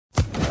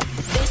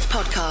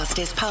podcast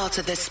is part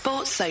of the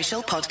Sports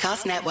Social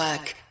Podcast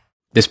Network.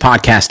 This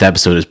podcast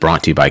episode is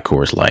brought to you by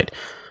Coors Light.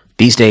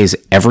 These days,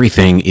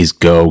 everything is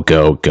go,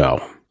 go,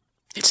 go.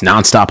 It's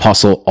nonstop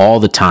hustle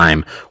all the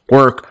time.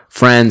 Work,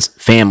 friends,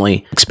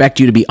 family expect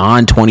you to be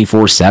on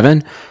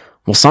 24/7.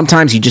 Well,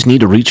 sometimes you just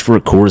need to reach for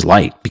a Coors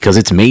Light because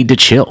it's made to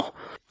chill.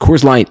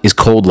 Coors Light is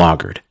cold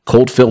lagered,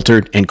 cold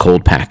filtered, and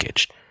cold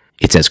packaged.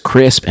 It's as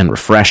crisp and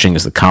refreshing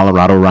as the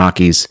Colorado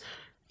Rockies.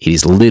 It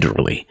is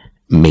literally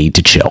made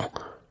to chill.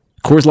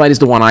 Coors Light is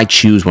the one I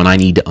choose when I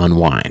need to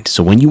unwind.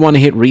 So when you want to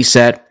hit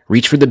reset,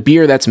 reach for the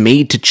beer that's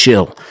made to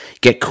chill.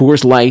 Get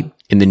Coors Light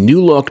in the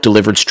new look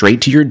delivered straight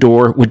to your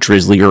door with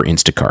Drizzly or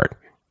Instacart.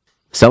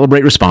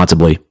 Celebrate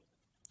responsibly.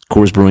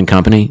 Coors Brewing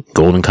Company,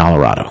 Golden,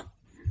 Colorado.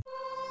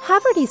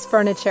 Haverty's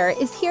Furniture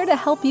is here to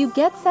help you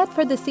get set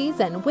for the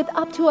season with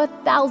up to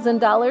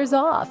 $1,000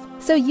 off,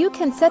 so you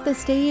can set the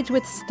stage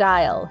with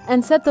style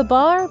and set the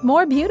bar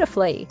more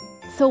beautifully.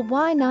 So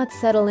why not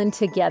settle in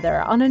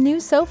together on a new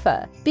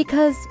sofa?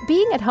 Because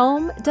being at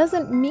home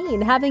doesn't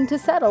mean having to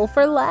settle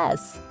for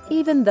less.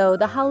 Even though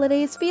the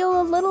holidays feel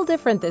a little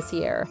different this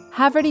year,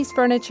 Haverty's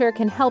Furniture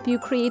can help you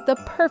create the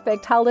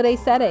perfect holiday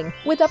setting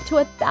with up to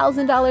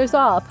 $1,000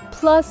 off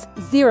plus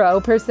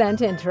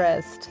 0%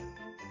 interest.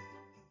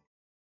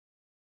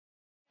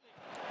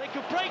 They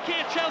could break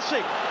here,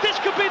 Chelsea. This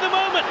could be the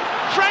moment.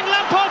 Frank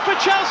Lampard for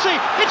Chelsea.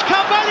 It's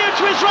Carvalho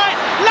to his right.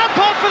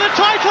 Lampard for the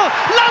title.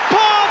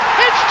 Lampard!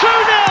 It's 2-0.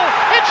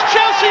 It's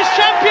Chelsea's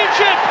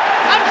championship.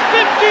 And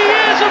 50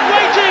 years of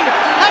waiting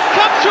have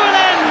come to an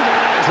end.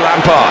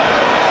 Lampard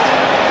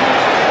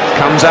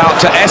comes out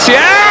to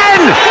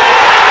Essien.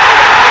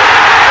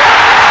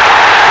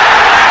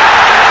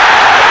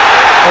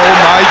 Oh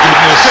my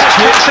goodness.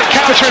 Classic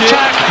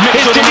counter-attack.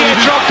 Here's Didier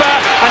Drogba.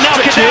 And now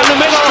get down the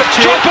middle.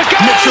 Drogba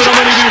goes.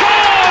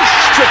 Scores!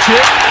 Stretch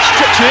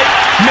it.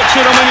 Mix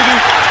it on Manidou.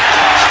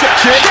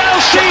 Stretch it.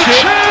 Chelsea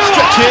 2,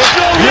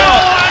 Arsenal 0,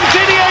 and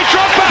Didier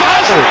Drogba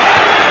has...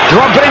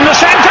 Drogba in the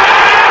centre.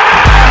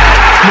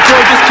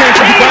 McCoy just came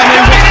from the ground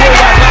and went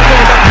forward. Now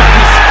going back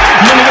madness.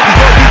 Money that the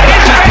ball beat back.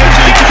 Just make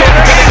sure you get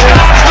it.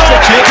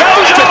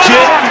 Stretch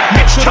it.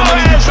 Make sure the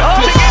money you drop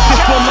this.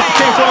 This one must have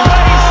came from.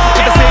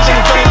 If the stage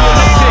ain't gonna be a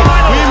love thing.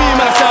 What do you mean,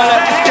 man? I sound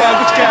like this guy.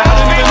 Which guy? I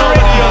don't even know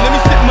what he on. Let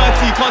me sip my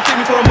tea. Can't take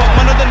me for a month.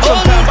 Man, I done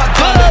some time back.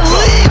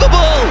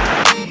 Unbelievable!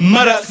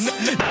 Maras.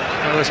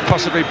 As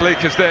possibly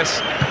bleak as this.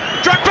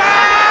 Drogba!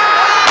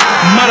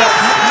 Maras.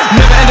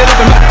 Never ended up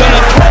in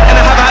McDonald's. And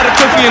I haven't had a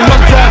trophy in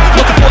long time.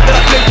 Not the fault that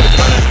I played for the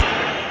Gunners.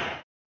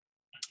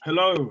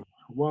 Hello,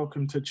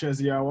 welcome to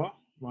Chelsea Hour.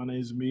 My name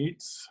is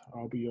Meads.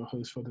 I'll be your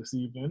host for this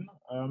evening.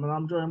 And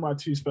I'm joined by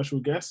two special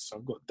guests.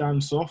 I've got Dan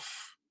Soff.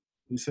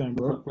 How you saying,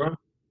 bro?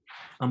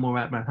 I'm all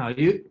right, man. How are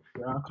you?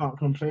 Yeah, I can't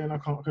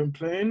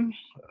complain.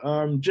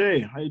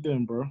 Jay, how you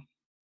doing, bro?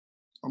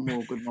 I'm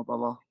all good, my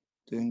brother.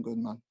 Doing good,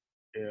 man.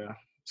 Yeah.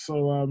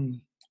 So,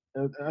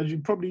 as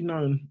you've probably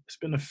known, it's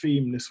been a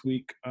theme this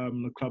week,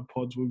 the Club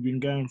Pods. We've been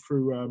going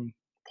through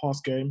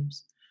past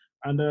games.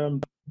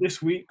 And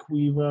this week,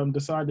 we've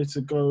decided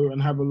to go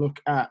and have a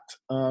look at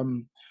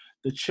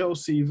the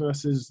Chelsea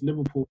versus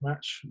Liverpool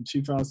match in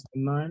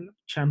 2009,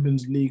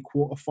 Champions League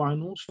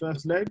quarterfinals,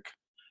 first leg,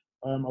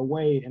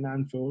 away in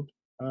Anfield.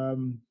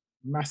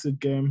 Massive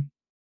game.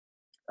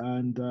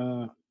 And,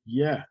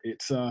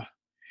 it's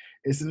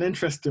an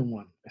interesting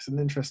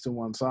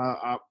one. So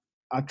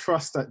I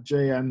trust that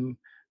Jay and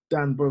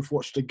Dan both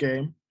watched the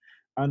game.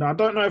 And I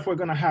don't know if we're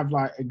going to have,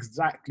 like,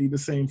 exactly the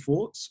same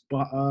thoughts,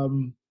 but... I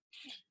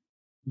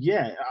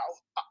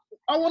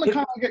want to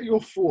kind of get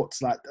your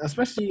thoughts, like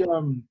especially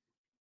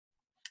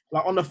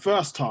like on the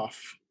first half.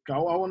 I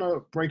want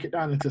to break it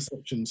down into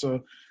sections.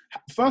 So,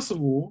 first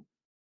of all,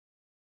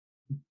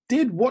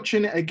 did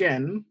watching it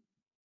again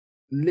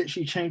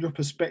literally change your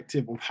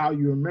perspective of how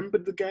you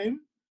remembered the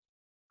game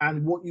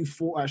and what you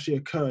thought actually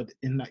occurred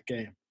in that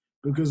game?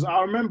 Because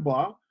I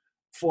remember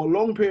for a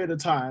long period of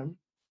time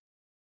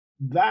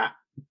that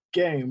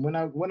game when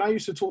I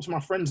used to talk to my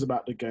friends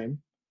about the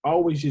game. I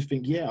always just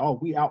think,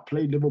 we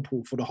outplayed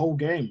Liverpool for the whole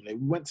game. They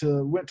went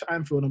to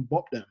Anfield and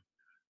bopped them.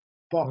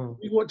 But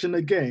rewatching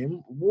the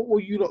game, what were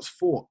you lot's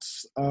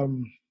thoughts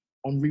on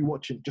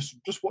rewatching?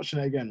 Just watching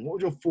it again. What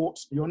were your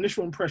thoughts, your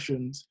initial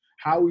impressions,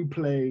 how we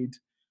played,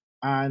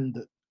 and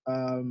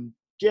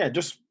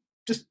just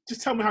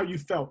tell me how you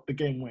felt the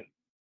game went.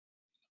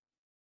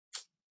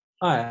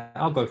 All right,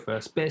 I'll go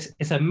first. But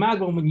it's a mad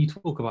one when you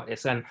talk about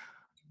this. And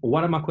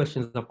one of my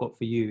questions I've got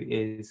for you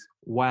is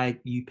why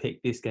you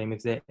picked this game.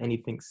 Is there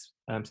anything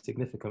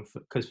significant?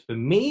 Because for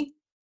me,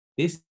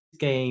 this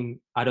game,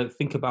 I don't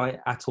think about it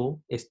at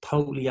all. It's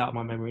totally out of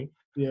my memory.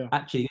 Yeah.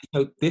 Actually,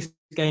 so this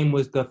game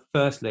was the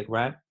first leg,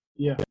 right?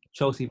 Yeah.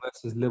 Chelsea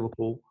versus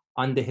Liverpool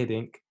under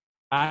Hiddink.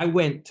 I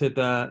went to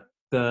the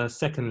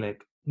second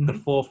leg, the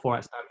 4-4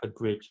 at Stamford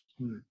Bridge.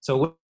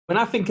 So when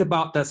I think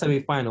about that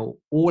semi-final,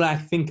 all I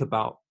think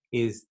about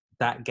is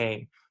that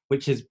game.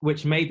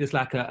 Which made this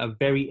like a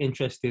very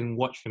interesting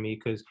watch for me,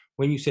 because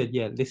when you said,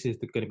 this is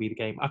going to be the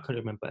game, I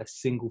couldn't remember a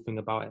single thing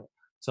about it.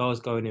 So I was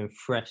going in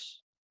fresh.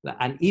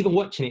 And even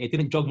watching it, it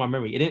didn't jog my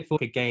memory. It didn't feel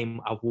like a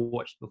game I've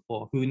watched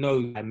before. Who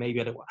knows?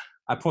 Maybe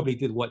I probably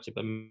did watch it,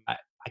 but I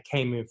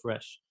came in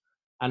fresh.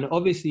 And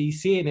obviously,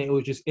 seeing it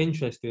was just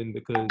interesting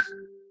because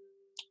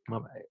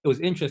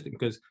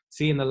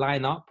seeing the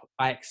lineup,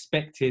 I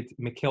expected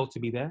Mikel to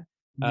be there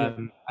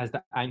as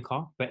the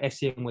anchor, but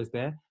Essien was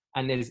there.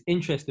 And it's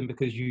interesting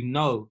because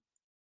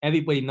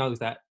everybody knows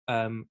that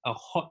a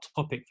hot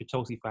topic for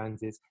Chelsea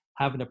fans is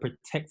having a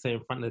protector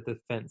in front of the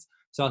defence.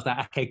 So I was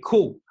like, okay,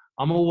 cool.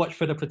 I'm going to watch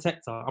for the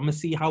protector. I'm going to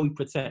see how he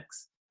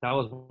protects. That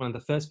was one of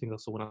the first things I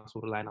saw when I saw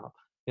the lineup.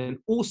 And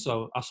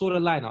also, I saw the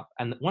lineup,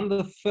 and one of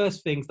the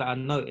first things that I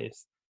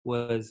noticed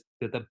was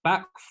that the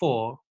back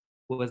four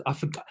was, I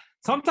forgot.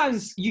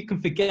 Sometimes you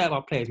can forget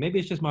about players. Maybe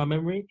it's just my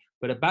memory,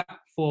 but the back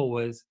four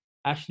was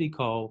Ashley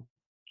Cole,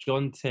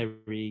 John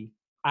Terry,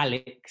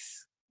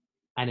 Alex,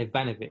 and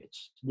Ivanovic.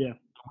 Yeah.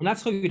 When I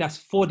tell you that's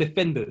 4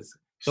 defenders,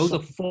 those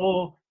are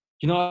 4,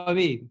 you know what I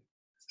mean?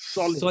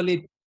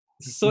 Solid,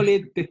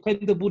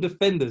 dependable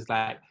defenders.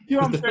 Like, you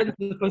know what I'm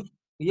saying?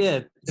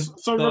 Yeah.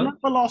 So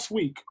remember last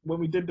week when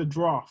we did the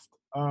draft,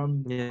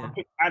 I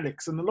picked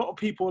Alex, and a lot of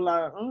people were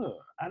like, oh,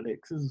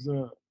 Alex is...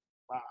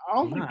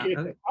 I'm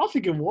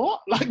thinking,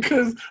 what? Like,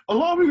 because a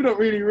lot of people don't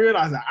really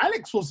realise that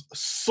Alex was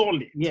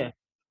solid. Yeah.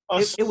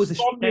 It was a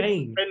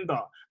shame.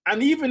 Defender.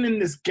 And even in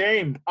this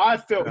game, I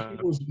felt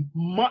he was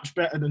much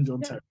better than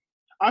John Terry.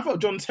 I thought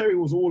John Terry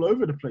was all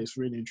over the place,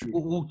 really and truly.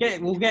 We'll get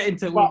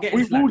into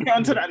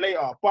that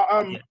later.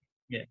 But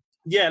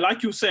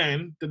like you were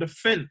saying, the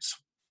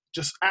defence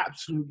just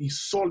absolutely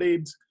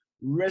solid,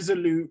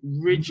 resolute,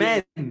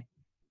 rigid. Men.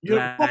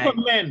 You're proper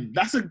men.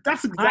 That's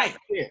exactly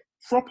it.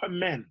 Proper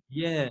men.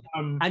 Yeah.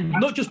 And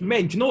not just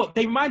men. Do you know what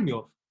they remind me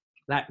of?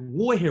 Like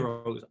war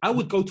heroes. I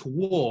would go to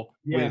war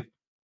with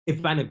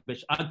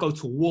Ivanovic. I'd go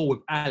to war with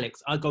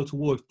Alex. I'd go to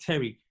war with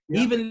Terry.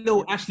 Yeah. Even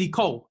little Ashley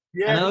Cole.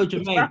 Yeah. And I know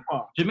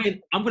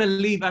Jermaine, I'm going to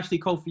leave Ashley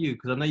Cole for you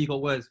because I know you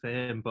got words for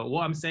him. But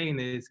what I'm saying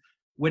is,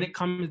 when it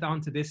comes down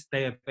to this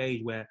day of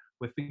age where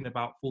we're thinking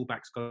about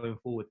fullbacks going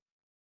forward,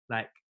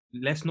 like,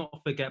 let's not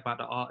forget about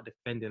the art of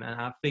defending. And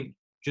I think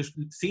just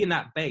seeing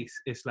that base,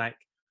 it's like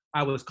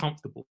I was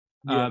comfortable.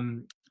 Yeah.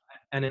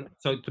 And then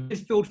so the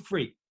midfield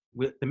three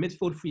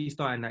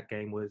starting that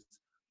game was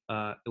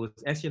it was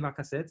Essien, like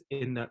I said,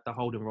 in the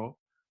holding role,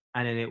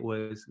 and then it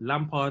was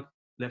Lampard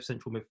left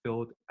central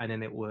midfield, and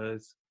then it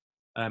was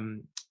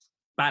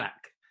Ballack.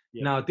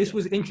 Yeah. Now this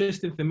was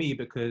interesting for me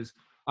because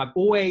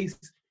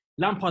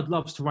Lampard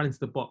loves to run into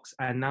the box,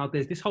 and now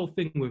there's this whole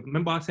thing with,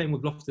 remember I was saying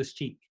with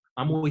Loftus-Cheek,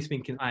 I'm always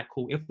thinking, all right,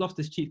 cool, if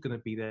Loftus-Cheek's going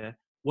to be there,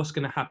 what's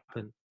going to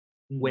happen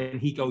when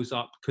he goes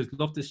up? Because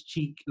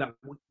Loftus-Cheek, like,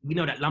 we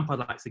know that Lampard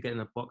likes to get in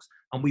the box,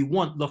 and we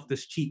want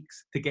Loftus-Cheek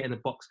to get in the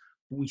box,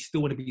 but we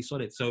still want to be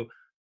solid. So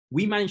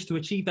we managed to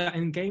achieve that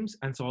in games,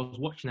 and so I was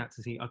watching that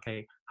to see,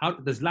 okay, how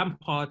does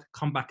Lampard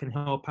come back and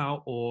help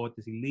out, or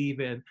does he leave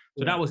it?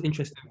 So that was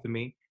interesting for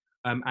me.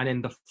 And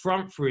then the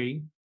front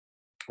three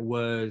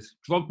was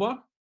Drogba,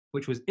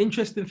 which was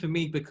interesting for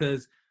me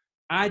because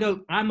I'm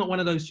not one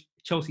of those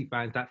Chelsea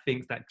fans that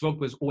thinks that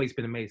Drogba's always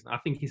been amazing. I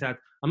think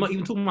I'm not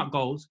even talking about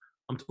goals.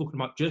 I'm talking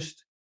about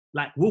just,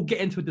 like, we'll get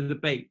into the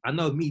debate. I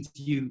know me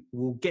to you,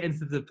 we'll get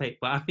into the debate,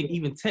 but I think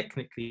even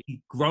technically,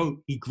 he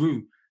grew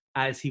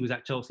as he was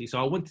at Chelsea. So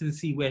I wanted to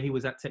see where he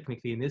was at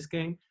technically in this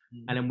game.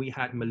 And then we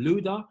had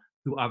Malouda,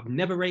 who I've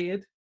never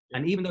rated.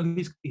 And even though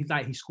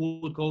he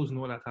scored goals and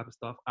all that type of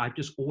stuff, I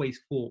just always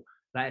thought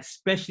that,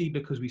 especially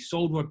because we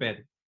sold Robben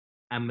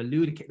and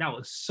Malouda, that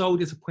was so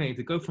disappointing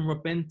to go from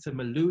Robben to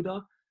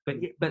Malouda.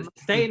 But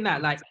saying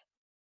that, like,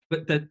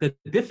 but the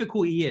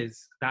difficulty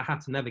is that I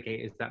have to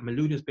navigate is that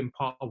Malouda's been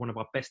part of one of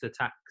our best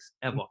attacks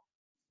ever.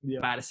 Yeah.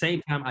 But at the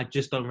same time, I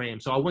just don't rate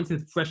him. So I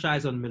wanted fresh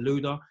eyes on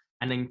Malouda.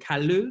 And then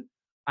Kalou,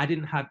 I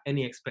didn't have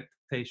any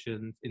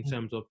expectations in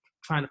terms of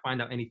trying to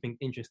find out anything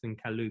interesting in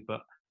Kalou.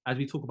 But as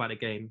we talk about the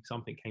game,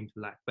 something came to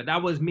light. But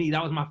that was me.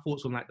 That was my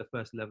thoughts on, like, the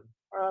first 11.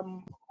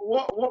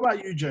 What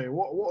about you, Jay?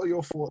 What are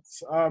your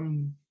thoughts?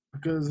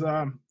 Because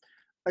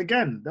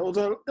again,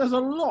 there's a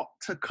lot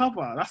to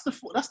cover. That's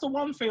the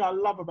one thing I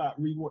love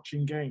about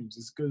rewatching games,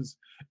 is because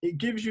it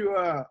gives you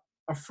a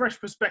fresh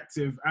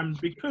perspective. And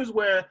because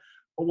a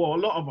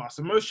lot of us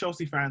and most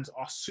Chelsea fans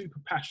are super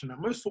passionate.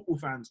 Most football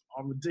fans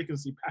are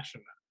ridiculously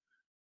passionate.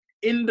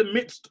 In the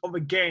midst of a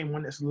game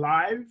when it's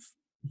live,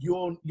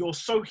 you're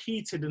so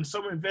heated and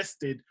so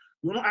invested.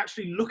 You're not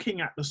actually looking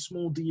at the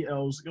small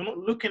details. You're not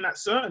looking at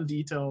certain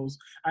details,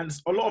 and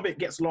a lot of it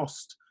gets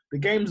lost. The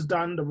game's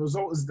done. The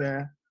result is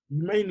there.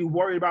 You mainly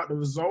worry about the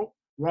result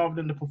rather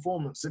than the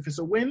performance. If it's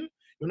a win,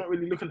 you're not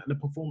really looking at the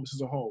performance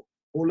as a whole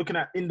or looking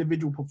at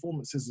individual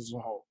performances as a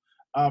whole.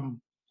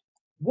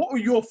 What were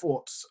your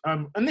thoughts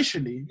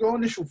initially? Your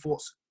initial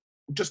thoughts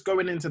just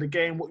going into the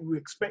game, what you were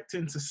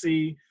expecting to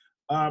see?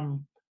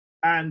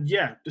 And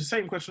yeah, the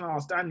same question I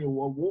asked Daniel.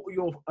 What were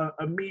your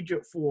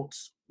immediate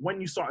thoughts when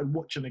you started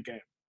watching the game?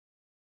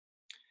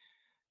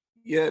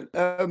 Yeah,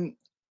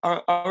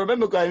 I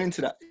remember going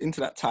into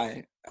that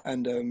tie,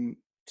 and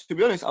to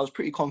be honest, I was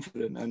pretty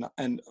confident.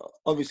 And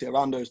obviously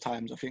around those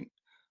times, I think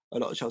a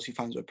lot of Chelsea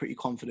fans were pretty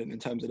confident in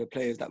terms of the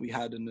players that we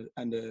had and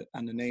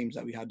the names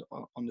that we had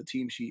on the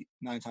team sheet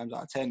 9 times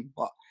out of 10.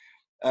 But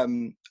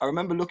I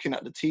remember looking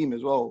at the team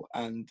as well,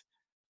 and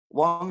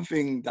one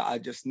thing that I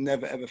just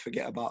never ever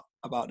forget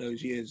about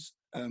those years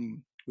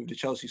with the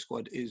Chelsea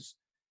squad is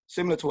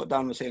similar to what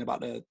Dan was saying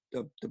about the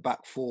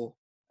back four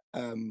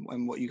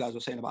and what you guys were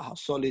saying about how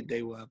solid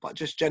they were. But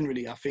just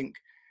generally, I think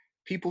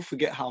people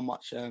forget how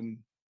much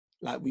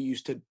like we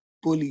used to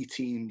bully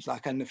teams.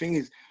 Like, and the thing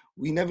is,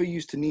 we never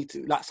used to need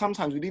to, like,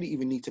 sometimes we didn't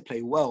even need to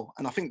play well.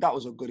 And I think that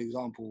was a good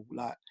example.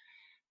 Like,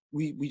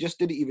 we just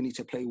didn't even need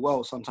to play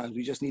well. Sometimes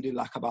we just needed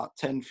like about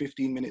 10,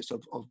 15 minutes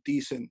of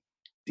decent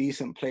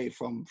play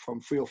from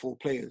 3 or 4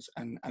 players,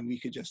 and we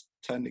could just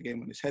turn the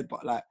game on its head.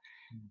 But like,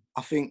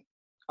 I think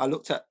I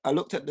looked at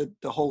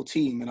the whole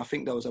team, and I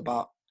think there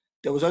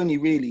was only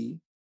really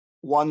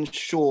one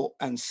short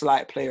and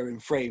slight player in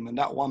frame, and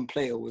that one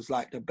player was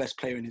like the best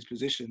player in his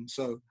position.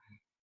 So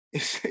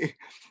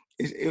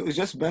it was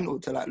just mental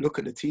to like look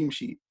at the team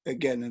sheet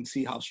again and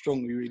see how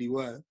strong we really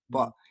were.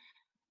 But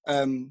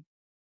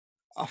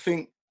I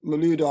think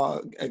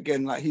Malouda,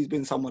 again, like, he's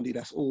been somebody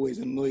that's always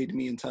annoyed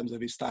me in terms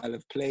of his style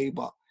of play.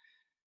 But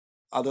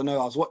I don't know,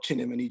 I was watching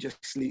him and he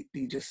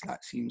just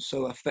like seems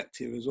so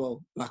effective as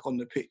well, like on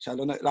the pitch. I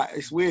don't know, like,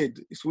 it's weird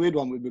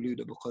one with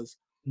Malouda, because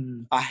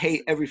I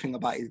hate everything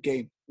about his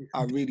game.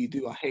 I really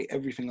do. I hate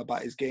everything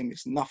about his game.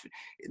 It's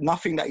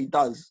nothing that he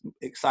does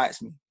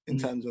excites me in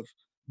terms of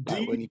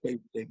like when he plays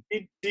the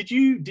game. Did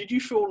you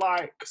feel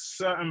like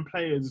certain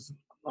players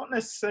not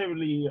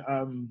necessarily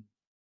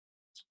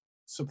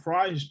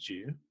surprised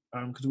you?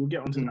 Because we'll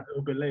get onto that a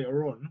little bit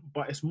later on.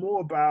 But it's more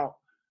about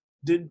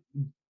did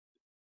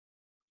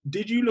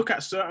you look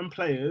at certain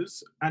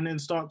players and then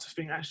start to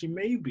think, actually,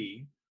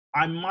 maybe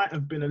I might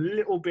have been a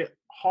little bit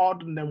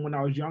harder than them when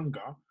I was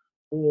younger,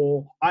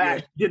 or I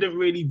actually didn't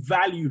really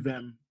value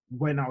them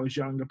when I was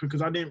younger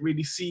because I didn't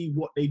really see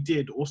what they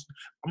did, or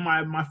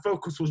my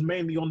focus was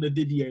mainly on the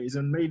Didiers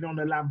and mainly on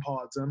the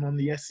Lampards and on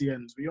the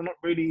SCNs, but you're not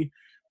really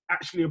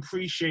actually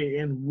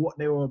appreciating what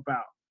they were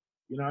about.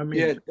 You know what I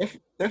mean?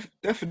 Yeah,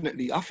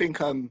 definitely. I think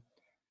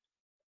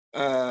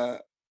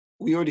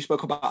we already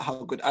spoke about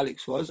how good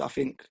Alex was. I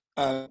think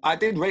I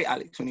did rate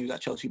Alex when he was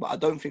at Chelsea, but I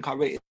don't think I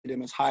rated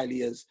him as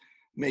highly as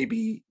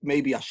maybe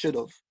I should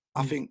have.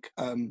 I think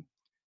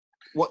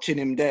watching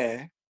him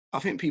there, I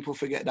think people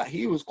forget that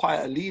he was quite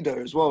a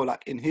leader as well,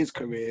 like in his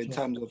career, in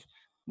terms of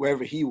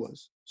wherever he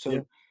was.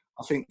 So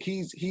I think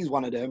he's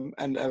one of them.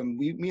 And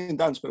me and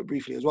Dan spoke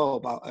briefly as well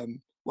about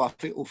well, I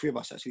think all 3 of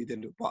us actually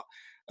did, but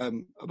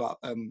about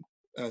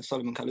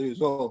Solomon Kalou as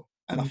well.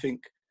 And I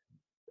think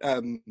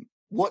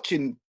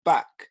watching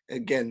back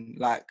again,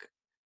 like,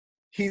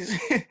 he's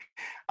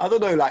I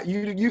don't know, like,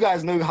 you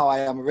guys know how I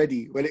am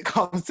already when it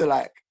comes to,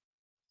 like,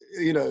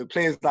 you know,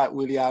 players like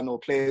Willian, or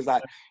players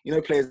like, you know,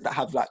 players that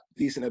have like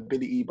decent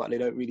ability but they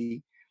don't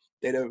really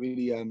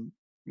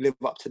live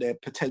up to their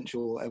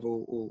potential or whatever,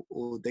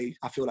 or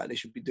I feel like they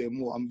should be doing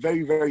more. I'm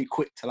very, very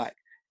quick to like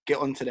get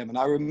onto them, and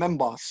I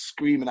remember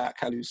screaming at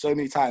Kalou so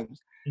many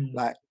times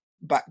like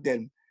back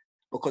then,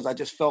 because I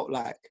just felt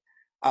like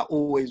I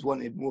always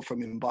wanted more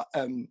from him. But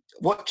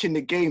watching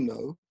the game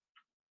though,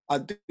 I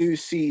do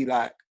see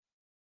like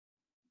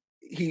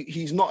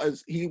he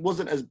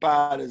wasn't as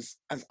bad as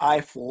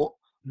I thought.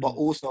 But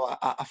also,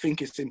 I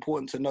think it's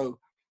important to know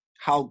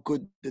how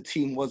good the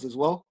team was as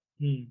well.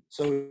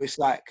 So it's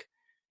like,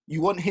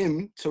 you want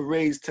him to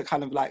raise to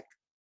kind of like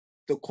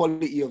the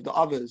quality of the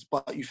others,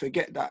 but you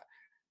forget that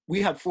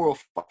we had 4 or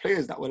 5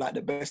 players that were like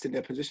the best in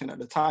their position at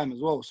the time as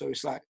well. So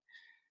it's like,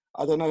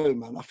 I don't know,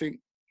 man. I think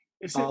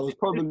I was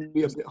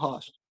probably a bit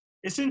harsh.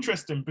 It's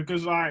interesting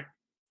because, like,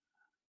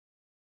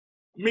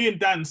 me and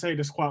Dan say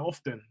this quite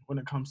often when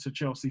it comes to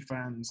Chelsea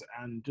fans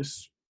and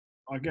just,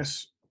 I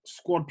guess,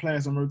 squad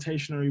players and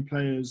rotationary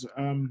players.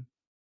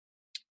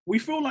 We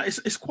feel like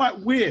it's quite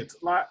weird.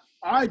 Like,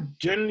 I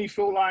generally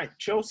feel like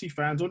Chelsea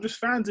fans, or just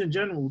fans in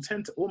general,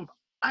 tend to, or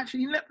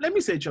actually, let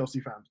me say Chelsea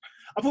fans.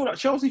 I feel like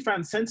Chelsea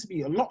fans tend to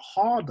be a lot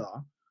harder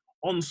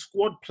on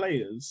squad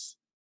players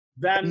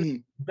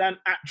than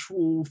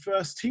actual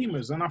first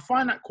teamers. And I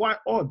find that quite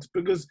odd,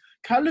 because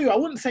Kalou, I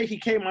wouldn't say he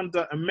came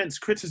under immense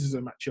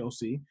criticism at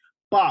Chelsea,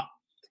 but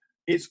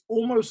it's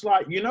almost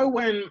like, you know,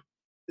 when,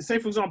 say,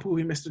 for example,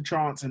 he missed a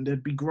chance and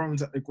there'd be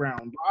groans at the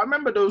ground. I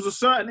remember there was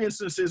certain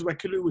instances where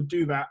Kalou would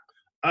do that.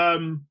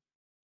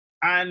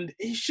 And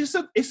it's just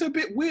it's a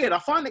bit weird. I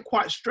find it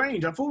quite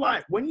strange. I feel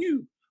like when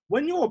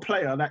you're a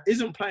player that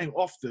isn't playing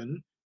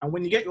often, and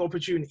when you get your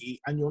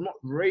opportunity and you're not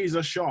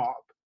razor sharp,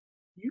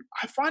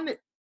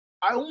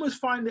 I almost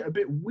find it a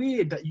bit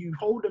weird that you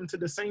hold them to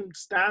the same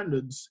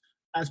standards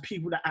as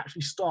people that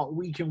actually start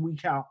week in,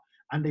 week out,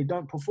 and they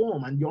don't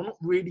perform, and you're not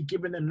really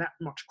giving them that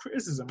much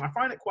criticism. I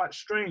find it quite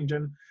strange.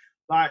 And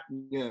like,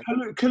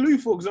 Kalou,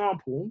 for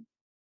example,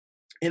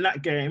 in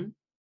that game,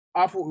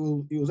 I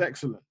thought he was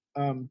excellent.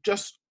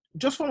 Just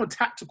from a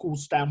tactical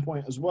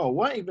standpoint as well. It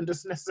weren't even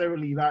just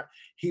necessarily that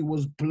he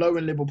was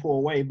blowing Liverpool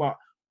away, but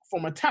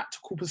from a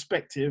tactical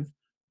perspective,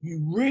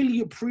 you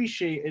really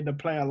appreciated a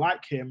player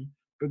like him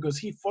because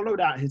he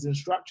followed out his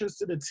instructions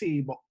to the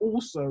T, but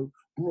also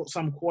brought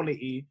some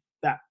quality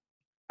that,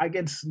 I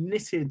guess,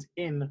 knitted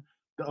in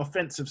the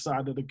offensive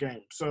side of the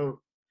game. So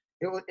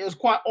it was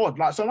quite odd.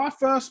 Like, so my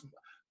first,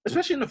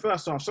 especially in the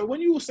first half. So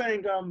when you were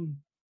saying,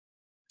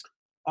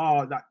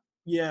 that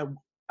yeah,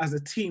 as a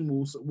team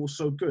was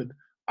so good,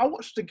 I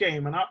watched the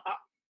game and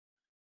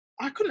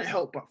I couldn't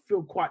help but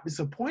feel quite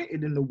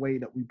disappointed in the way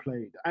that we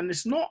played. And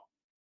it's not.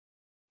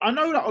 I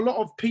know that a lot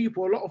of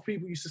people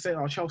used to say,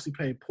 "Oh, Chelsea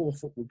played poor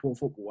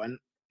football," and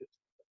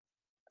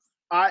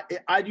I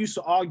used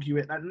to argue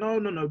it that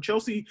no,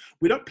 Chelsea,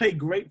 we don't play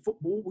great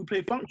football. We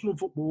play functional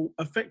football,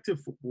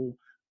 effective football.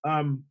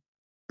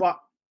 But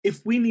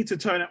if we need to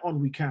turn it on,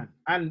 we can.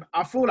 And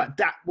I feel like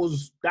that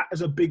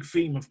is a big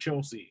theme of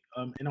Chelsea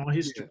in our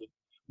history. Yeah.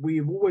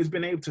 We've always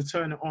been able to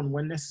turn it on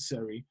when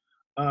necessary.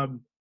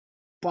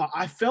 But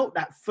I felt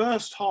that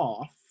first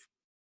half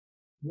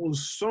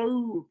was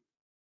so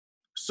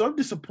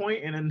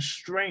disappointing and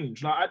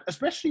strange, like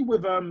especially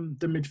with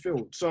the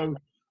midfield. So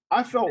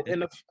I felt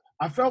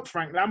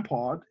Frank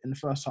Lampard in the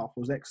first half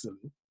was excellent.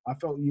 I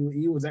felt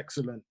he was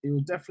excellent. He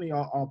was definitely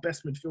our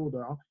best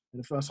midfielder in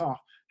the first half.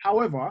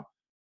 However,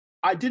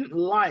 I didn't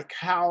like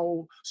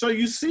how. So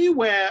you see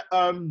where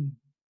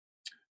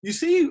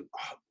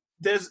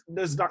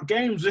there's like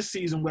games this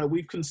season where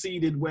we've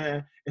conceded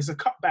where it's a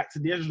cutback to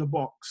the edge of the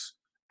box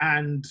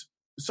and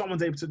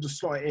someone's able to just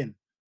slot it in.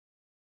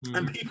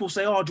 And people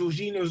say, "Oh,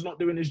 Jorginho's not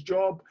doing his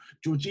job.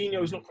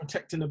 Jorginho's not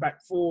protecting the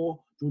back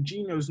four.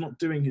 Jorginho's not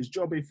doing his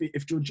job."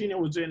 If Jorginho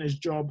was doing his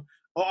job,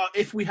 or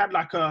if we had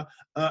like a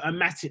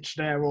Matic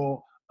there,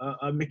 or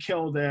a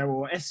Mikel there,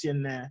 or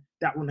Essien there,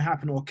 that wouldn't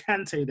happen. Or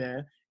Kante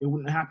there, it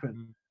wouldn't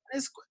happen.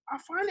 I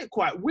find it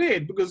quite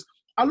weird because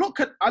I look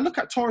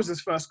at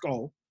Torres' first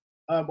goal,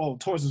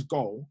 Torres'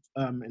 goal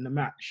in the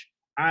match,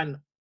 and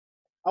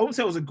I wouldn't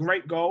say it was a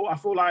great goal. I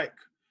feel like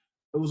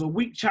it was a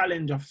weak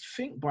challenge, I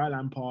think, by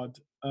Lampard.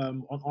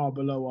 On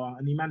Arbeloa,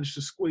 and he managed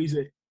to squeeze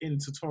it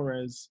into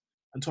Torres,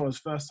 and Torres'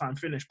 first time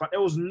finish. But there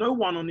was no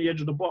one on the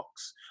edge of the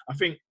box. I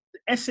think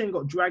Essien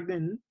got dragged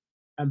in,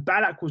 and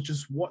Ballack was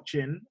just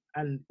watching.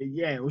 And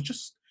yeah, it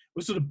was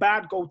sort of a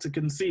bad goal to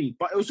concede.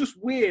 But it was just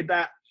weird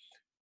that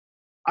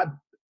I'm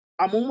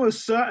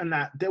almost certain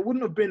that there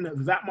wouldn't have been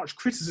that much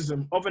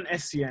criticism of an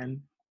Essien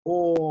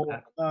of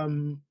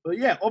an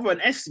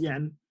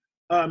Essien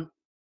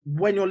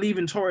when you're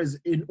leaving Torres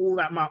in all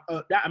that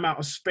amount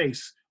of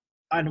space.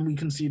 And we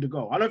concede a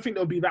goal. I don't think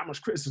there'll be that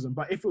much criticism.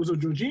 But if it was a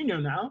Jorginho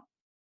now,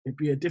 it'd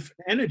be a different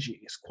energy.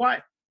 It's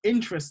quite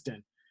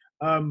interesting.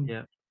 And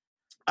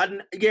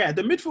yeah,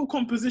 the midfield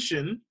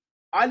composition,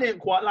 I didn't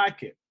quite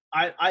like it.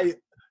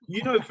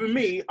 For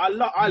me, I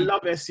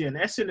love Essien.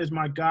 Essien is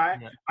my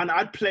guy, and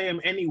I'd play him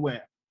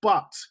anywhere.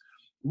 But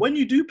when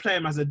you do play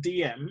him as a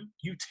DM,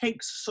 you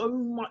take so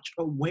much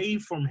away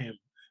from him.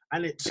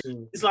 And it's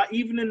like,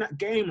 even in that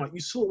game, like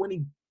you saw when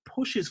he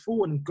pushes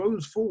forward and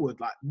goes forward,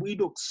 like we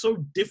look so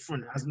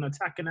different as an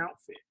attacking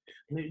outfit,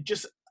 and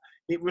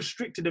it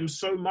restricted him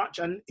so much.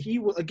 And he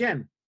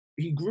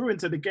grew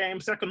into the game.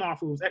 Second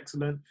half, it was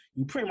excellent.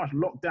 He pretty much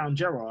locked down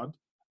Gerrard.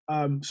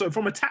 So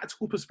from a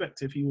tactical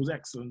perspective, he was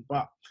excellent.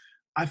 But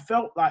I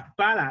felt like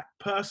Ballack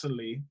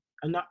personally,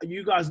 and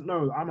you guys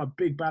know I'm a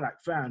big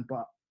Ballack fan,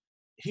 but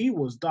he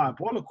was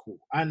diabolical.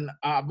 And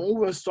I'm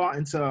always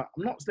starting to,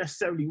 I'm not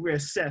necessarily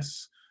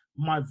reassess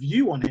my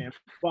view on him,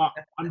 but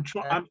I'm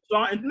starting. No.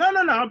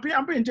 I'm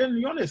being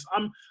genuinely honest.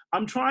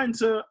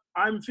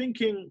 I'm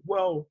thinking,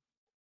 well,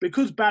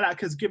 because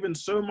Ballack has given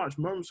so much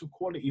moments of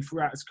quality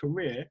throughout his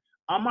career,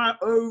 am I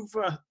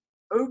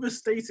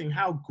overstating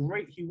how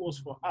great he was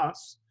for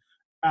us,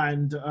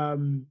 and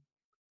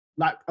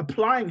like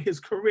applying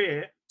his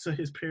career to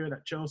his period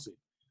at Chelsea?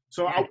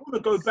 So I want to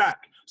go back.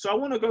 So I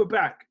want to go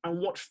back and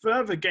watch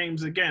further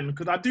games again,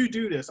 because I do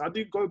this. I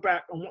do go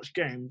back and watch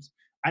games.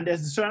 And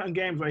there's certain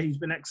games where he's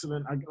been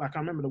excellent. I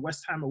remember the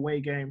West Ham away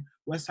game,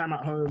 West Ham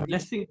at home.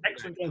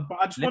 Excellent games. But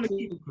I just want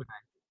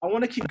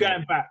to keep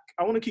going back.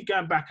 I want to keep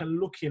going back and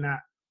looking at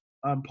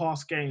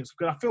past games,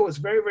 because I feel it's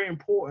very, very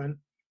important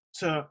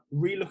to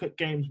relook at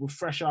games with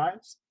fresh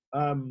eyes.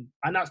 And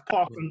that's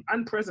past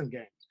and present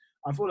games.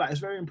 I feel like it's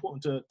very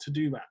important to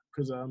do that,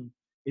 because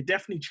it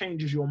definitely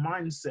changes your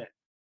mindset,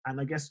 and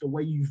I guess the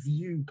way you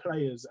view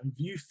players and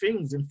view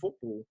things in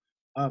football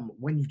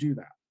when you do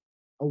that.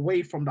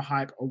 Away from the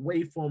hype,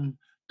 away from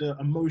the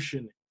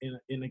emotion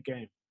in a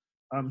game.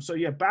 So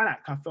yeah,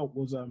 Ballack I felt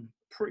was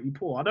pretty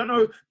poor. I don't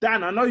know,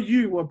 Dan, I know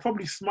you were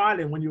probably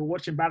smiling when you were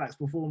watching Ballack's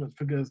performance,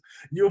 because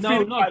you're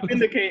feeling quite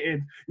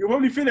vindicated. You're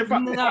probably feeling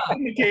quite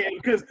vindicated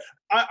because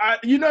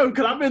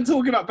because I've been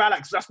talking about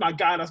Ballack, so that's my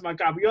guy.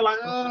 But you're like,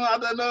 oh, I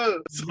don't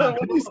know. So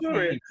when you saw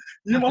it,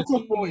 you must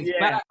have thought,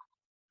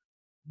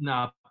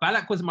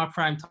 Ballack was my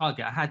prime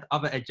target. I had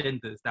other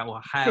agendas that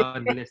were higher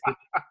on the list.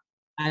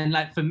 And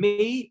like for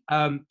me,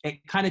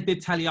 it kind of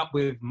did tally up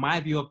with my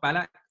view of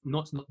Ballack.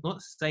 Not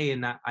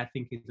saying that I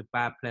think he's a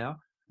bad player,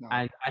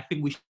 and I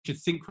think we should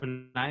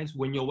synchronize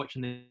when you're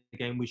watching the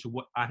game. We should.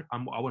 I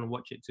want to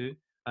watch it too,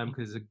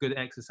 because it's a good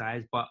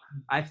exercise. But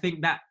I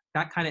think that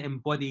kind of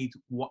embodied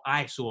what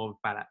I saw of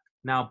Ballack.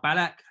 Now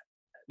Ballack,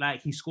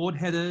 like he scored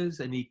headers,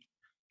 and you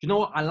know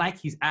what? I like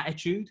his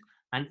attitude.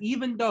 And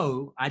even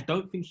though I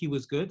don't think he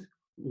was good,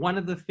 one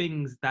of the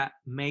things that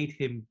made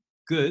him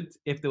good,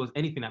 if there was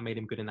anything that made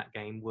him good in that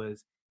game,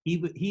 was he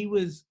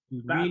was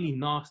really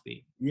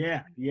nasty.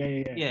 Yeah.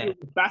 Yeah. He was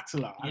a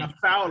battler and a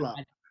fouler.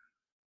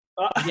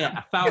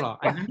 A fouler.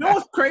 You know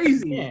what's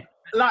crazy? Yeah.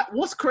 Like,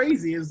 what's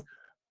crazy is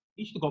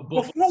he should have got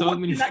booked before so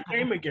many that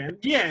game again.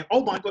 Yeah.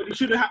 Oh my God, he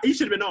should have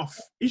been off.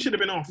 He should have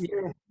been off.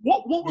 Yeah.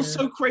 What was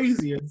so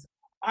crazy is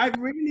I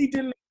really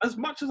didn't. As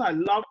much as I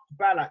loved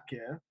Ballack,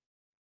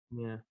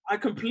 I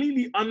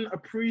completely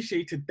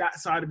unappreciated that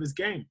side of his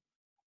game.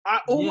 I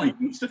always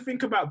used to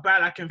think about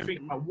Ballack and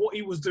think about what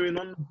he was doing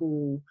on the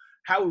ball,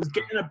 how he was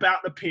getting about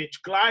the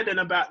pitch, gliding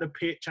about the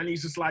pitch, and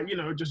he's just like,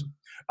 just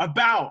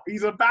about.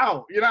 He's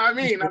about, you know what I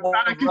mean? And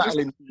Ballack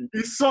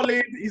he's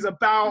solid, he's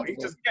about, he's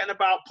just getting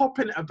about,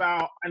 popping it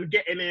about, and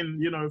getting in,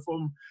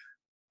 from.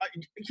 I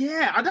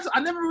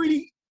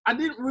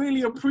didn't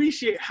really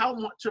appreciate how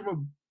much of a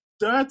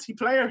dirty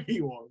player he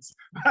was.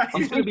 I'm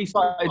going to be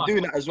started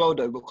doing that as well,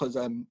 though, because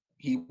I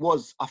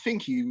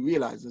think he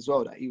realised as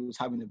well that he was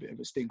having a bit of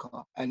a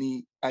stinker, and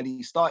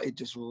he started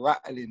just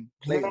rattling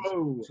players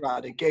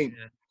throughout the game.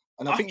 Yeah.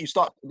 And I think you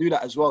start to do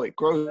that as well. It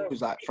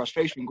grows, like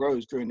frustration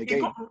grows during the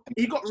game.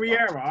 He got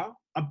Riera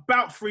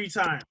about 3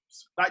 times.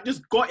 Like,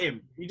 just got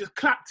him. He just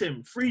clapped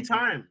him 3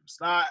 times.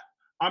 Like,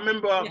 I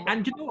remember. Yeah,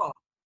 and you know what?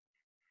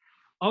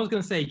 I was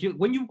going to say,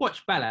 when you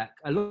watch Ballack,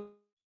 a lot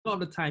of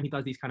the time he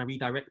does these kind of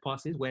redirect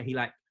passes where he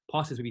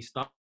passes with his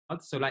studs.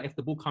 So like if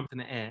the ball comes in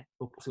the air,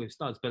 he'll pass with his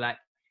studs. But like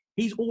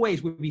he's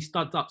always with his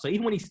studs up. So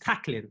even when he's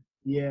tackling,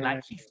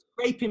 like he's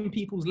scraping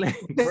people's legs.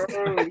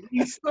 Bro,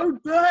 he's so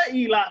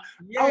dirty. Like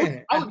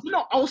I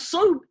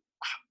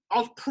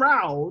was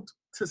proud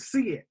to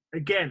see it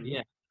again.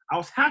 Yeah. I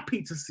was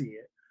happy to see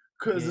it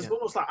because it's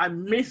almost like I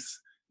miss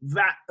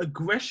that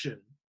aggression.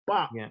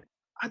 But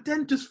I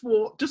then just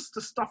thought just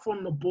the stuff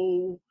on the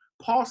ball,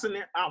 passing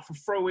it out for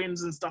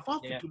throw-ins and stuff. I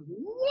was thinking,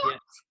 what?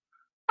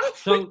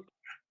 Yeah.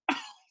 I'm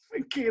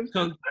thinking,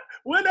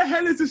 where the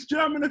hell is this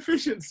German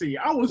efficiency?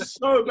 I was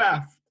so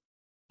baffed.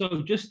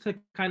 So just to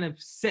kind of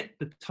set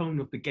the tone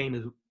of the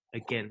game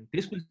again,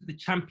 this was the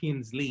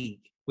Champions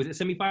League. Was it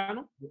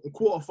semi-final? The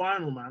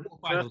quarter-final, man.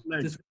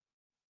 This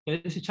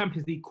is a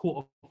Champions League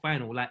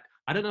quarter-final. Like,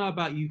 I don't know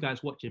about you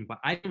guys watching, but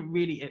I didn't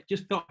really, it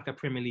just felt like a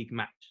Premier League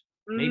match.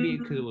 Maybe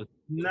because it was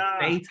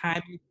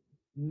daytime.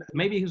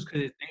 Maybe it was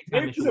because it's daytime.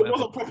 Maybe because it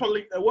wasn't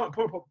properly. It weren't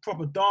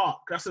proper dark.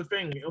 That's the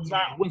thing. It was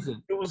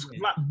it was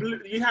like blue.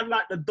 You had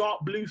like the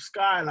dark blue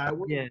sky. Like it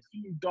wasn't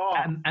too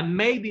dark. And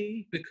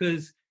maybe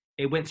because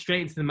it went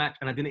straight into the match,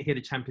 and I didn't hear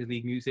the Champions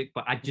League music,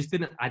 but I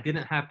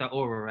didn't have that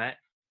aura, right?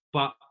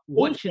 But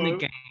watching the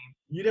game,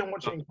 you didn't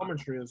watch it in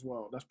commentary as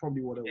well. That's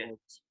probably what it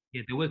was.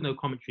 Yeah, there was no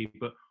commentary,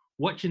 but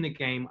watching the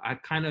game, I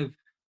kind of.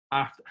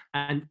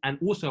 And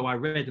also I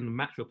read in the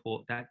match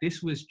report that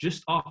this was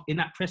just in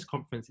that press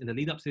conference in the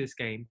lead up to this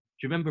game. Do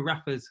you remember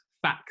Rafa's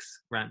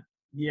facts rant?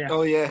 Yeah.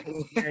 Oh yeah.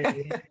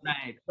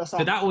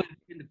 So that was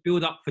in the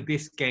build up for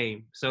this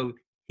game. So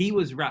he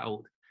was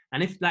rattled.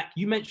 And if like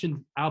you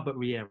mentioned Albert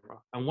Riera,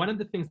 and one of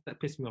the things that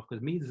pissed me off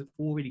because Meads has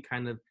already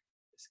kind of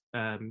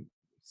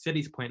said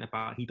his point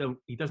about he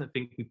doesn't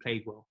think we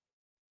played well.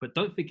 But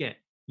don't forget,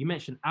 you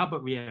mentioned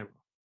Albert Riera.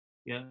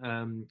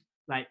 Yeah.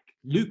 Like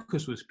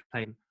Lucas was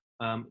playing.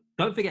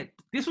 Don't forget,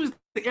 this was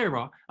the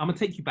era, I'm going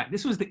to take you back.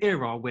 This was the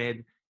era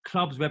when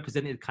clubs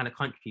represented kind of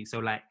countries. So,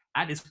 like,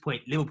 at this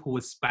point, Liverpool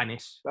was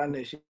Spanish.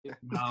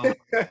 Yeah.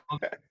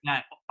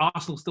 Like,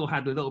 Arsenal still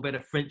had a little bit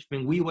of French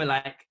thing. We were,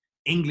 like,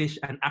 English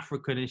and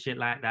African and shit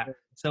like that.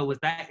 So, it was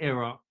that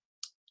era.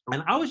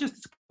 And I was just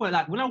disappointed.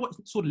 Like, when I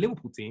saw the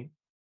Liverpool team,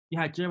 you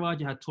had Gerrard,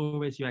 you had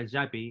Torres, you had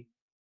Xabi.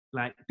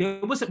 Like,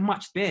 there wasn't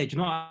much there, do you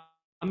know what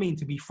I mean,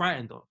 to be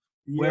frightened of.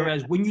 Yeah.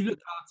 Whereas when you look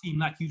at our team,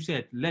 like you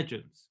said,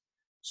 legends.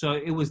 So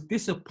it was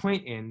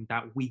disappointing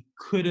that we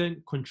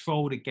couldn't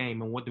control the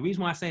game. And the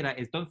reason why I say that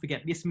is don't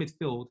forget this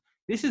midfield.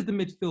 This is the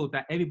midfield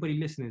that everybody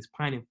listening is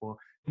pining for.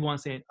 Everyone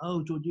saying,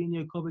 oh,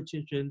 Jorginho,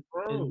 Kovacic, and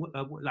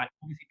like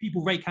obviously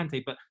people rate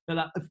Kante, but they're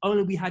like, if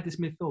only we had this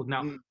midfield.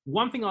 Now,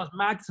 one thing I was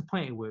mad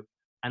disappointed with,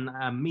 and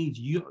Meads,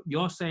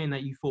 you're saying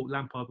that you thought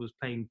Lampard was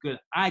playing good.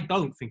 I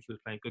don't think he was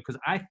playing good because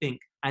I think,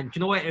 and you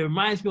know what, it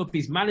reminds me of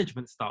his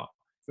management style.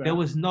 Fair. There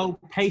was no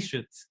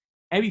patience.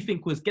 Everything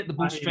was get the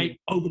ball straight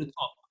over the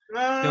top.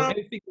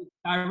 Everything was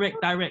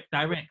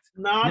direct.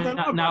 No, I don't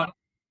know. Now,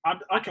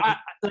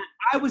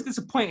 I was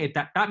disappointed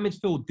that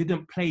midfield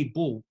didn't play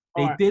ball.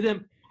 They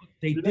didn't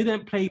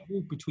play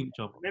ball between each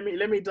other.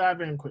 Let me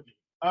dive in quickly.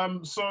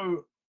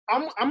 So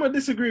I'm gonna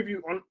disagree with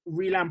you on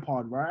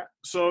Lampard, right?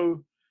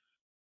 So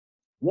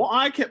what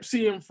I kept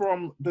seeing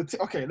from let's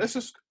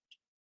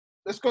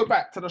go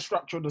back to the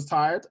structure of the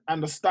side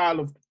and the style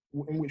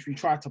in which we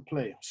tried to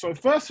play. So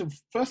first,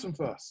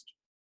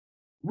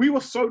 we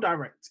were so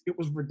direct, it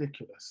was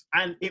ridiculous.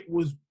 And it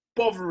was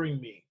bothering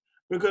me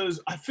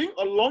because I think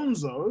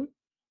Alonso,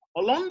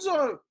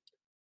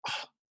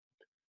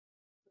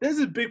 there's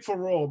a big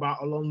furore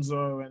about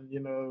Alonso and,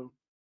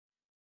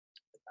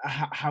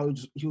 how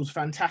he was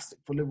fantastic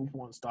for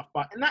Liverpool and stuff.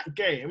 But in that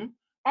game,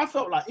 I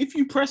felt like if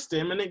you pressed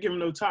him and didn't give him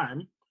no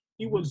time,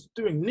 he was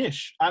doing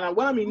niche. And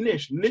when I mean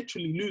niche,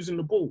 literally losing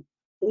the ball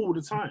all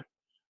the time.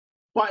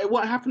 But it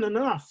wasn't happening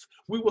enough.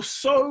 We were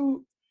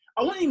so,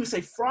 I wouldn't even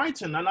say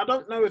frightened, and I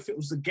don't know if it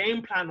was the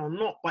game plan or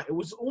not, but it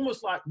was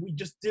almost like we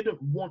just didn't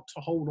want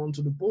to hold on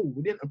to the ball.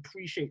 We didn't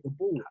appreciate the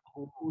ball.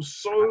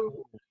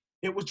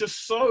 It was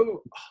just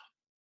so...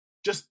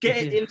 Just get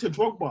it into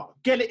Drogba.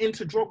 Get it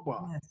into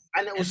Drogba. Yes.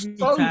 And it was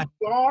so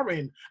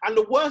jarring. And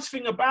the worst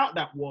thing about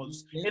that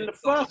was, in the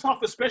first half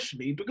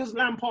especially, because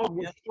Lampard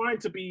was trying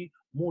to be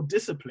more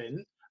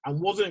disciplined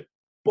and wasn't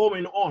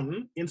bowing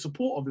on in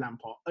support of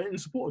Lampard, in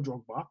support of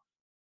Drogba,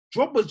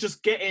 Drogba's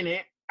just getting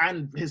it,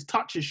 and his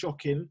touch is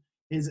shocking.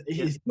 His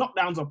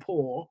knockdowns are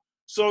poor.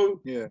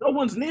 So no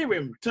one's near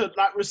him to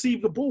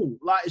receive the ball.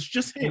 Like, it's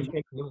just him.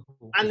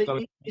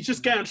 And it's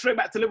just getting straight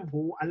back to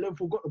Liverpool, and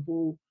Liverpool got the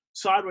ball.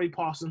 Sideways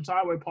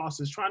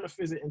passes, trying to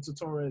fizz it into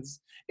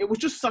Torres. It was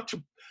just that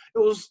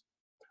was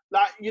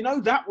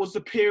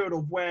the period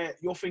of where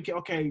you're thinking,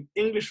 okay,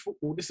 English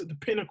football, this is the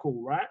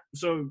pinnacle, right?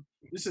 So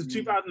this is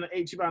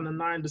 2008,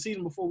 2009, the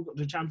season before we got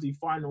to the Champions League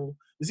final.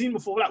 The season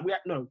before that,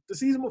 the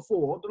season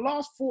before, the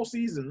last 4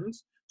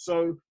 seasons,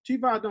 so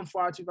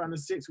 2005,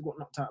 2006, we got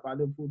knocked out by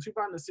Liverpool.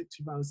 2006,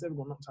 2007,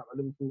 we got knocked out by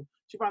Liverpool.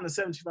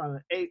 2007,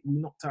 2008, we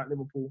knocked out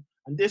Liverpool.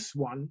 And this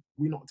one,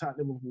 we knocked out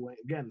Liverpool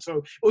again. So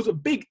it was a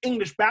big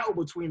English battle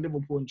between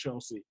Liverpool and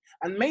Chelsea.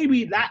 And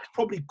maybe that's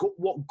probably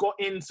what got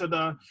into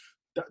the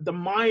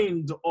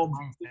mind of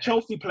the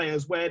Chelsea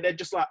players, where they're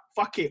just like,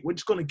 fuck it, we're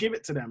just going to give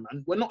it to them.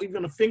 And we're not even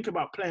going to think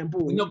about playing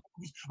ball.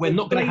 We're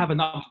not going to have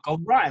another goal.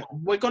 Right.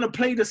 We're going to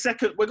play the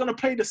second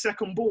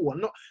ball.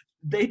 And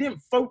they didn't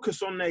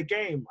focus on their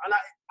game. And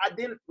I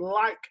didn't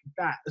like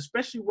that,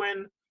 especially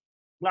when,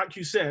 like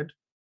you said,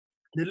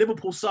 the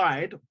Liverpool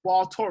side,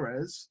 bar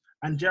Torres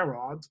and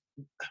Gerrard,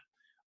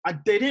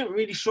 they didn't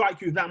really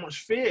strike you with that much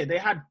fear. They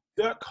had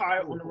Dirk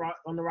Kuyt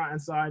on the right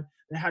hand side.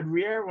 They had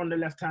Riera on the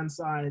left hand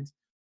side.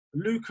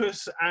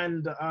 Lucas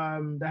and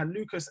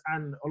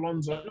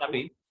Alonso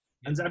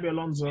and Xabi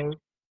Alonso,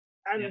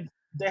 and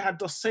they had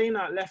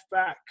Dossena at left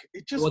back.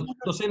 It just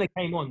Dossena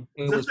came on.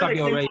 It was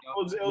Fabio Aurelio. It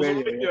was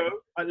Aurelio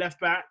at left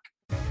back.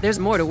 There's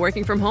more to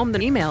working from home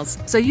than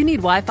emails, so you need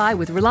Wi-Fi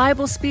with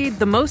reliable speed,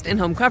 the most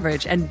in-home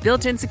coverage, and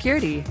built-in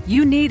security.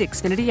 You need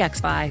Xfinity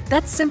XFi.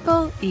 That's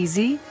simple,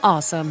 easy,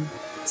 awesome.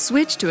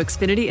 Switch to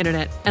Xfinity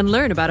Internet and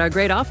learn about our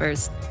great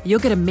offers. You'll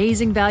get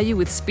amazing value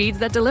with speeds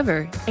that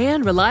deliver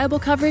and reliable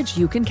coverage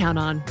you can count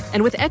on.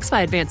 And with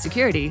XFi Advanced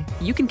Security,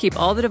 you can keep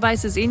all the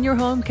devices in your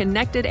home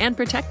connected and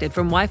protected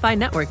from Wi-Fi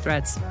network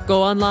threats.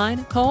 Go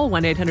online, call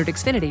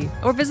 1-800-XFINITY,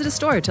 or visit a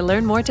store to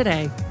learn more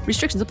today.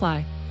 Restrictions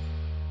apply.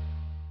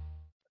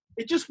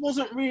 It just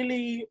wasn't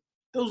really,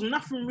 there was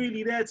nothing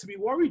really there to be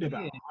worried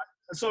about.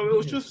 So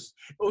it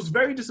was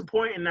very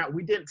disappointing that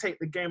we didn't take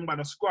the game by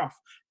the scruff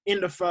in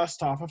the first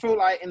half. I feel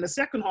like in the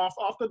second half,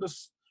 after the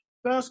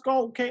first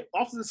goal came,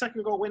 after the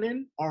second goal went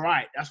in, all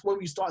right, that's when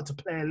we started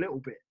to play a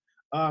little bit.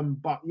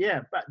 But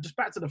yeah,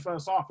 back to the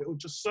first half, it was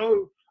just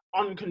so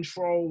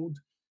uncontrolled.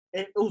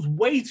 It was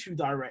way too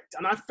direct.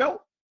 And I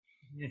felt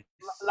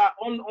like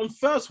on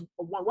first,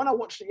 when I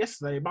watched it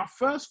yesterday, my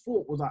first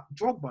thought was like,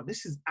 Drogba,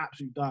 this is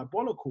absolutely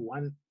diabolical.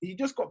 And he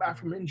just got back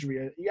from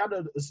injury. He had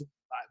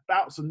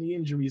bouts of knee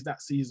injuries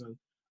that season,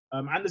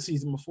 and the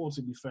season before,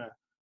 to be fair.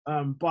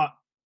 But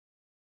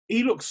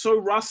he looked so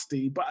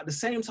rusty. But at the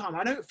same time,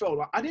 I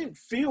didn't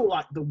feel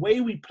like the way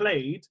we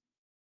played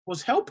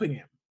was helping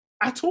him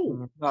at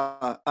all.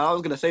 I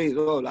was gonna say as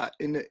well, like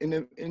in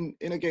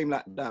a game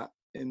like that,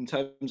 in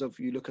terms of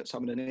you look at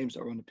some of the names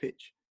that are on the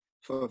pitch,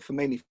 for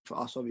mainly for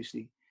us,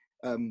 obviously,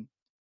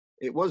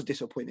 it was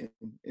disappointing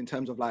in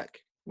terms of like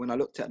when I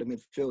looked at the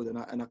midfield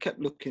and I kept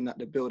looking at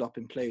the build up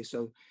in play.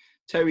 So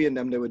Terry and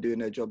them, they were doing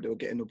their job. They were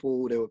getting the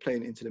ball. They were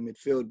playing it into the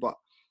midfield. But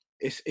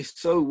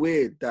it's so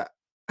weird that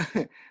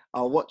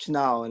I'll watch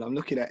now and I'm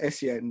looking at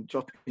Essien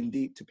dropping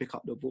deep to pick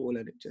up the ball,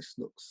 and it just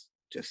looks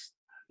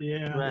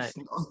yeah. Right.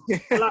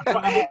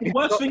 The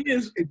worst thing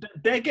is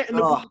they're getting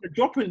the ball, they're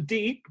dropping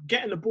deep,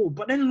 getting the ball,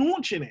 but then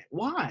launching it.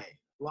 Why?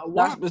 Like,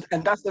 why?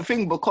 That's the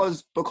thing,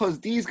 because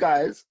these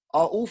guys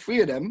are, all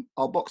three of them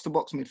are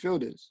box-to-box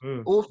midfielders.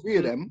 All three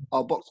of them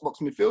are box-to-box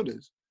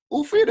midfielders.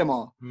 All three of them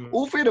are.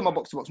 All three of them are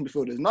box-to-box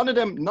midfielders. None of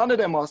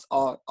them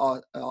are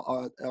a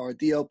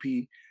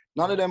DLP.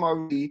 None of them are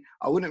really,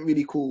 I wouldn't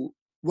really call,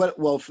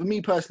 well, for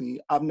me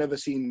personally, I've never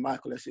seen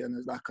Michael Essien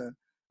as like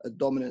a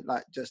dominant,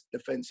 like just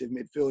defensive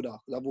midfielder,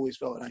 because I've always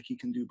felt like he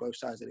can do both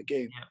sides of the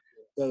game. Yeah.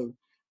 So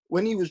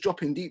when he was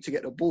dropping deep to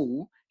get the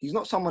ball, he's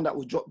not someone that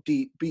will drop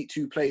deep, beat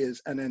two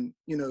players, and then,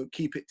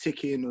 keep it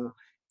ticking, or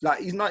like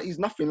he's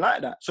nothing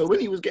like that. So when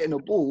he was getting the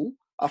ball,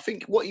 I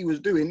think what he was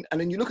doing, and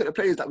then you look at the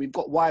players that we've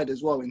got wide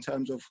as well in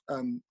terms of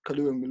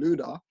Kalou and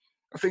Malouda.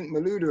 I think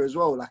Malouda as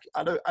well, like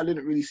I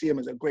didn't really see him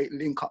as a great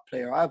link-up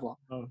player either.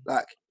 Oh.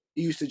 Like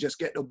he used to just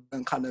get the ball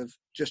and kind of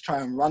just try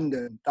and run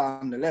them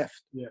down the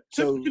left. Yeah.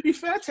 So to be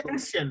fair to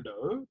Essien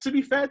though, to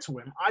be fair to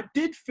him, I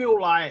did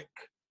feel like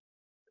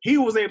he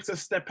was able to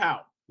step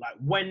out. like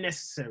when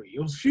necessary.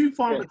 It was few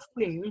far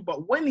between,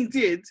 but when he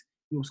did,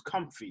 he was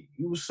comfy.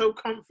 He was so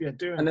comfy at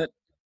doing it.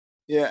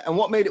 Yeah, and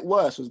what made it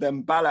worse was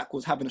then Ballack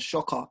was having a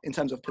shocker in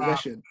terms of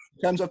possession.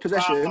 In terms of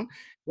possession,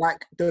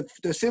 like the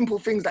simple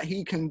things that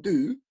he can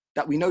do,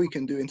 that we know he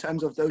can do in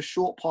terms of those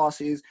short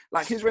passes,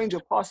 like his range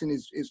of passing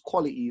is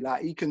quality.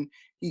 Like he can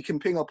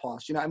ping a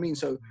pass, you know what I mean?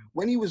 So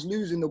when he was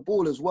losing the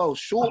ball as well,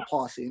 short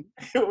passing,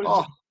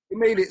 it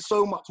made it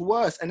so much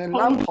worse. And then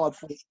Lampard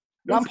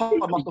must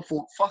have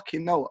thought,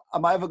 fucking no,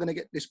 am I ever going to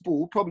get this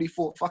ball? Probably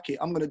thought, fuck it,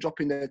 I'm going to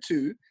drop in there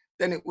too.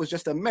 Then it was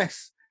just a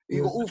mess.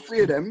 You got all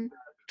three of them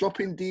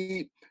dropping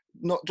deep,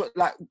 not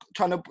like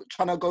trying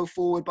to go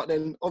forward, but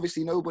then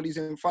obviously nobody's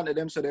in front of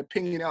them, so they're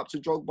pinging it up to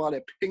Drogba,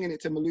 they're pinging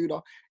it to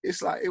Malouda.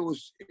 It's like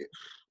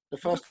the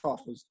first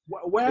half was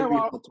where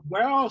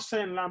I was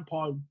saying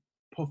Lampard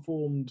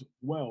performed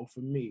well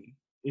for me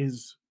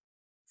is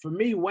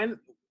when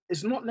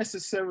it's not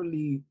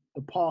necessarily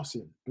the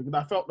passing, because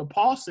I felt the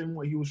passing,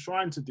 what he was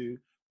trying to do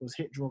was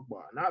hit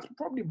Drogba, and that's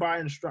probably by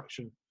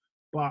instruction,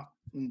 but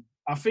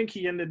I think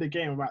he ended the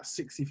game about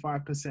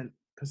 65%.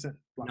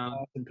 Like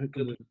no,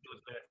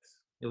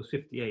 it was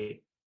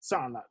 58.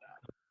 Something like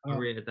that. I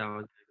read it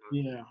down.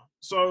 Yeah.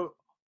 So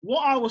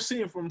what I was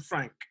seeing from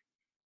Frank,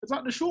 it's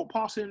like the short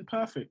passing,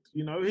 perfect.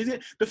 You know,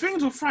 the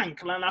things with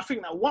Frank, and I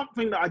think that one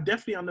thing that I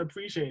definitely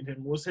underappreciated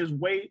him was his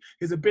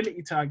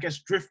ability to, I guess,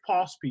 drift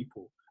past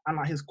people and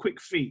like his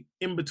quick feet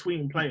in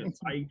between players.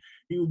 Like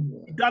he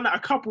done that a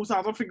couple of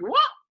times. I'm thinking,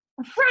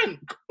 what,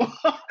 Frank?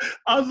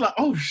 I was like,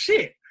 oh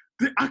shit!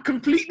 I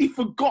completely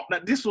forgot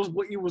that this was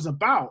what he was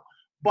about.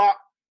 But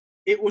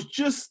it was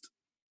just,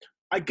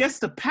 I guess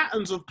the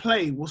patterns of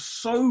play were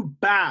so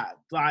bad.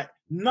 Like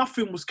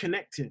nothing was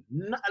connecting.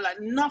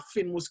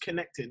 Nothing was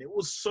connecting. It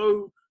was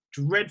so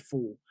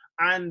dreadful.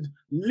 And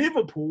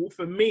Liverpool,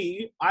 for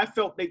me, I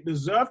felt they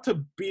deserved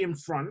to be in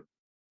front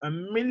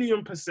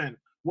 1,000,000%.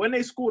 When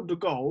they scored the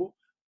goal,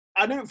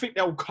 I don't think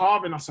they were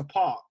carving us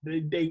apart.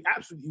 They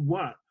absolutely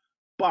weren't.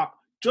 But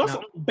just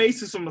on the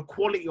basis on the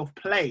quality of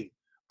play,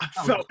 I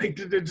felt they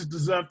just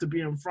deserved to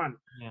be in front.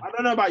 Yeah. I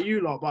don't know about you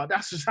lot, but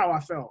that's just how I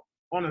felt,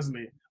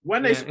 honestly.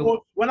 When they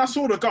scored, when I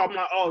saw the goal, I'm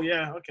like, oh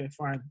yeah, okay,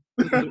 fine.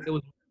 It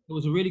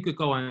was a really good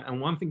goal,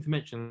 and one thing to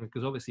mention,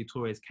 because obviously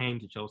Torres came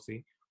to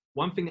Chelsea.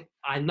 One thing that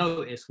I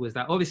noticed was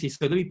that obviously,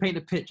 so let me paint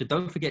the picture.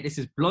 Don't forget, this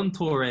is blonde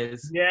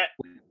Torres. Yeah,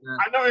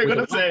 I know what you're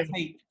gonna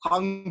say.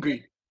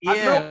 Hungry. Yeah, I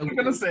know what you're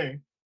gonna say.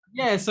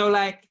 Yeah, so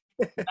like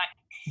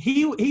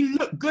he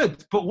looked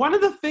good, but one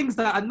of the things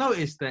that I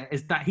noticed there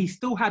is that he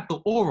still had the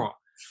aura.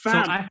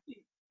 Fam. So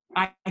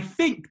I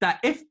think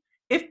that if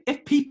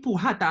people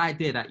had the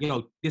idea that,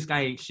 this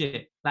guy ain't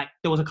shit, like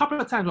there was a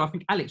couple of times where I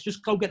think, Alex,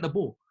 just go get the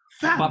ball.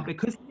 Fam. But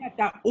because he had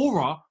that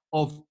aura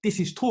of this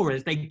is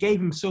Torres, they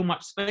gave him so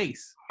much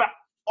space.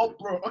 Oh,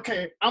 bro,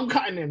 okay, I'm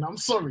cutting in. I'm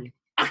sorry.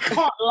 I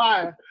can't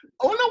lie.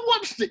 When I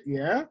watched it,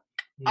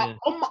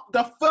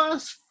 the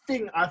first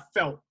thing I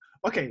felt,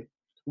 okay,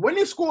 when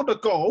he scored the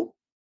goal,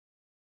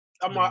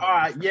 I'm like, all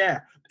right,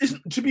 yeah.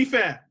 To be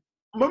fair,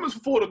 moments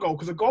before the goal,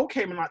 because the goal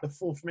came in like the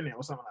 4th minute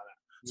or something like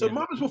that. So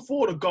moments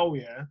before the goal,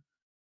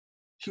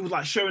 he was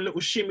like showing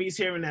little shimmies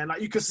here and there. Like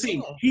you can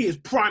see, he is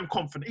prime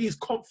confident. He is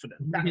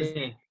confident.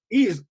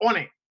 He is on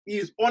it. He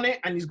is on it,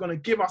 and he's gonna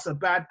give us a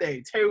bad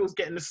day. Terry was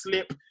getting the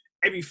slip,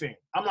 everything.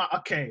 I'm like,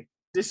 okay,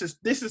 this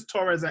is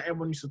Torres that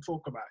everyone used to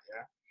talk about.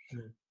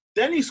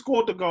 Then he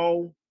scored the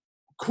goal.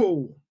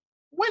 Cool.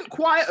 Went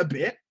quiet a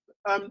bit.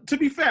 To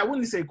be fair, I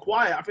wouldn't say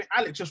quiet. I think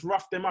Alex just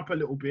roughed him up a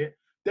little bit.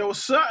 There were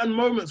certain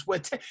moments where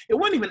it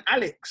wasn't even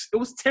Alex, it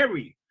was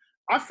Terry.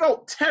 I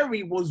felt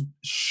Terry was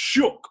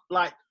shook,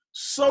 like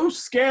so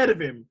scared of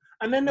him.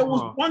 And then there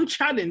was one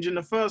challenge in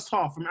the first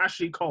half from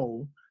Ashley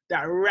Cole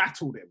that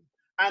rattled him.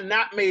 And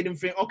that made him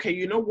think, okay,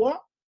 you know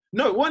what?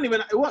 No, it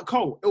wasn't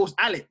Cole, it was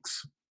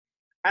Alex.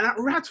 And that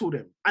rattled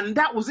him. And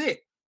that was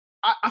it.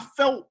 I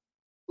felt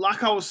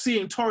like I was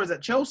seeing Torres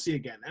at Chelsea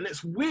again. And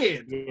it's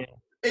weird.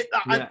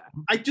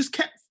 I just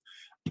kept,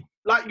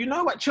 like,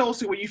 at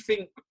Chelsea where you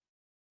think,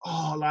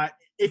 oh, like,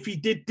 if he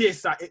did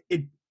this, like,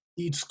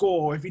 he'd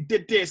score. If he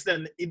did this,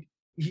 then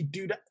he'd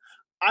do that.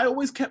 I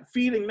always kept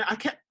feeling that. I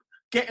kept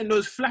getting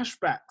those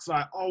flashbacks,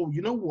 like, oh,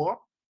 you know what?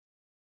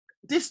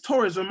 This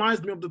Torres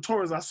reminds me of the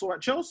Torres I saw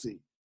at Chelsea.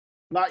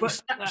 Like,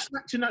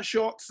 snatching at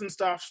shots and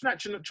stuff,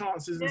 snatching at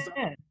chances and stuff.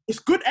 It's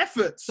good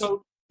efforts.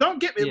 So don't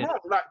get me wrong.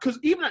 Like, because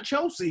even at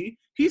Chelsea,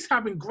 he's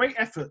having great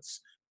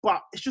efforts,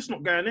 but it's just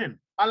not going in.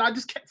 And I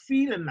just kept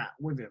feeling that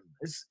with him.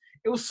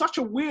 It was such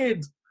a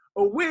weird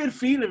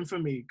feeling for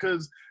me,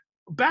 because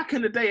back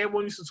in the day,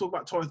 everyone used to talk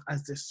about Torres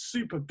as this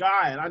super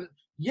guy. And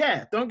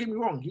don't get me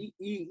wrong,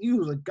 he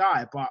was a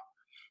guy, but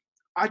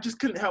I just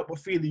couldn't help but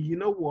feeling, you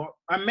know what?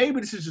 And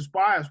maybe this is just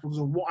bias because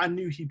of what I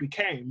knew he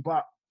became,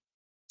 but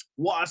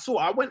what I saw,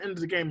 I went into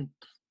the game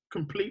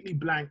completely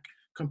blank,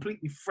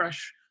 completely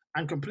fresh,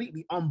 and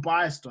completely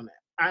unbiased on it.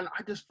 And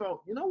I just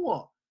felt, you know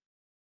what?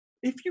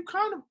 If you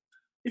kind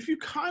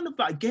of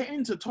like get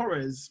into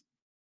Torres,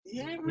 he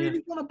ain't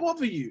really gonna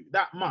bother you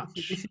that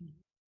much.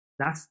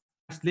 That's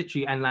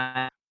literally, and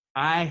like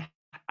I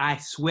I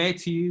swear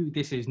to you,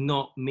 this is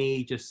not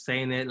me just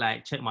saying it.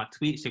 Like, check my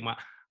tweets, check my.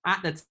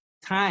 At the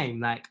time,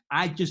 like,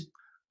 I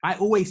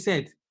always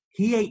said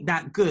he ain't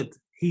that good.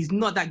 He's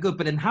not that good.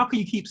 But then, how can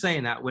you keep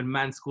saying that when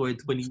man scored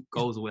 20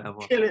 goals or whatever?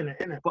 Killing it,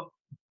 innit?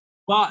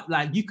 But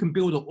like, you can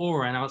build an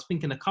aura. And I was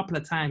thinking a couple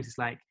of times, it's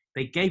like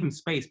they gave him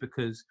space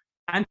because.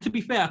 And to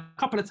be fair, a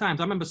couple of times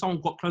I remember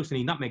someone got close and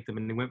he nutmegged them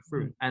and they went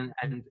through. And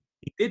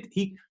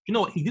he you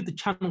know what, he did the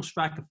channel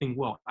striker thing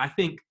well. I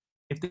think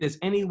if there's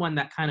anyone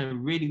that kind of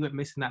really went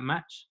missing that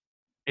match,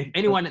 if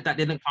anyone that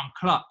didn't come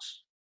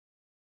clutch,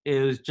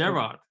 it was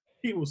Gerrard.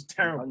 He was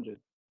terrible.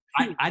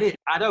 I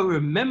don't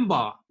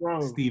remember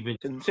Steven.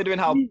 Considering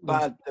how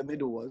bad the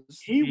middle was.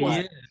 He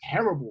was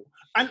terrible.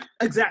 And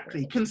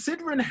exactly,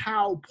 considering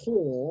how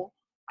poor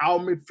our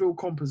midfield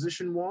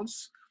composition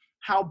was,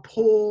 how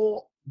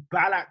poor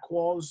Ballack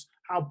was,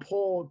 how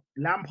poor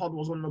Lampard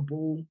was on the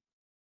ball,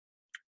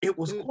 it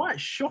was quite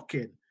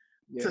shocking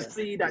to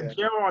see that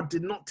Gerrard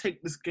did not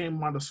take this game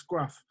by the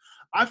scruff.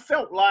 I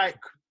felt like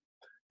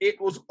it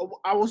was.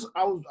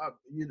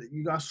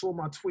 You guys saw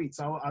my tweets.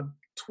 I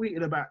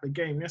tweeted about the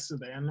game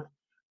yesterday, and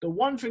the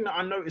one thing that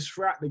I noticed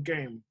throughout the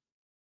game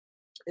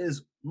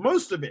is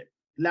most of it,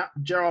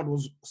 Gerrard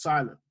was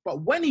silent.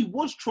 But when he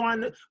was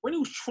trying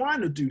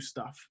to do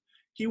stuff,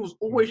 he was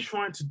always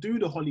trying to do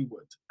the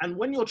Hollywood. And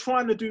when you're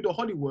trying to do the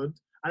Hollywood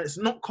and it's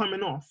not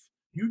coming off,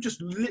 you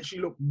just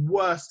literally look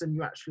worse than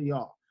you actually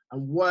are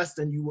and worse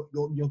than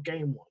your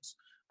game was.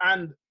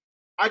 And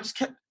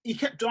he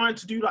kept trying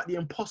to do like the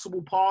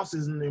impossible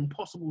passes and the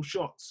impossible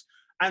shots.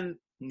 And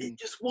it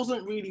just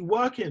wasn't really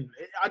working.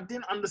 I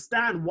didn't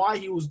understand why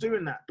he was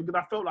doing that, because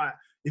I felt like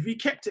if he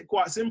kept it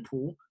quite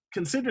simple,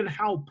 considering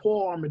how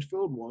poor our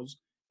midfield was,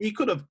 he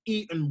could have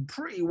eaten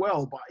pretty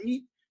well, but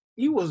he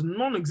was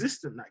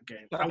non-existent that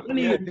game. And when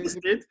he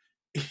existed,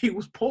 he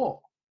was poor.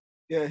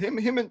 Yeah, him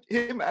and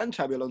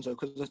Xabi Alonso,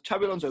 because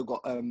Xabi Alonso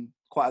got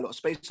quite a lot of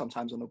space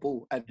sometimes on the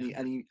ball, and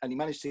he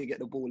managed to get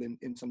the ball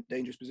in some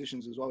dangerous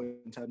positions as well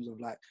in terms of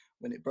like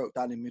when it broke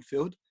down in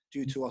midfield,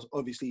 due to us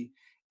obviously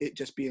it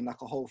just being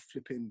like a whole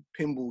flipping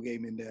pinball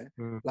game in there.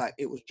 Like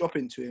it was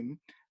dropping to him,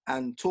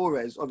 and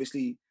Torres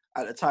obviously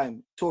at the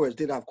time, Torres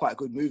did have quite a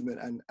good movement,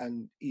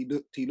 and he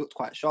looked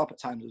quite sharp at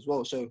times as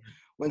well. So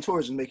when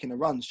Torres was making the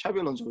runs, Xabi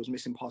Alonso was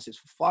missing passes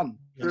for fun,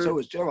 and so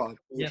was Gerrard.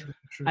 Yeah,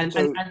 and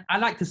I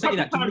like to say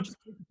that.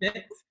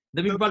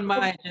 Let me run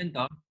my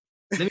agenda.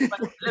 Let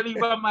me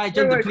run my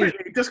agenda, please.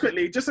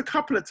 Quickly, just a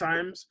couple of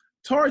times,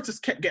 Torres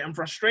just kept getting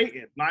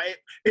frustrated. Like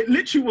it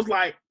literally was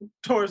like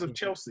Torres of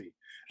Chelsea.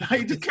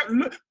 Like he just kept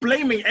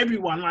blaming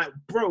everyone. Like,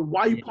 bro,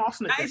 why are you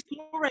passing it? That's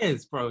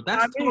Torres, bro.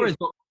 That's Torres.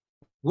 But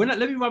let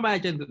me run my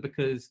agenda,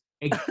 because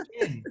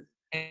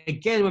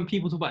again, when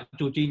people talk about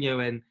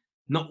Jorginho and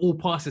not all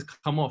passes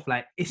come off,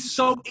 like it's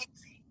so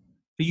easy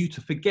for you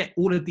to forget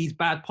all of these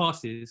bad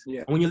passes.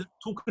 Yeah. And when you're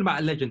talking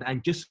about a legend,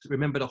 and just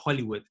remember the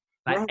Hollywood,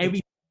 like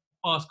every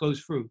pass goes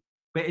through,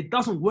 but it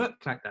doesn't work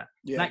like that.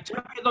 Yeah. Like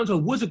Xabi Alonso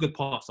was a good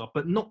passer,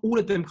 but not all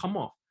of them come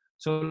off.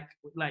 So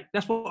like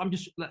that's what I'm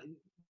just like.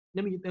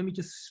 Let me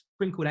just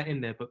sprinkle that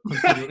in there, but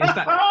continue. In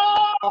fact,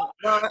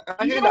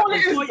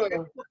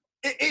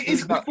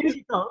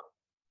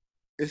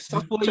 it's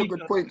such a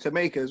good point to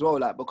make as well,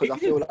 like, because I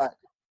feel like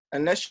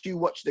unless you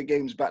watch the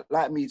games back,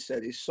 like Mead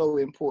said, it's so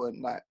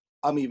important. Like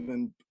I'm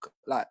even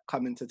like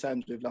coming to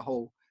terms with the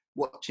whole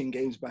watching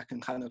games back and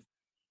kind of,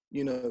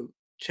 you know,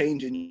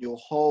 changing your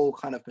whole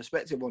kind of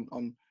perspective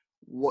on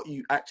what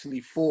you actually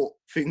thought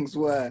things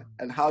were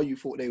and how you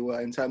thought they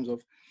were, in terms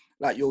of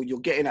like you're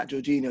getting at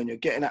Jorginho and you're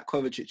getting at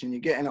Kovacic and you're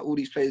getting at all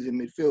these players in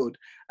midfield.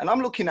 And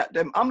I'm looking at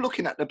them. I'm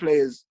looking at the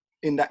players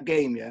in that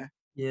game,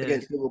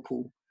 against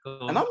Liverpool,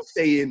 and I'm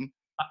saying,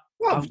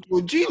 well,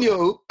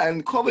 Jorginho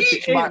and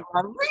Kovacic might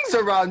have rings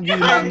around you,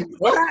 man.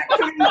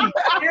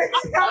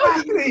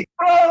 Exactly.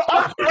 Bro,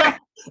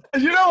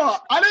 you know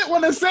what? I didn't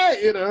want to say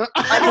it, you know.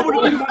 I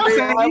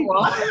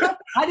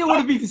didn't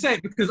want to be to say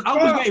it because I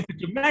was waiting for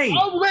Jermaine.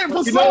 I was waiting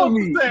for someone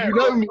to say it. You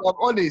know me, I'm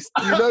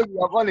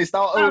honest.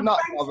 I'll own up.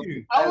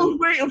 I was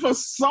waiting for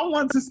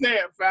someone to say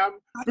it, fam.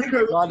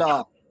 Because,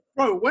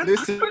 bro,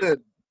 listen.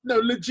 No,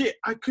 legit,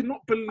 I could not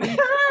believe what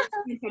I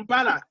seen from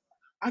Ballack.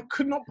 I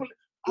could not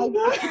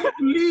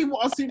believe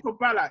what I seen from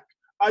Ballack.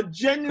 I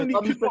genuinely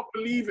could not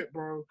believe it,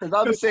 bro. Because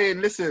I'm saying,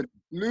 listen,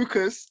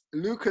 Lucas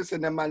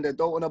and them man, they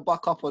don't want to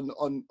buck up on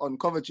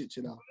Kovacic,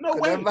 you know. No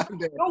way.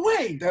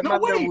 Them man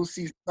will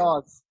see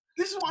stars.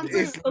 This is what I'm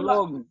saying.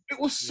 Like, it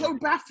was so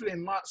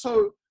baffling. Like,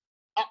 so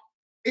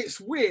it's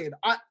weird.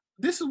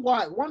 This is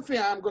why one thing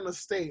I'm gonna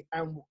state,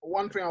 and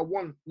one thing I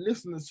want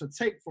listeners to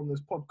take from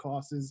this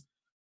podcast is,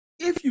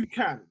 if you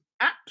can,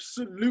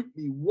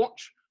 absolutely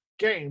watch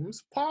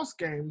games, past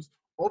games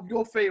of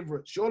your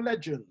favorites, your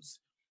legends.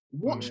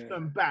 Watch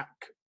them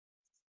back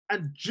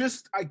and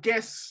just, I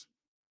guess,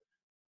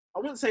 I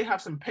wouldn't say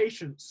have some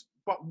patience,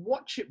 but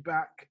watch it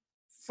back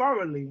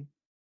thoroughly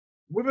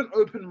with an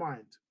open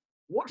mind.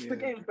 Watch the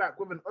games back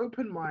with an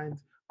open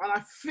mind, and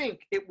I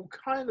think it will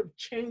kind of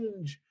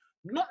change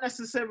not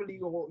necessarily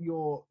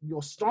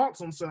your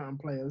stance on certain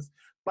players,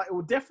 but it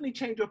will definitely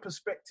change your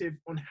perspective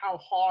on how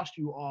harsh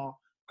you are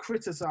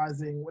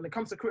criticizing when it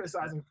comes to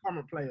criticizing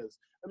current players.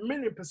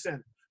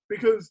 1,000,000%.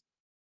 Because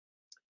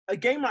a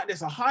game like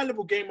this, a high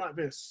level game like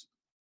this,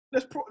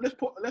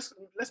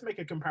 let's make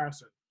a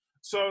comparison.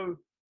 So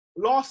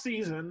last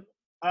season,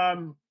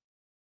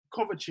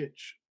 Kovacic,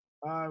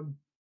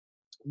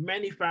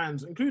 many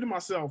fans, including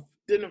myself,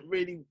 didn't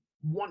really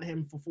want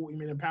him for £40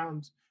 million.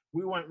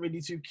 We weren't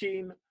really too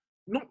keen,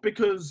 not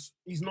because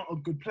he's not a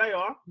good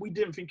player. We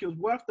didn't think he was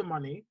worth the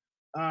money.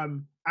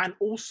 And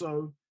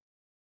also,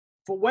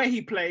 for where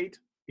he played,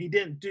 he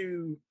didn't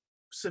do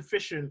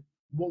sufficient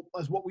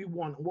as what we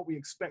want, what we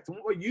expect, and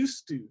what we're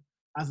used to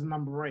as a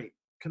number 8,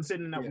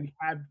 considering that we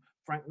had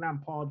Frank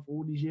Lampard for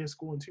all these years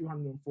scoring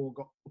 204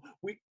 goals.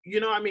 You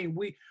know what I mean?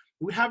 We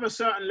have a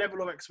certain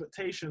level of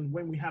expectation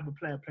when we have a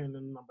player playing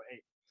in number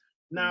 8.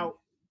 Now,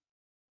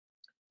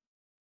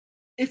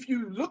 if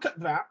you look at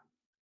that,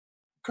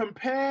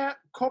 compare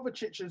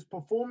Kovacic's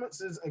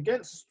performances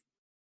against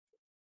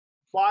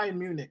Bayern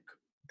Munich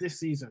this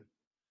season,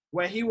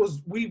 where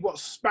we got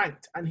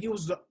spanked and he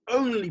was the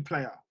only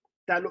player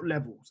that looked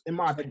levels, in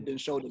my opinion.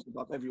 Shoulders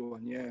above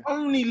everyone, yeah.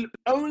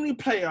 Only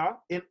player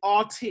in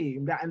our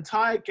team that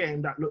entire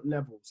game that looked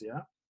levels,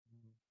 yeah?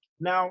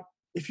 Now,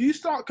 if you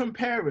start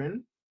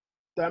comparing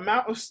the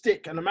amount of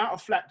stick and the amount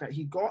of flack that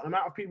he got, the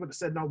amount of people that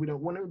said, no, we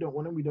don't want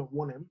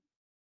him,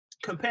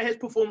 compare his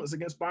performance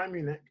against Bayern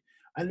Munich,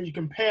 and then you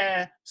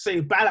compare,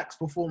 say, Balak's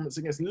performance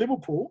against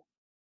Liverpool,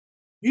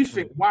 you'd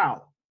think,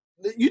 wow.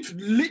 You'd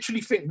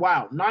literally think,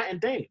 wow, night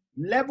and day.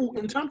 Level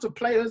in terms of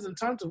players, in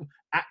terms of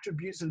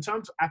attributes, in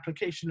terms of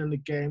application in the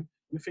game,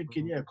 you're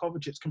thinking, yeah,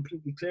 Kovacic's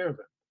completely clear of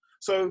it.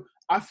 So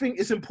I think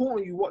it's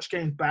important you watch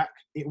games back.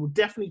 It will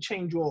definitely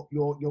change your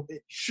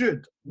it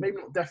should, maybe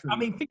not definitely. I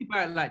mean, think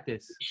about it like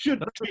this. It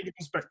should change your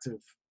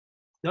perspective.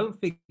 Don't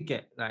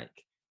forget, like,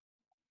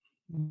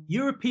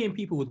 European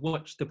people would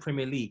watch the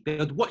Premier League. They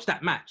would watch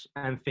that match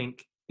and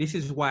think, this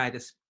is why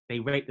they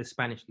rate the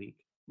Spanish league.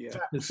 Yeah.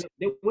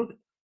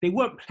 They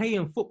weren't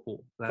playing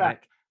football.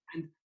 Like,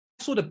 and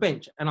I saw the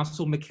bench and I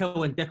saw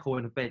Mikel and Deco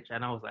on the bench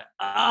and I was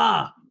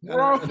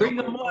like, bring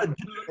them on.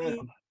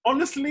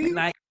 Honestly,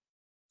 like,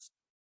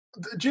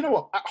 do you know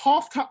what? At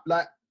half time,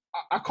 like,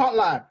 I can't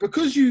lie,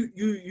 because you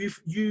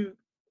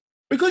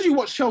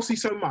watch Chelsea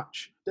so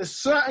much, there's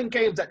certain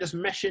games that just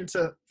mesh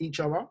into each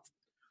other.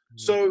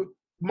 So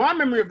my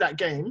memory of that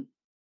game,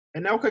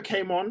 Anelka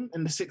came on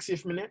in the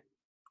 60th minute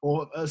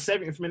or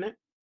 70th minute.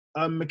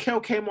 Mikel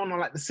came on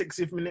like the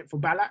 60th minute for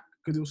Balak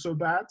because it was so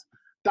bad.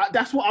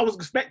 That's what I was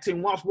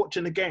expecting whilst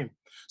watching the game.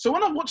 So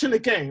when I'm watching the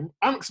game,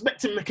 I'm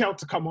expecting Mikel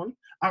to come on.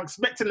 I'm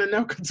expecting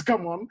Anelka to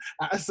come on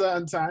at a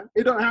certain time.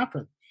 It don't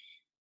happen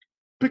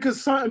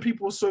because certain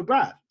people were so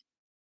bad.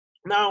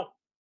 Now,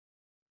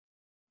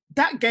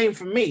 that game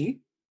for me,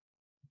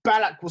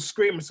 Balak was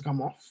screaming to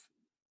come off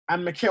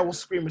and Mikel was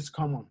screaming to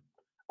come on.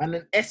 And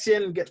then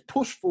Essien gets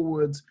pushed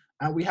forwards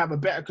and we have a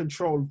better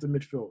control of the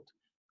midfield.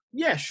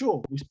 Yeah,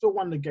 sure, we still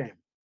won the game.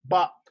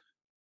 But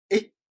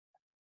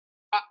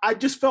I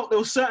just felt there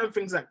were certain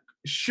things that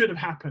should have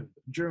happened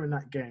during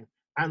that game.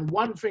 And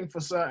one thing for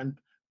certain,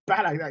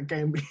 Balak, that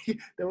game,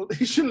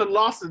 he shouldn't have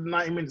lasted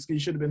 90 minutes because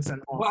he should have been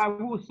sent off. What I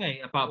will say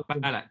about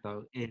Balak,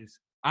 though, is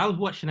I was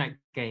watching that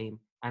game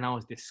and I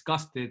was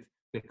disgusted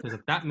because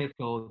of that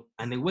midfield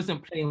and they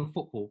wasn't playing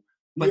football.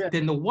 But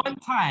then the one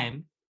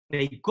time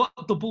they got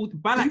the ball,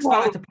 Balak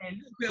started to play a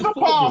little bit of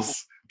football.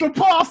 The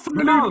pass to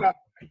Maluna.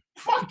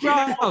 Fuck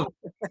bro.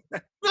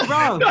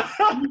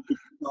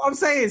 What I'm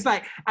saying is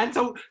like, and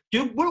so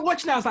we're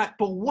watching. I was like,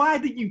 but why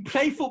didn't you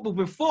play football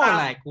before?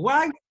 Like,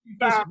 why were you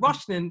just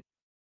rushing?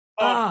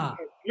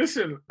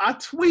 Listen, I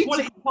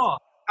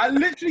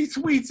literally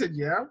tweeted,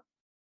 yeah,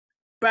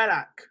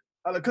 Balak,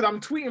 because I'm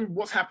tweeting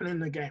what's happening in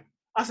the game.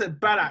 I said,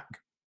 Balak,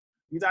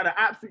 he's had an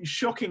absolutely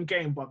shocking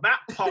game, but that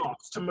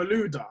pass to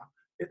Malouda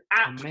is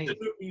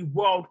absolutely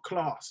world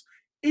class.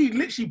 He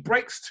literally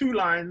breaks 2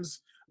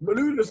 lines.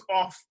 Malouda's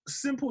off,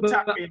 simple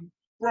tapping.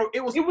 Bro,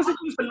 it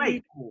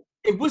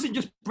wasn't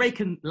just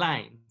breaking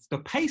lines. The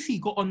pace he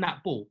got on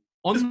that ball,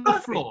 on the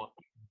floor,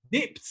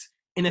 dipped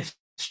in a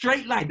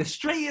straight line, the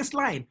straightest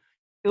line.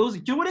 It was,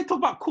 do you want to talk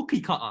about cookie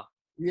cutter?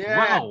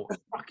 Yeah. Wow.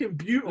 Fucking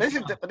beautiful.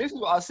 Listen, this is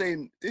what I was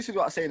saying. This is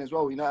what I was saying as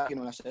well. You know,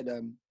 I said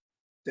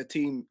the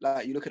team,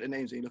 like, you look at the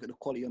names and you look at the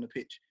quality on the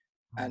pitch.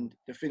 And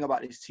the thing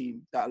about this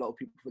team that a lot of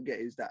people forget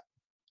is that,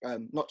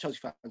 not Chelsea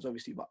fans,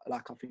 obviously, but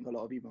like I think a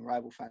lot of even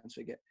rival fans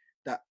forget,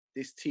 that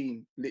this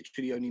team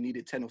literally only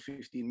needed 10 or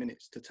 15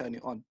 minutes to turn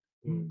it on.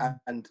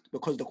 And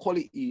because the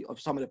quality of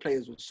some of the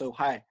players was so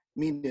high,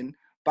 meaning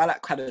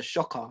Balak had a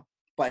shocker,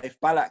 but if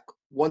Balak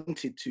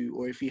wanted to,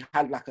 or if he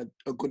had like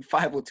a good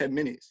 5 or 10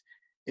 minutes,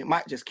 it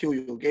might just kill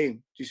your game.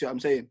 Do you see what I'm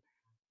saying?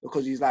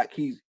 Because he's like,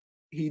 he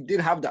did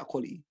have that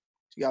quality.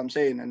 Do you know what I'm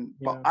saying?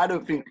 But I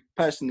don't think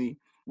personally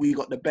we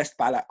got the best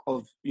Balak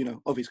of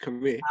his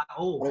career. At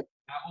all.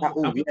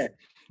 Yeah.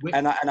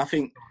 And I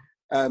think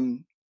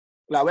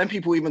like when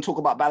people even talk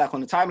about Balak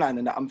on the timeline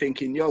and that, I'm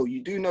thinking, yo,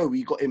 you do know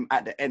we got him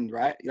at the end,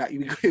 right? Like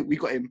we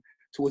got him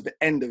towards the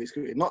end of his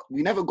career.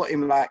 We never got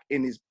him like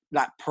in his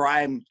like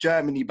prime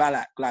Germany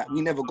Ballack. Like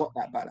we never got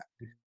that Ballack.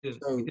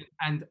 So,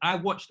 and I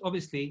watched,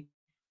 obviously,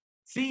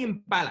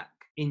 seeing Ballack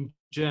in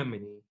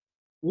Germany,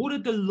 all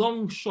of the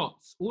long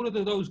shots, all of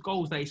those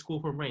goals that he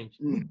scored from range,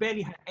 we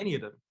barely had any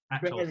of them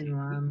at Chelsea.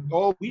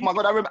 Oh my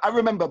God, I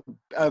remember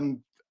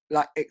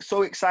like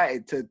so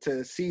excited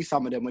to see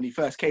some of them when he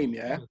first came,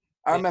 yeah?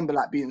 I remember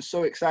like being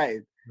so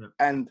excited.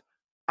 And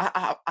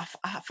I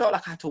felt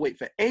like I had to wait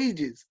for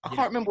ages. I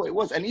can't remember what it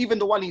was. And even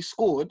the one he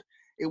scored,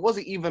 it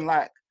wasn't even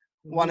like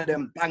one of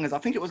them bangers. I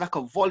think it was like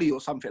a volley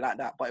or something like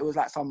that, but it was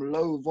like some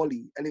low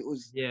volley. And it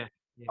was,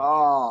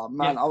 oh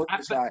man, I was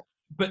just like.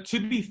 But to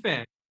be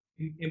fair,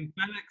 in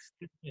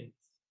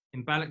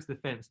Ballack's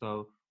defense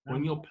though,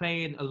 when you're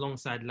playing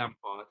alongside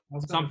Lampard,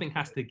 something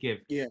has to give.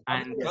 Yeah.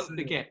 And don't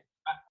forget,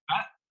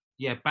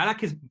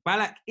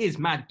 Ballack is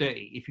mad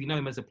dirty if you know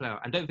him as a player.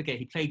 And don't forget,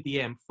 he played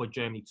DM for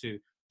Germany too.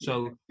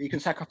 So you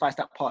can sacrifice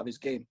that part of his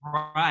game.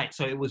 Right.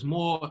 So it was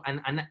more, and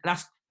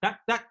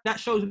that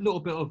shows a little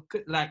bit of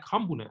like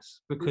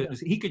humbleness, because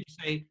he could just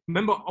say,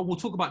 remember, we'll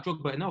talk about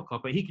Drogba and Elka,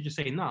 but he could just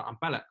say, "No, I'm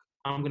Ballack.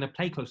 I'm going to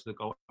play close to the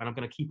goal and I'm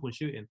going to keep on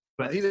shooting."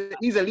 But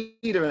he's a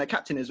leader and a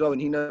captain as well, and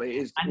he knows it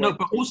is. I know,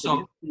 but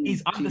also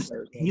he's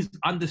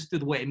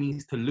understood what it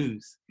means to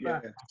lose.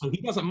 Yeah. So he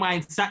doesn't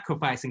mind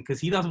sacrificing because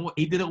he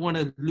didn't want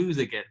to lose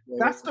again.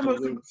 That's the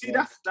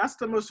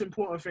most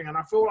important thing, and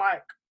I feel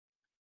like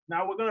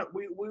now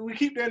we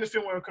keep doing this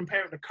thing where we're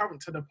comparing the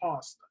current to the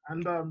past,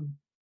 and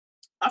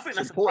I think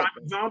that's a prime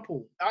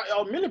example,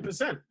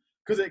 1,000,000%,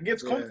 because it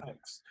gives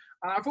context,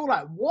 and I feel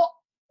like what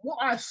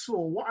I saw,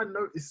 what I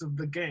noticed of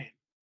the game,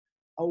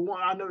 or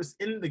what I noticed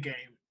in the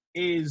game,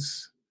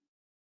 is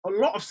a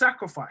lot of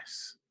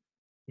sacrifice,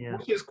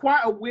 which is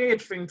quite a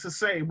weird thing to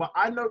say, but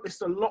I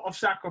noticed a lot of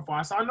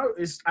sacrifice. I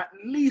noticed at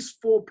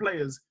least 4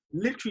 players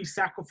literally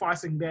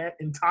sacrificing their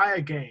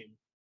entire game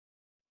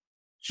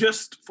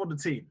just for the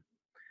team.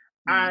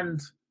 And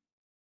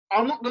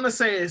I'm not going to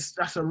say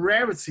that's a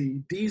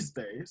rarity these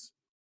days,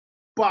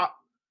 but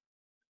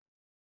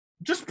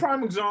just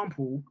prime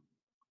example,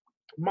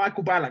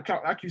 Michael Ballack,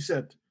 like you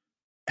said,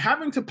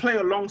 having to play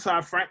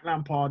alongside Frank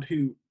Lampard,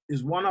 who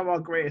is one of our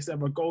greatest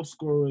ever goal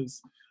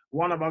scorers,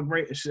 one of our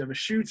greatest ever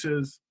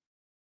shooters.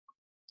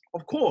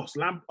 Of course,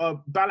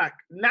 Ballack,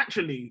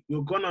 naturally,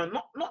 you're going to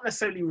not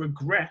necessarily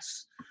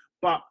regress,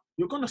 but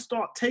you're going to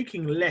start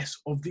taking less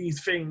of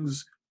these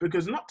things,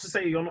 because not to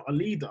say you're not a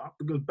leader,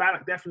 because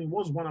Ballack definitely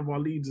was one of our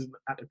leaders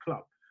at the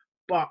club.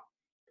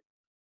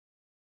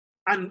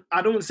 And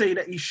I don't say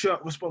that he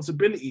shirked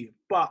responsibility,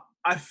 but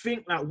I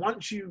think that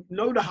once you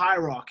know the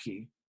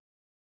hierarchy,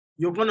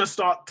 you're going to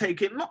start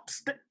taking,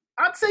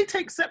 I'd say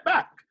take a step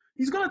back.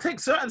 He's going to take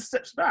certain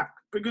steps back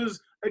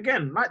because,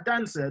 again, like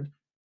Dan said,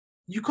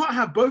 you can't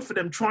have both of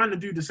them trying to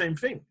do the same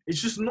thing.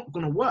 It's just not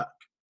going to work.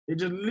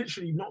 It's just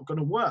literally not going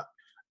to work.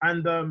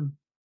 And,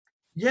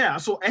 I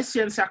saw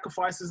Essien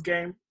sacrifice his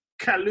game.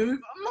 Kalou,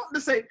 I'm not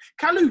to say,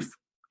 Kalou,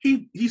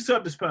 he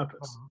served his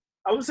purpose.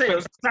 I wouldn't say it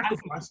was a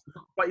sacrifice,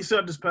 but he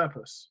served his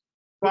purpose.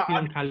 But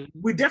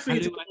we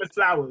definitely took him with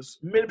flowers,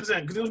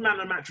 1,000,000%, because he was man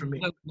of the match for me.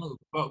 No,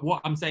 but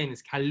what I'm saying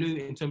is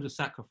Kalou, in terms of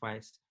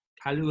sacrifice,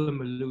 Kalou and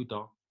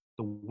Malouda,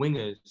 the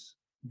wingers,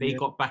 they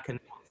got back and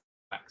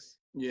backs.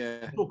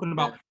 Yeah. Talking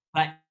about,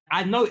 like,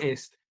 I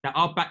noticed that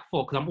our back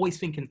four, because I'm always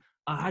thinking,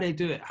 how do they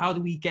do it? How do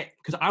we get,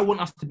 because I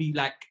want us to be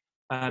like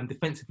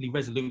defensively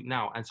resolute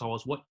now. And so I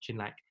was watching,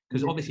 like,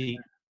 because obviously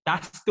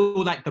that's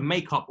still like the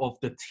makeup of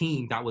the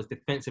team that was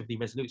defensively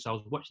resolute. So I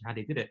was watching how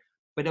they did it.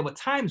 But there were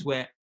times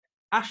where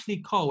Ashley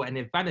Cole and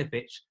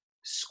Ivanovic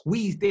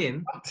squeezed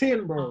in.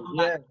 Bro.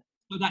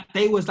 So that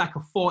they was like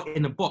a 4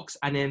 in the box,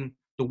 and then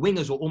the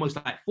wingers were almost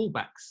like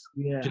fullbacks.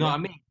 Yeah. Do you know what I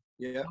mean?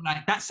 Yeah. So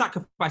like that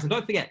sacrifice, and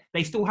don't forget,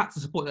 they still had to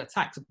support the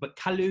attacks, but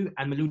Kalou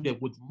and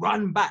Malouda would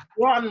run back.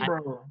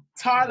 Bro.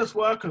 Tireless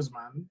workers,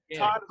 man.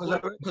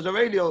 Because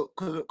Aurelio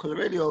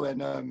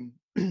and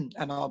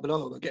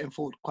Arbeloa were getting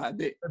forward quite a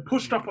bit. They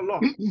pushed up a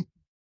lot.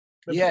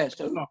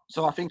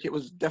 So I think it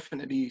was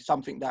definitely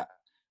something that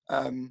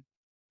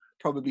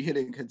probably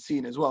Hiddink had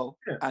seen as well,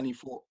 and he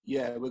thought,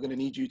 we're going to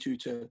need you two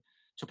to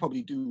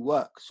probably do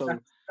work. So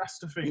that's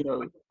the thing. You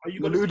know,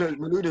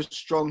 Malouda's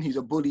strong. He's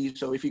a bully.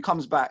 So if he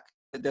comes back,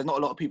 there's not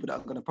a lot of people that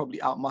are going to probably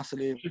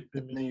outmuscle him.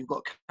 And then you've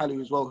got Kalou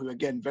as well, who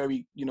again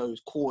very,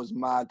 his core is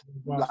mad,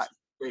 like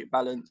great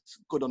balance,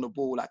 good on the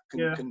ball, like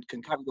can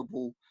carry the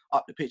ball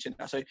up the pitch and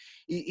that. So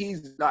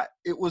he's like,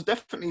 it was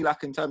definitely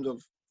like in terms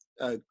of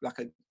I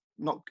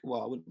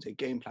wouldn't say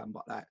game plan,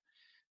 but like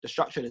the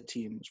structure of the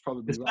team was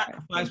probably the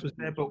sacrifice was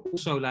there, but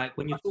also like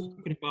when you're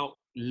talking about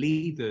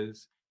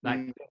leaders,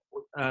 like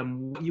what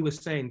you were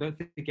saying,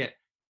 don't forget.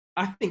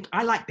 I think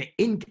I like the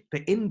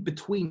in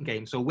between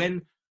game. So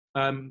when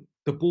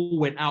the ball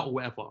went out or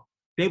whatever,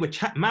 they were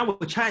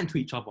chatting to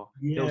each other.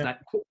 Yeah. It was like,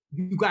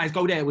 you guys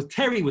go there. It was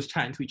Terry was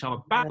chatting to each other.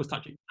 Back was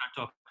touching each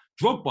other.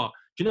 Drogba.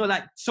 Do you know,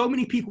 like so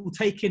many people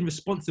taking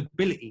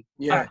responsibility.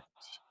 Yeah. Like,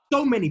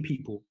 so many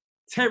people.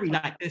 Terry,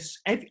 like this,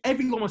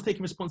 everyone was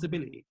taking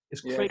responsibility. It's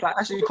crazy. Like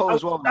Ashley Cole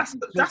as well. That's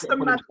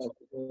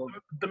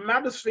the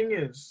maddest thing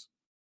is,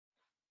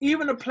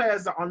 even the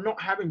players that are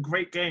not having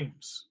great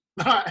games,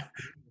 like,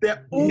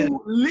 they're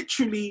all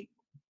literally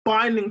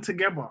binding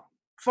together.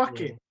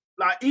 Fuck it.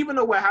 Like, even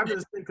though we're having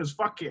stinkers,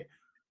 fuck it.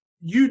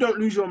 You don't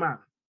lose your man.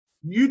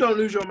 You don't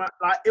lose your man.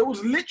 Like, it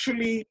was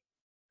literally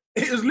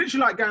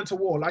like going to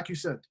war, like you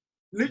said.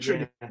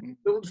 Literally. It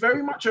was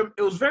very much,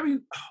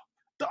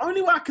 the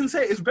only way I can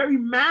say it is very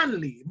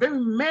manly, very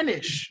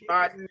menish.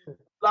 Like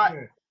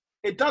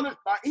it doesn't,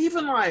 like,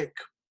 even like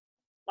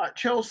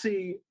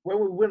Chelsea,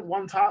 when we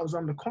won titles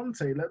under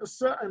Conte, like, there's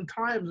certain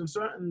times and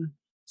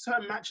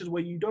certain matches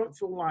where you don't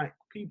feel like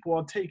people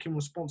are taking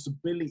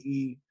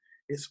responsibility.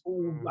 It's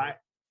all like,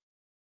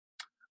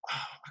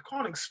 I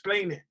can't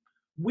explain it.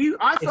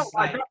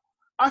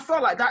 I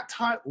felt like that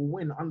title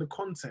win under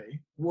Conte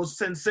was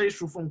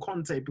sensational from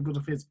Conte because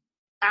of his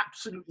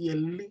absolutely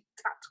elite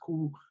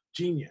tactical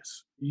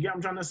genius. You get what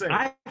I'm trying to say?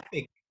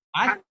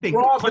 I think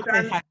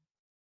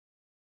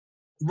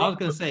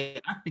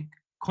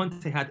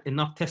Conte had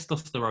enough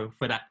testosterone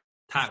for that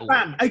title.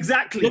 Bam,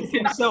 exactly.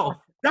 Himself.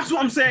 That's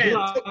what I'm saying. You know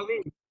what I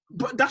mean?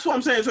 But that's what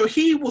I'm saying. So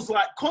he was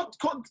like,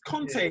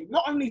 Conte,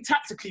 not only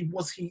tactically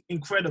was he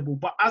incredible,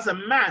 but as a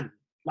man,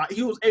 like,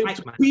 he was able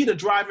to be the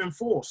driving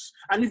force.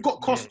 And you've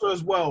got Costa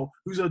as well,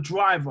 who's a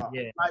driver.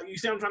 Like, you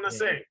see what I'm trying to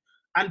say?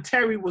 And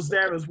Terry was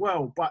there as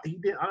well, but he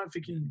didn't. I don't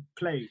think he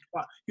played,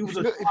 but he was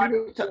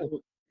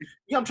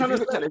I'm trying to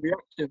look at the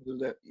reactions of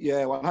the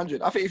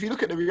 100. I think if you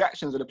look at the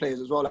reactions of the players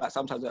as well, like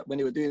sometimes when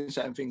they were doing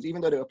certain things,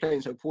 even though they were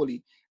playing so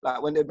poorly,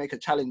 like when they'd make a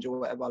challenge or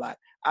whatever, like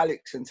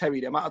Alex and Terry,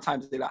 the amount of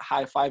times they like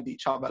high-fived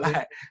each other,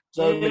 like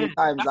so many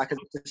times, like, as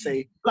to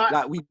say,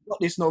 like, we got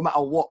this no matter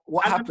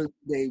what happens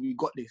today, we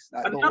got this.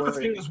 Like, another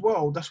thing as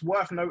well that's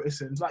worth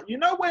noticing is, like, you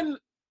know, when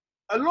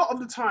a lot of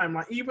the time,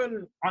 like,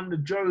 even under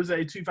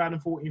Jose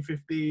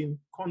 2014-15,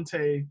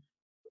 Conte,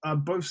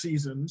 both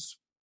seasons,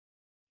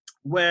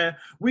 where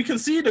we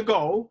concede a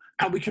goal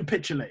and we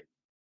capitulate.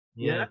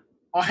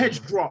 Our heads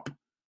drop,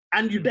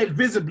 and they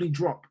visibly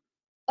drop.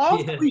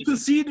 After we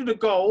conceded a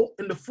goal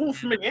in the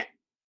 4th minute,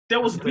 there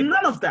was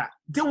none of that.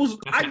 There was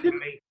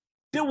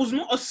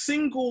not a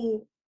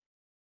single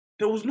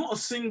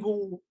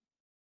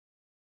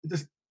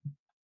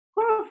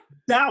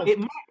doubt. You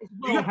know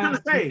what I'm trying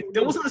to say?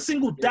 There wasn't a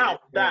single doubt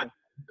that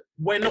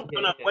we're not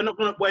gonna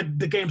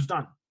the game's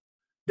done.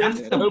 That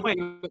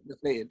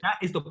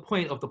is the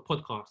point of the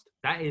podcast.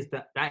 That is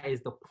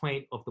the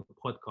point of the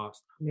podcast.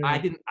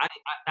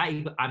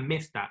 I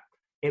missed that.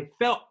 It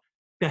felt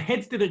the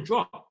heads didn't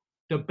drop.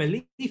 The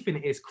belief in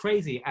it is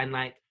crazy, and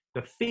like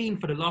the theme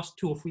for the last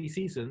 2 or 3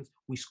 seasons,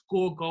 we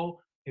score a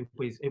goal,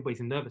 everybody's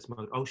in nervous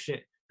mode. Oh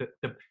shit, the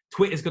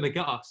Twitter's gonna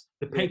get us.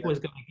 The paper is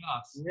gonna get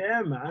us.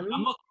 Yeah, man.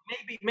 I'm not.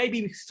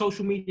 Maybe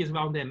social media is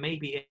around there.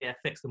 Maybe it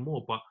affects them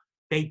more, but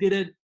they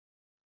didn't.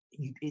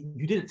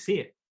 You didn't see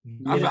it.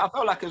 I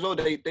felt like as well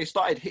they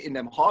started hitting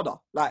them harder.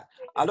 Like,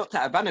 I looked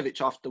at Ivanovic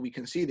after we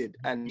conceded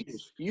and he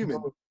was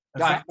fuming.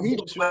 Like, he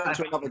just went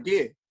to another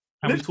gear.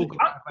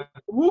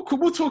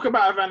 We'll talk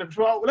about Ivanovic.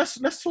 Well,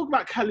 let's talk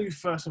about Kalou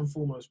first and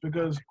foremost,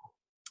 because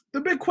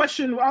the big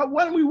question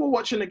when we were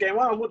watching the game,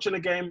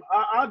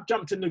 I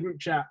jumped in the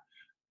group chat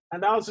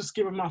and I was just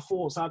giving my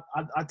thoughts. I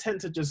tend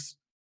to just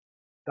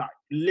like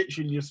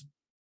literally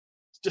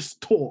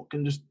just talk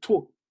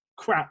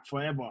crap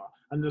forever.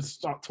 And just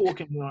start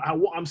talking about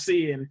what I'm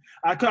seeing.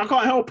 I can't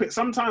help it.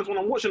 Sometimes when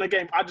I'm watching a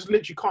game, I just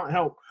literally can't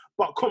help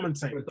but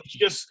commentate.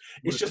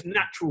 It's just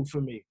natural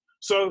for me.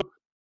 So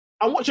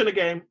I'm watching a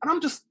game and I'm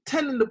just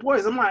telling the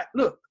boys, I'm like,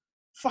 look,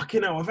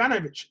 fucking hell,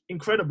 Ivanovic,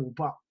 incredible.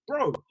 But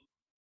bro,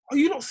 are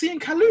you not seeing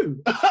Kalou?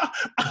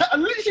 I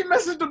literally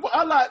messaged the boys.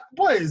 I'm like,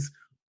 boys,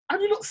 have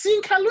you not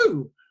seen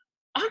Kalou?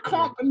 I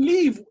can't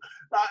believe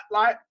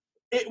like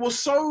it was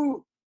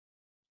so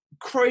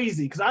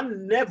crazy because I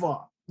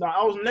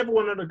was never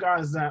one of the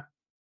guys that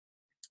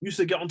used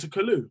to get onto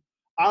Kalou.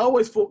 I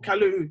always thought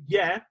Kalou,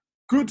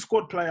 good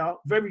squad player,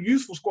 very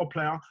useful squad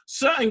player.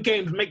 Certain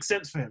games make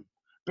sense for him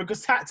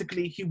because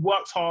tactically he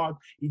works hard.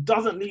 He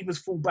doesn't leave his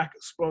fullback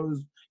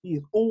exposed. He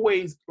is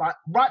always like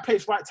right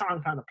place, right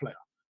time kind of player.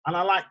 And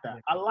I like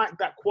that. I like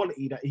that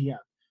quality that he had.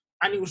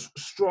 And he was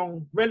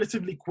strong,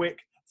 relatively quick,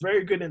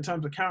 very good in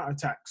terms of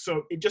counter-attack.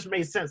 So it just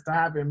made sense to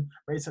have him,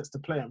 made sense to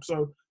play him.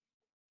 So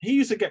he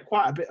used to get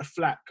quite a bit of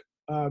flack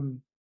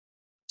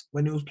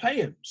when he was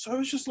playing. So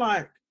it's just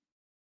like,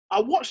 I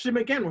watched him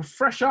again with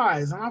fresh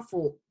eyes and I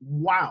thought,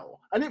 wow.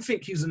 I didn't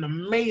think he's an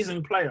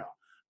amazing player,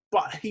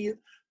 but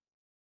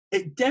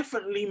it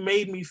definitely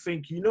made me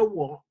think, you know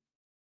what?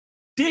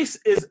 This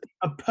is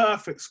a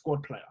perfect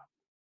squad player.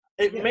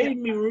 It made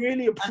me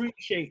really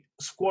appreciate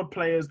squad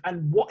players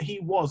and what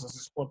he was as a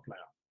squad player.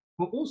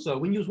 But also,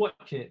 when you was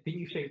watching it, didn't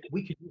you think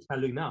we could use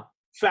Kalou now?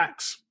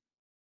 Facts.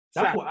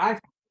 That's what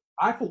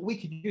I thought we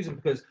could use him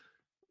because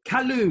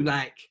Kalou,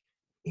 like,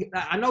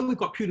 I know we've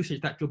got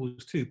Pulisic that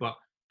dribbles too, but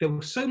there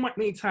were so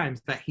many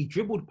times that he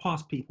dribbled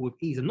past people with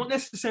ease, and not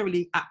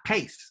necessarily at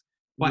pace,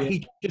 but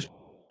he just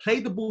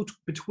played the ball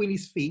between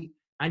his feet,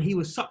 and he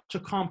was such a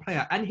calm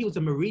player, and he was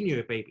a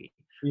Mourinho baby.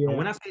 Yeah. And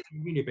when I say it's a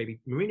Mourinho baby,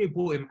 Mourinho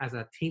bought him as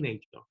a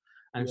teenager,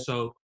 and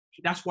so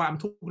that's why I'm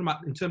talking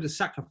about in terms of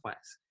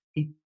sacrifice.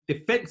 He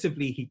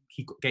defensively,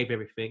 he gave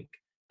everything.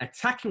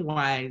 Attacking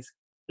wise,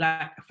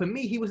 like for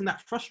me, he wasn't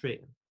that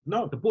frustrating.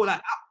 No, the ball,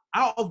 like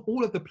out of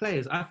all of the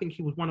players, I think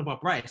he was one of our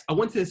brightest. I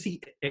wanted to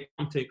see it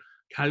come to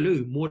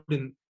Kalou more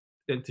than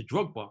to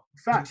Drogba.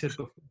 Fact.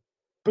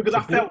 Because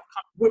I felt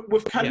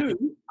with Kalou,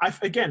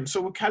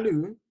 with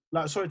Kalou,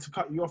 like, sorry to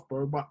cut you off,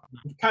 bro, but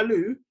with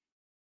Kalou,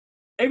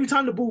 every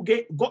time the ball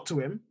got to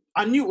him,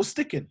 I knew it was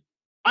sticking.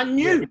 I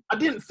knew. I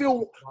didn't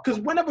feel, because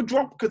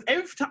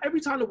every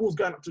time the ball was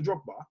going up to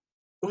Drogba,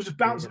 it was just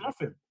bouncing off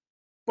him.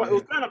 But it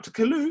was going up to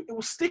Kalou, it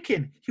was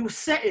sticking. He was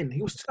setting,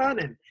 he was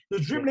turning, he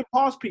was dribbling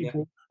past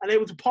people and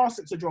able to pass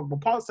it to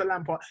Drogba, pass to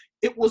Lampard.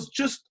 It was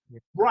just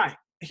right.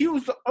 He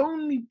was the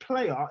only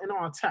player in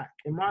our attack,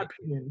 in my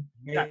opinion,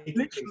 that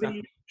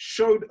literally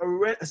showed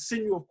a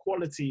sinew of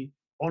quality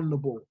on the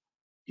ball.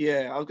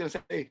 Yeah, I was going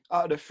to say,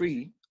 out of the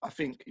three, I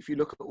think if you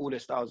look at all the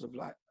styles of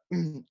like,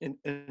 in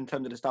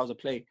terms of the styles of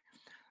play,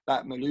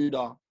 like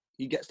Malouda,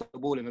 he gets the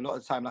ball in a lot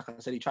of the time. Like I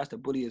said, he tries to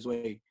bully his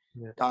way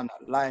down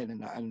that line,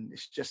 and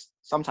it's just,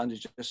 sometimes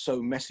it's just so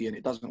messy and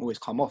it doesn't always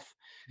come off.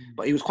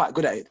 But he was quite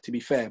good at it, to be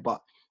fair. But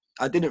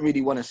I didn't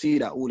really want to see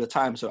that all the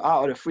time. So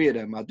out of the three of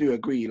them, I do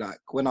agree, like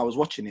when I was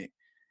watching it,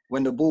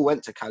 when the ball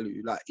went to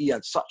Kalou, like he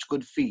had such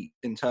good feet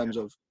in terms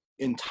of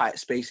in tight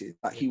spaces.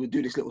 Like he would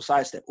do this little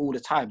sidestep all the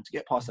time to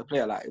get past the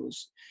player. Like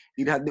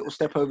he'd had little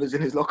step overs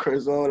in his locker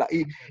as well. Like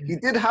he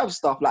did have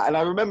stuff like, and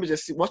I remember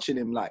just watching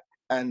him like,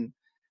 and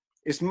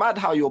it's mad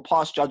how your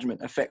past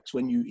judgment affects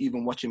when you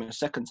even watch him a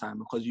second time,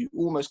 because you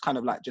almost kind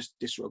of like just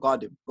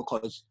disregard him,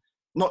 because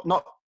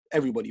not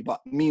everybody,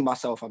 but me,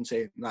 myself, I'm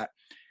saying, like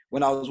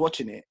when I was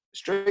watching it,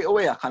 straight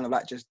away, I kind of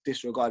like just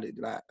disregarded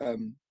like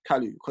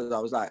Kalou, because I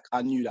was like,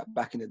 I knew that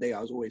back in the day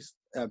I was always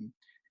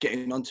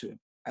getting onto him,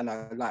 and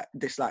I like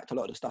disliked a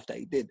lot of the stuff that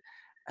he did.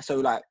 So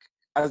like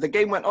as the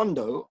game went on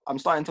though, I'm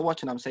starting to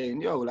watch and I'm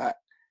saying, yo, like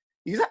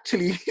he's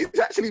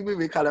actually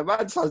moving kind of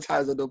mad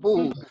sometimes on the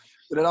ball.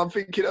 And then I'm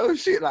thinking, oh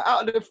shit, like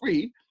out of the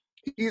three,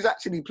 he's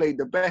actually played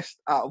the best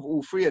out of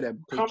all three of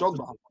them. Because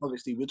Drogba,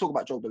 obviously, we'll talk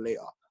about Drogba later.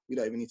 We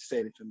don't even need to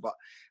say anything, but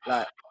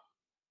like,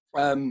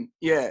 Drogba and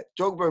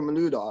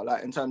Malouda,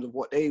 like in terms of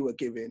what they were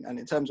giving and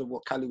in terms of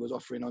what Kalou was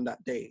offering on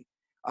that day,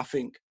 I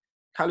think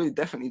Kalou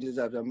definitely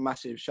deserves a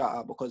massive shout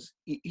out, because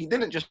he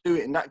didn't just do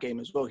it in that game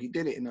as well. He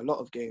did it in a lot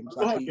of games.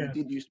 Like he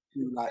did used to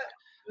do like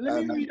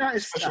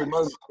special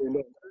moments.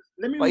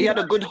 But he had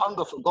a good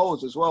hunger for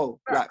goals as well,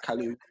 like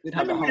Kalou.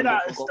 Let me read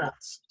out his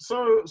stats.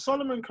 So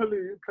Solomon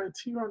Kalou played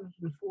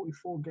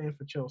 244 games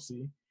for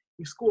Chelsea.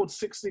 He scored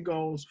 60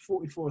 goals,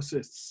 44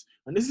 assists,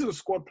 and this is a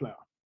squad player.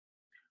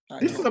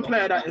 This is a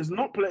player that is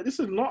not play. This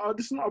is not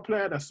a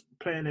player that's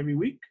playing every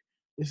week.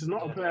 This is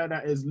not a player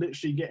that is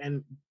literally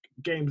getting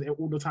games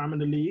all the time in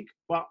the league.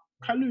 But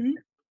Kalou,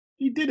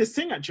 he did his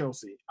thing at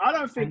Chelsea. I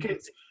don't think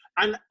it's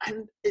and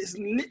it's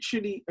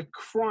literally a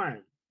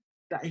crime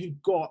that he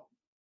got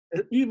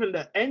even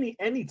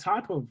any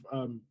type of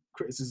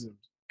criticism,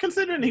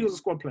 considering he was a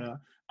squad player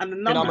and the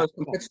number. In our most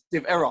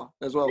competitive era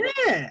as well.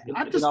 Yeah,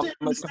 I just didn't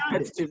understand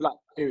competitive like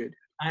period.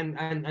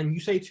 And you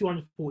say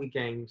 240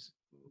 games,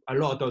 a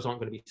lot of those aren't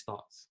going to be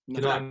starts. Do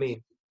you know what I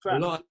mean? Fair. A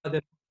lot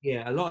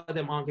of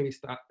them aren't going to be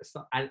starts.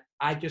 And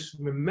I just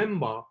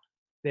remember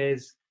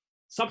there's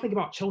something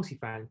about Chelsea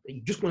fans that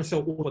you just want to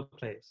sell all the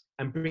players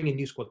and bring in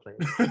new squad players.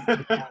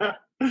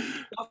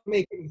 It doesn't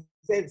make any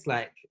sense.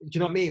 Like, do you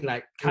know what I mean?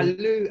 Like,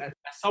 Kalou, as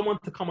someone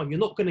to come on, you're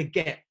not going to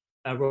get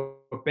a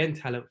Ben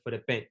talent for the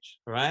bench,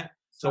 all right?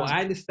 So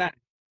I understand.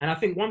 And I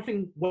think one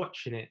thing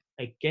watching it,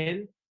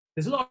 again,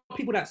 there's a lot of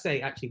people that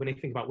say, actually, when they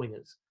think about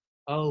wingers,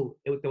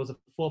 there was a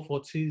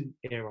 4-4-2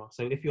 era.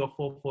 So if you're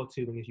 4-4-2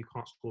 wingers, you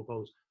can't score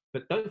goals.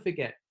 But don't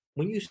forget,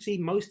 when you see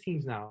most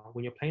teams now,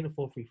 when you're playing a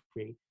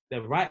 4-3-3,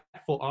 the right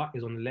foot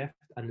is on the left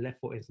and the left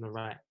foot is on the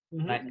right.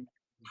 Mm-hmm. Like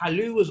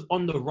Kalou was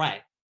on the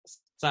right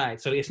side,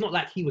 so it's not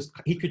like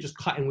he could just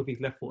cut in with his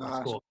left foot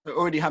and score. It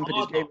already hampered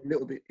his game a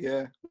little bit.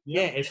 Yeah,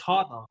 it's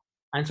harder.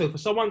 And so for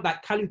someone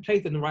like Kalou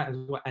played on the right as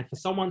well, and for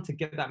someone to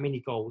get that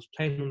many goals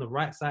playing on the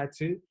right side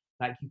too,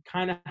 like you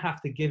kind of have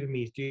to give him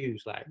his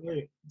dues. Like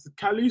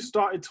Kalou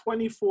started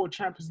 24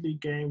 Champions League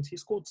games. He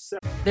scored 7.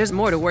 There's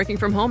more to working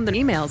from home than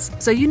emails,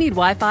 so you need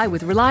Wi-Fi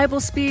with reliable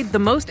speed, the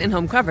most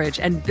in-home coverage,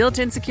 and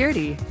built-in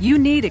security. You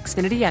need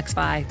Xfinity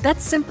XFi.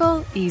 That's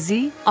simple,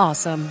 easy,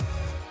 awesome.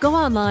 Go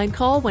online,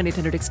 call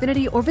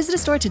 1-800-XFINITY, or visit a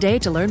store today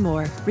to learn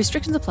more.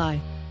 Restrictions apply.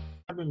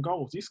 7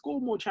 goals. He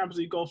scored more Champions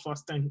League goals for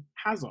us than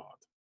Hazard,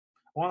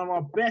 one of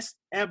our best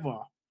ever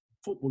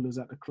footballers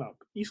at the club.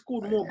 He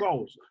scored more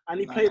goals, and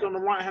he played on the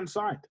right-hand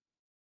side.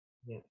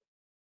 Yeah,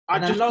 I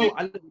know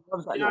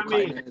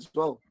as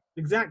well.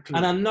 Exactly.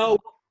 And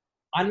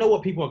I know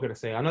what people are going to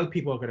say. I know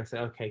people are going to say,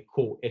 okay,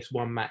 cool, it's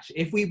one match.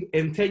 If we,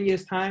 in 10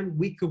 years' time,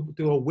 we could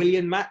do a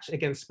Willian match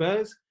against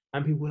Spurs,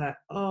 and people are like,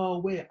 oh,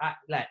 wait,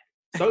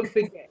 don't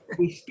forget,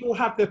 we still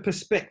have the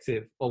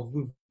perspective of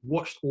we've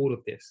watched all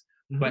of this.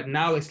 Mm-hmm. But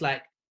now it's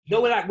like, you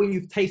know, like when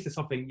you've tasted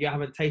something you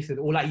haven't tasted,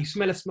 or like you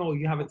smell a smell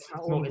you haven't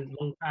smelled in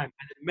a long time,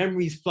 and the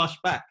memories flush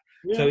back.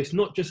 Yeah. So it's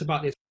not just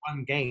about this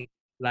one game.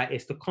 Like,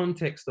 it's the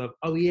context of,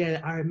 oh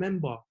yeah, I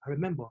remember.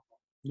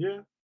 Yeah.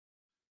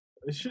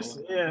 It's just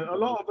a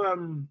lot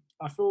of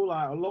I feel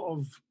like a lot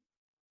of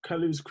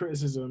Kalu's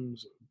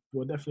criticisms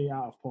were definitely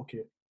out of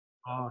pocket.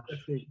 Harsh.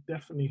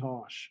 Definitely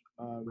harsh.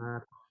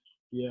 Mad.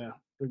 Yeah.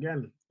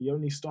 Again, he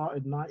only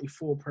started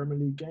 94 Premier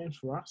League games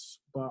for us,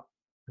 but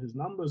his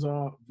numbers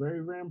are very,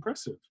 very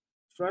impressive.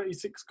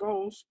 36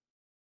 goals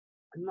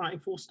and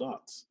 94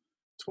 starts,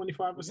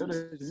 25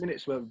 assists. His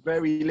minutes were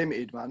very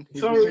limited, man.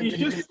 It's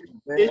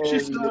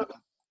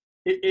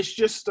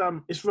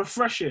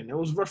refreshing. It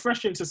was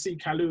refreshing to see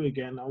Kalu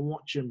again and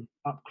watch him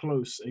up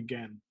close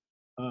again.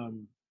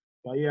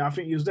 But yeah, I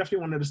think he was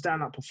definitely one of the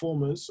standout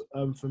performers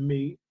for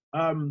me.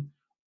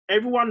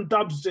 Everyone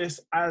dubs this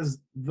as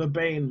the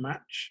Bane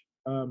match,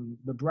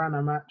 the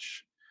Branner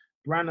match,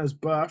 Branner's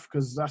birth,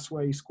 because that's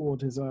where he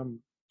scored his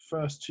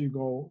first 2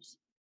 goals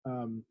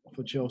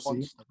for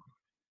Chelsea.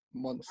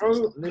 Monster.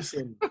 Bro,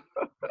 listen.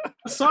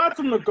 Aside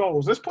from the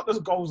goals, let's put the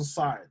goals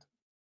aside.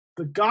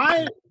 The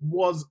guy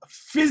was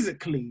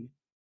physically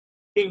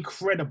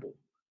incredible.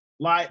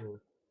 Like,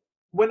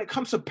 when it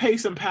comes to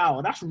pace and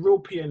power, that's real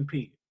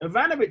PNP.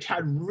 Ivanovic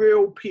had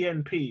real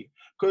PNP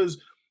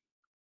because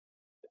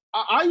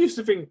I used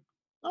to think,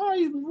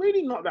 he's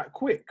really not that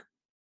quick.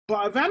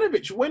 But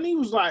Ivanovic, when he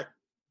was like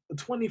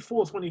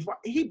 24, 25,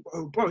 he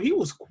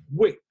was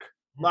quick.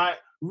 Like,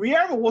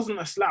 Riera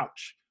wasn't a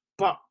slouch,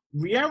 but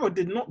Riera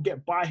did not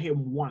get by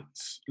him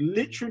once.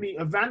 Literally,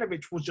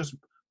 Ivanovic was just,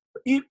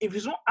 if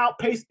he's not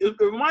outpaced, it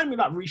reminded me of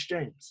like Reece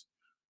James.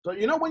 So,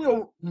 you know, when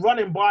you're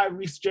running by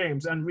Reece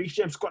James and Reece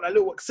James got that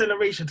little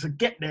acceleration to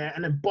get there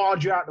and then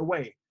barge you out the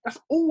way. That's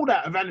all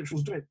that Ivanovic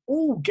was doing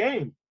all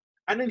game.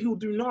 And then he'll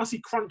do nasty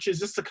crunches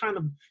just to kind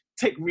of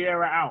take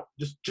Riera out,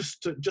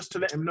 just to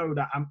let him know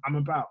that I'm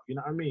about. You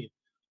know what I mean?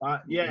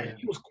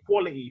 He was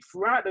quality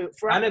throughout the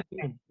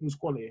game. He was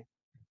quality.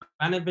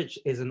 Ivanovic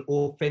is an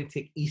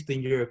authentic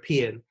Eastern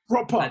European.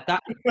 Proper. Like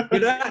that, you know,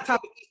 that type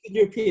of Eastern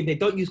European, they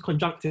don't use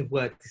conjunctive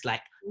words. It's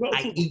like,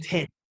 I eat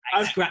head,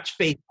 I scratch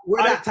face.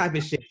 That type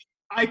of shit.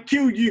 I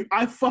kill you,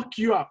 I fuck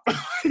you up. Yeah,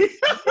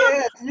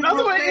 that's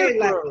what it is,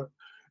 bro.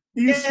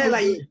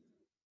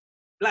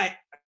 Like,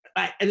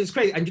 and it's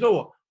crazy. And you know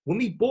what? When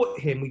we bought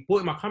him, I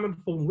can't remember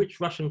from which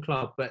Russian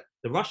club, but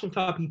the Russian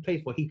club he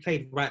played for, he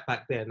played right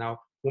back there. Now,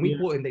 when we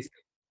bought him, they said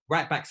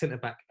right back, centre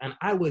back. And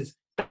I was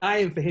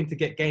dying for him to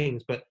get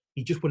games, but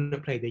he just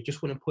wouldn't play. They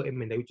just wouldn't put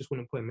him in. They just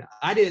wouldn't put him in.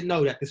 I didn't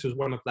know that this was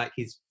one of like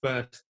his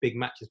first big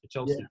matches for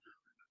Chelsea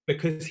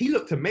because he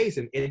looked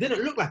amazing. It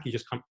didn't look like he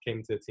just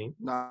came to the team.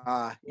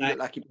 Nah, he looked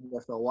like he'd been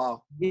there for a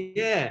while.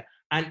 Yeah,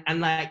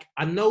 and like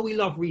I know we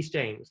love Reece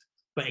James,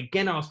 but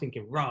again I was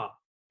thinking,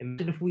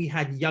 imagine if we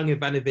had young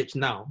Ivanovic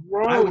now.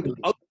 Bro. I would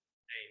love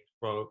James,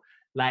 bro.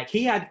 Like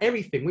he had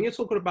everything. When you're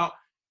talking about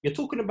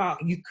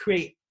you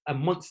create a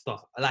monster,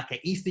 like an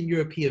Eastern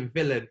European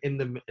villain in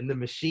the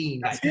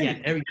machine. Like he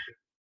had everything.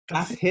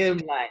 That's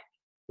him.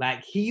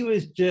 Like he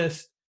was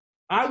just.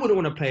 I wouldn't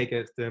want to play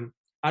against him.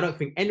 I don't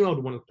think anyone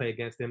would want to play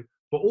against him.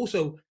 But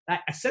also, like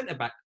a centre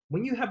back.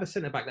 When you have a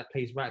centre back that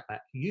plays right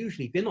back,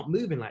 usually they're not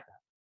moving like that.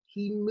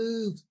 He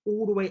moves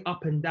all the way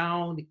up and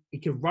down. He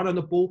can run on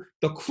the ball.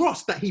 The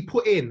cross that he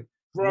put in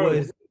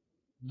was,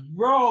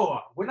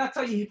 when I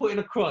tell you he put in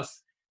a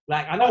cross,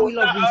 like I know we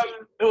love these.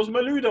 It was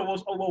Malouda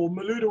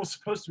Malouda was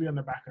supposed to be on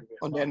the back of it.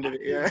 On the end of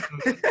it, yeah.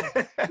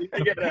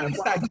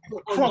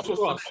 Cross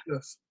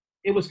was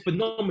it was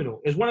phenomenal.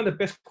 It was one of the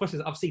best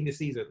crosses I've seen this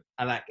season.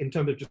 And like in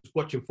terms of just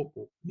watching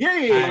football.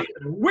 Yeah.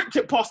 Whipped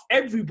it past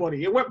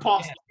everybody. It went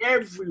past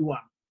everyone.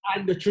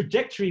 And the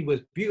trajectory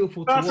was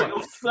beautiful to watch. It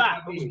was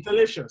flat. It was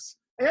delicious.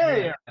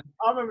 Yeah.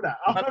 I remember that.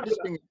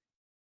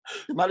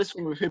 The maddest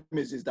thing with him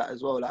is that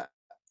as well. Like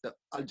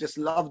I just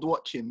loved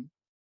watching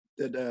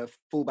the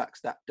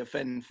fullbacks that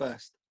defend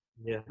first.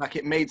 Yeah. Like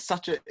it made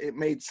such a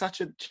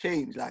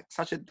change, like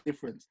such a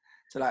difference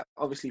to like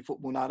obviously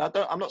football now. And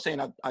I'm not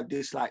saying I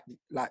dislike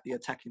like the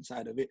attacking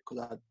side of it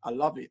because I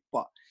love it,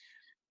 but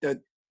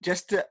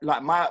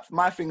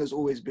my thing has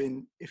always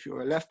been if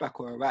you're a left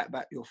back or a right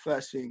back, your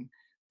first thing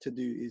to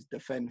do is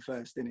defend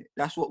first, innit?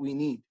 That's what we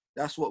need.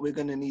 That's what we're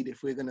gonna need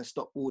if we're gonna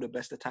stop all the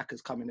best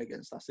attackers coming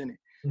against us, innit?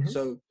 Mm-hmm.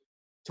 So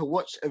to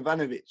watch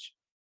Ivanovic,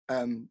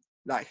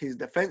 like his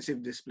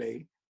defensive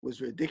display was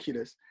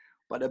ridiculous.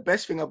 But the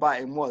best thing about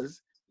him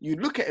was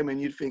you'd look at him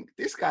and you'd think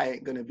this guy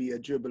ain't gonna be a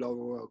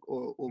dribbler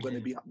or gonna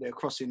be up there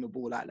crossing the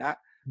ball like that.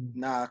 Mm-hmm.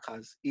 Nah,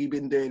 cuz he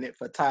been doing it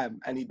for time,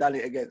 and he done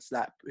it against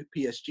like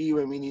PSG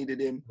when we needed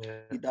him. Yeah.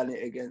 He done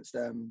it against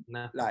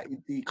like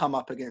he come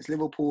up against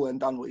Liverpool and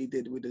done what he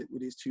did with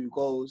his 2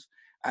 goals,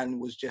 and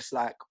was just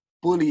like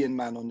bullying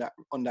man on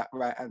that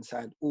right hand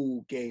side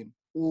all game,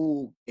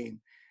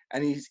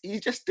 and he's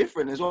just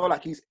different as well.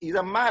 Like he's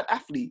a mad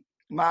athlete,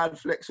 mad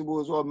flexible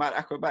as well, mad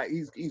acrobat.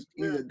 He's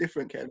a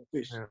different kind of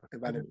fish,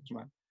 Ivanovic,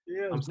 man.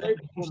 Yeah, I'm saying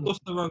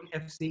testosterone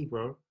FC,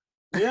 bro.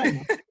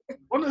 Yeah,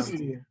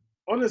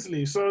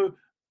 honestly. So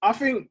I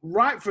think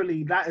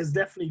rightfully that is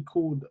definitely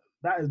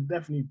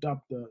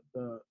dubbed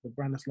the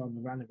Branislav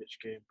Ivanovic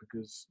game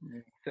because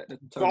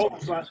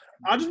goals. Like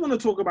I just want to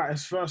talk about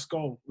his first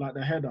goal, like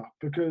the header,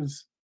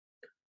 because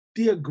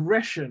the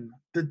aggression,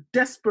 the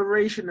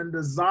desperation and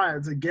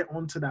desire to get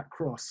onto that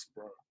cross,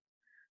 bro.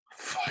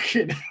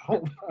 Fucking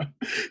hell, bro.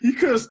 You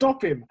couldn't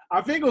stop him.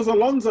 I think it was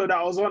Alonso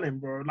that was on him,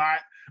 bro. Like,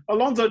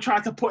 Alonso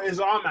tried to put his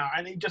arm out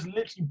and he just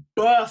literally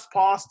burst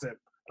past him.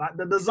 Like,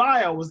 the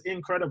desire was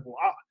incredible.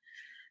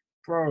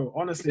 Bro,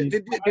 honestly.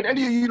 Did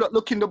any of you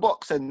look in the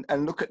box and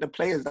look at the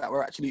players that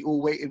were actually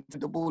all waiting for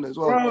the ball as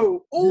well?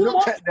 Bro, all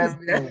monsters,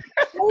 them, yeah?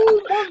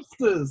 all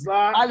monsters.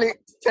 Like, Alex,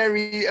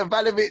 Terry,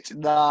 Ivanovic,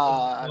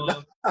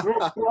 nah.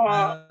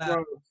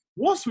 Bro.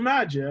 What's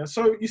mad, yeah?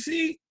 So, you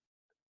see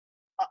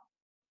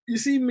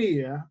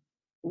me, yeah?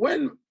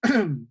 When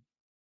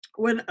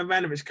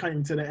Ivanovic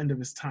came to the end of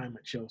his time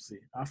at Chelsea,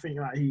 I think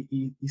like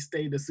he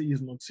stayed a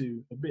season or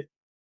two, a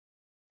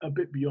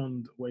bit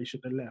beyond where he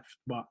should have left,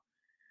 but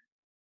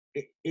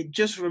it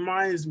just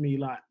reminds me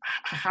like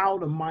how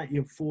the mighty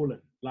have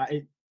fallen, like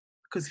it,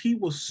 because he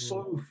was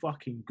so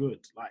fucking good,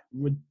 like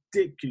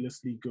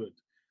ridiculously good.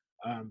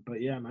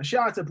 But yeah, man,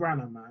 shout out to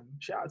Brannan, man.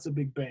 Shout out to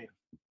Big Ben.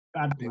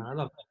 Bad thing. I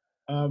love that.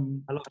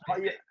 I love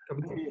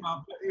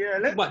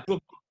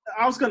that.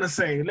 I was gonna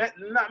say, let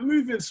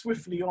moving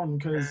swiftly on,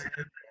 because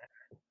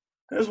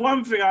there's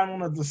one thing I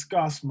want to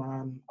discuss,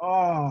 man.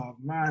 Oh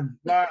man,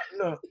 like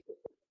look.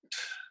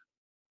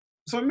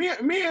 So me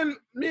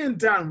and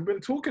Dan, we've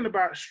been talking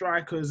about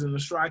strikers and the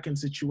striking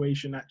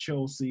situation at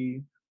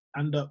Chelsea,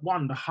 and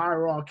the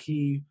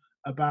hierarchy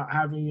about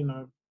having, you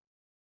know,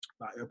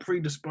 like a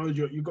predisposed,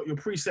 you've got your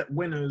preset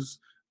winners,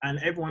 and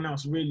everyone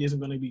else really isn't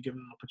going to be given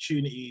an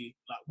opportunity.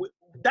 Like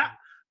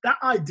that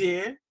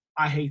idea,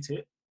 I hate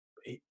it.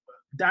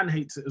 Dan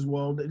hates it as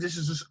well. This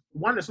is just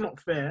one that's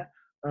not fair.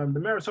 The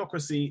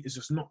meritocracy is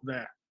just not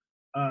there.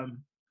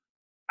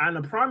 And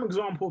a prime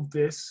example of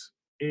this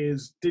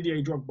is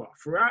Didier Drogba.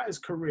 Throughout his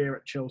career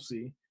at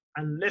Chelsea,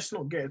 and let's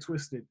not get it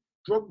twisted,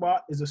 Drogba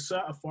is a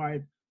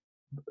certified,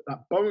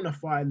 bona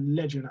fide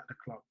legend at the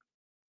club.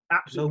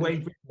 Absolutely.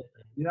 No way.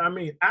 You know what I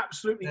mean?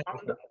 Absolutely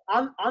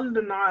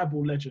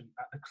undeniable legend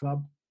at the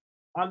club.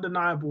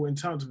 Undeniable in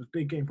terms of his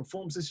big game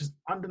performance. It's just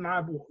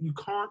undeniable. You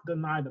can't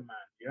deny the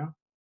man, yeah?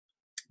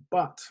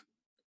 But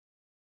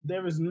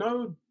there is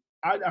no...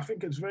 I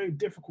think it's very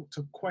difficult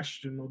to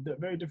question, or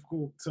very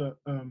difficult to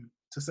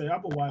say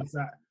otherwise,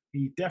 that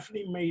he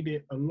definitely made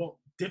it a lot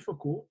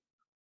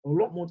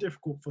more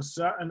difficult for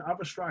certain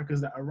other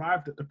strikers that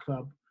arrived at the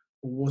club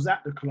or was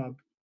at the club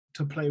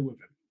to play with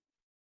him,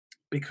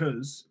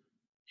 because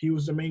he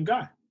was the main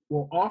guy.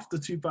 Well, after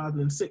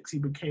 2006, he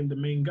became the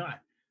main guy.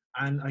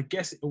 And I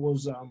guess it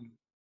was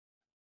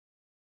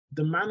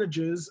the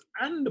managers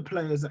and the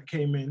players that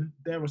came in,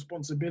 their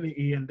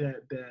responsibility and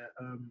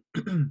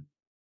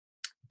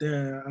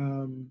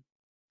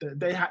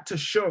they had to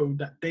show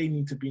that they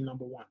need to be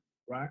number one,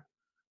 right?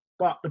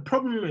 But the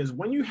problem is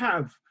when you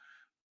have,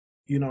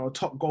 you know, a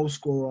top goal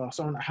scorer,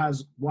 someone that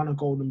has won a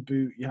golden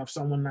boot, you have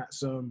someone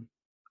that's, you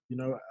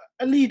know,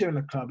 a leader in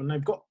the club, and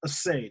they've got a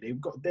say.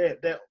 They've got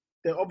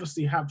they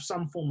obviously have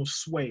some form of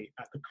sway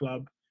at the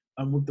club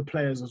and with the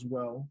players as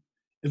well.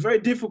 It's very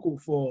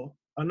difficult for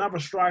another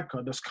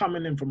striker that's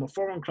coming in from a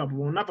foreign club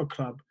or another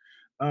club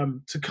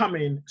to come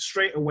in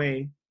straight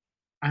away,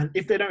 and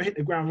if they don't hit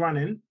the ground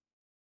running,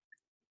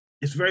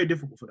 it's very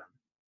difficult for them.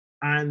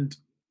 And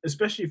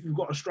especially if you've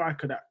got a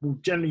striker that will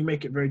generally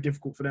make it very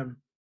difficult for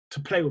them to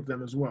play with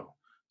them as well.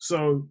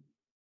 So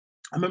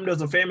I remember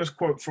there's a famous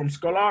quote from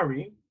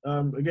Scolari,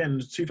 again,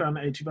 the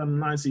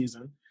 2008-2009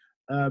 season,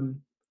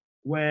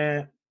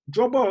 where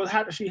Drogba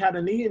actually had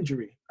a knee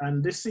injury.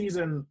 And this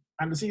season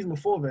and the season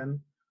before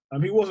then,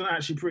 he wasn't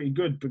actually pretty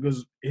good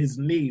because his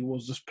knee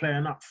was just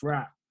playing up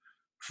throughout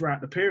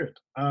the period.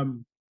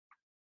 And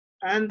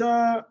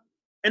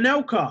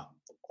Anelka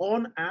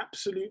on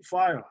absolute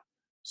fire.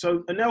 So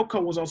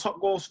Anelka was our top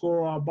goal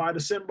scorer. By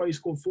December, he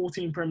scored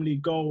 14 Premier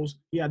League goals.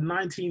 He had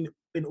 19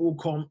 in all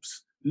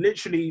comps,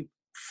 literally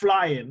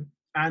flying.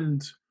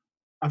 And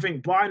I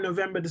think by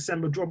November,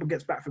 December, Drogba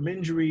gets back from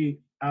injury,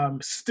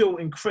 still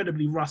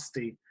incredibly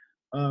rusty.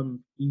 I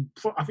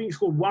think he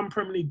scored one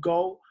Premier League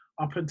goal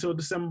up until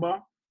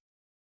December.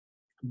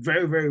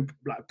 Very, very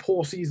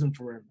poor season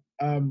for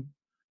him.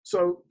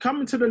 So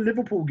coming to the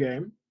Liverpool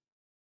game,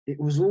 it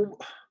was all,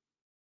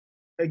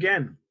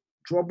 again,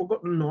 Drogba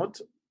got the nod,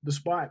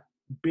 despite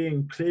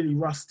being clearly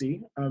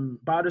rusty.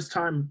 By this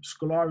time,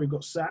 Scolari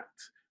got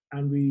sacked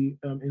and we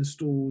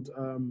installed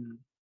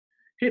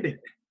Hiddink.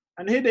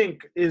 And Hiddink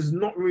is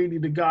not really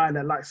the guy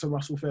that likes to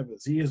rustle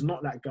feathers. He is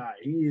not that guy.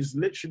 He is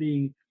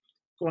literally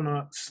going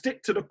to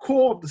stick to the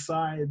core of the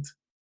side,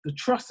 the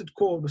trusted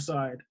core of the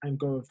side, and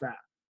go with that.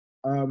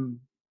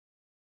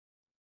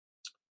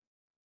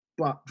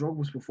 But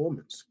Drogba's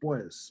performance,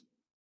 boys,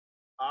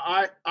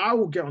 I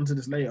will get onto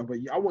this later, but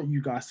I want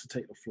you guys to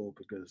take the floor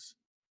because,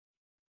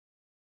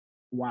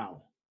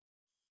 wow.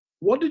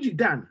 What did you,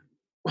 Dan?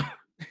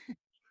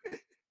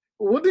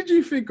 What did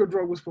you think of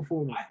Drogba's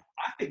performance?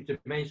 I think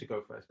Jermaine should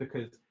go first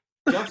because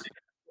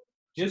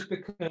just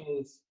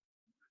because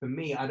for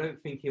me, I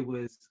don't think it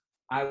was.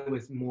 I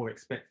was more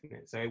expecting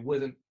it, so it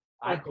wasn't.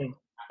 Okay.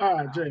 All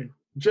right,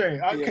 Jay.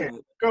 Okay,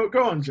 yeah.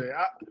 Go on, Jay.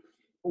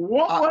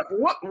 What?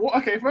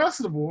 Okay,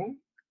 first of all,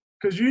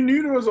 because you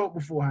knew the result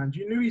beforehand,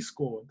 you knew he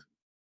scored,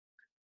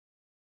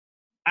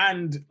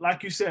 and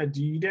like you said,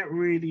 you didn't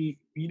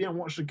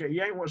watch the game.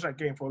 You ain't watched that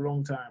game for a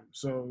long time.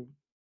 So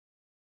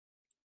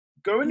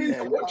going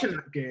into watching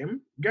that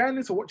game,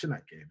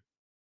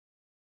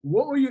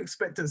 what were you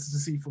expecting to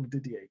see from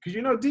Didier? Because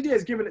you know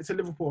Didier's given it to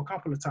Liverpool a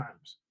couple of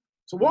times.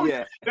 So what were you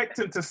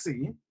expecting to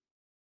see,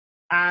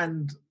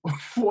 and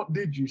what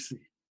did you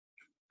see?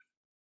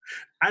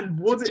 And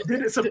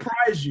did it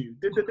surprise you?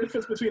 Did the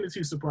difference between the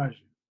two surprise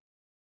you?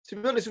 To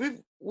be honest,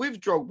 with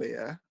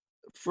Drogba,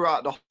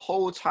 throughout the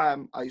whole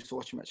time I used to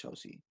watch him at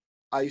Chelsea,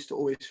 I used to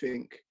always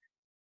think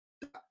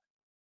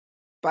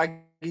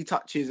baggy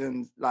touches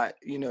and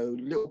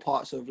little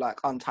parts of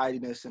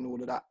untidiness and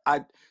all of that.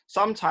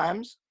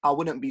 Sometimes I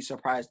wouldn't be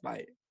surprised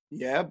by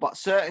it. But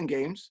certain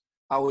games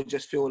I would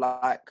just feel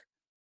like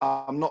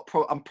I'm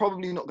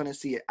probably not going to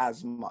see it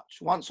as much.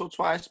 Once or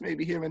twice,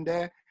 maybe here and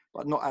there,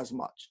 but not as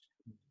much.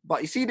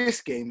 But you see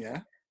this game,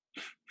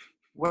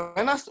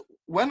 when I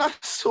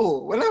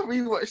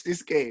rewatched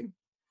this game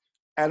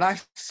and I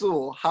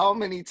saw how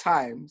many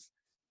times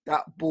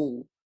that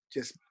ball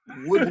just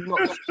would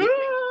not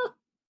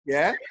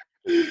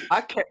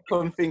I kept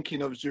on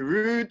thinking of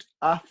Giroud.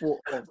 I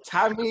thought of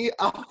Tammy.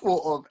 I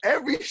thought of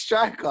every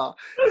striker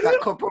that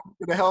could probably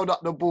have held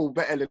up the ball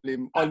better than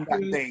him on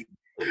that day.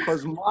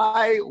 Because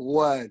my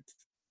word.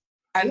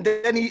 And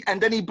then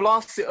he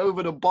blasts it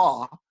over the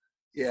bar.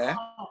 Yeah.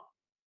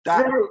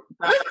 That's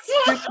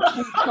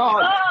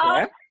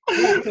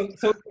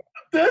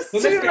there's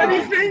too many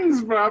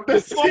things, bro.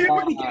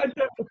 Before we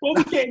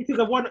get into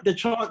the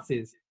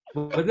chances,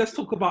 but let's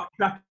talk about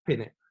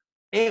trapping it.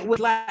 It was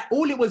like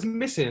all it was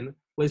missing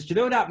was, you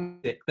know, that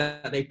music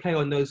that they play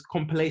on those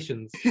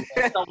compilations.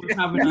 Someone's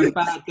having a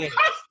bad day.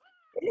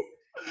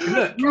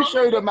 Look, you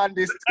showed a man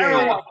this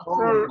game.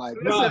 Oh my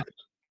God.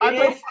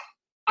 I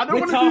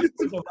don't want to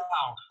do this.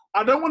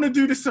 I don't want to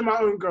do this to my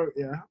own goat,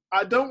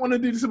 I don't want to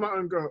do this to my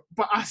own goat,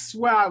 but I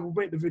swear I will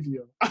make the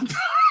video. I don't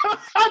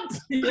want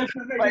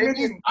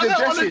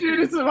to do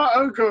this to my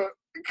own goat,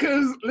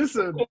 because,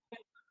 listen,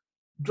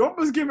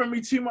 Drogba's giving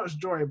me too much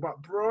joy,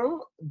 but, bro,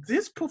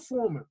 this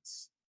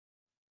performance,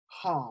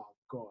 oh,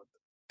 God,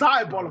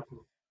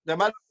 diabolical. The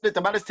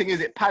maddest thing is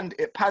it panned,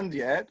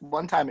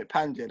 one time it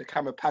panned, the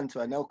camera panned to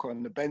Anelka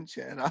on the bench,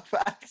 and I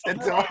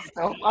said to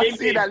myself, I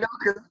see that look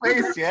in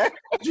his face,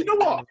 Do you know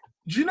what?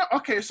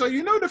 Okay, so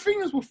you know the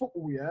thing is with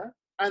football,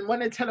 and when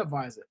they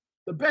televise it,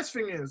 the best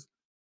thing is,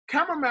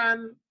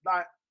 cameraman,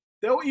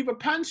 they'll either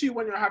pan to you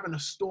when you're having a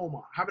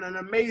stormer, having an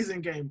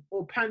amazing game,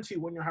 or pan to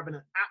you when you're having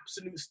an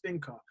absolute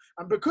stinker.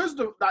 And because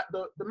the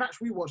match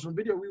we watched, the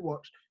video we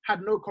watched,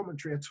 had no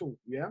commentary at all,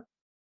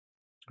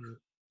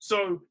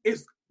 So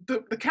it's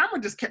the camera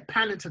just kept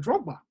panning to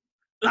Drogba.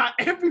 Like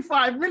every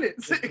 5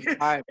 minutes, it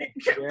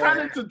kept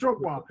panning to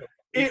Drogba.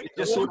 It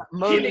just saw that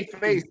moaning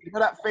face. You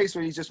know that face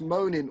when he's just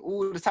moaning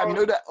all the time. You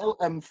know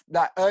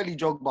that early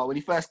Drogba when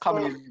he first come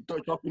in, he's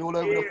dropping all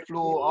over the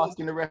floor,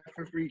 asking the ref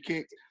for free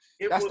kicks.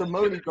 That's the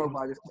moaning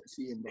Drogba I just kept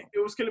seeing. Bro.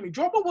 It was killing me.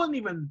 Drogba wasn't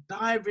even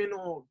diving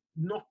or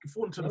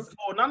falling to the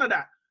floor. None of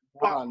that.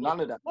 None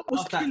of that. What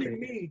was killing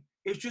me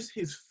is just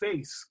his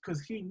face,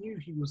 because he knew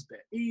he was there.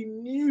 He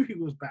knew he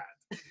was bad.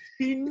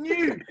 He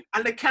knew,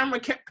 and the camera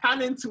kept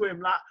panning to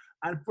him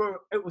and bro,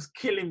 it was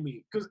killing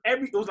me because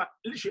it was like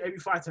literally every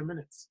 5-10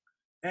 minutes.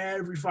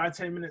 Every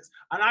 5-10 minutes.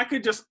 And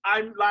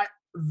I'm like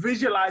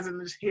visualizing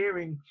and just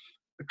hearing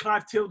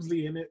Clive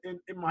Tildesley in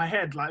my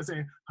head, like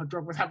saying, her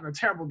Drogba's having a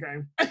terrible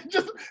game. It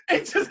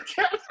just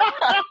kept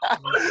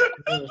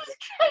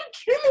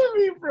killing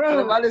me, bro.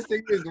 The maddest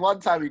thing is, one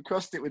time he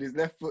crossed it with his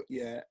left foot,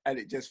 and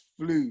it just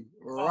flew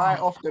right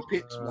off the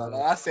pitch, man.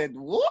 And I said,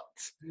 what?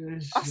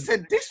 I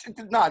said, this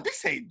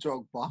ain't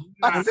Drogba.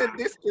 I said,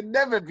 this can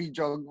never be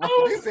Drogba.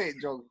 This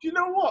ain't Drogba. Do you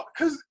know what?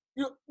 Because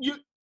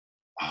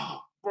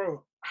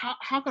bro,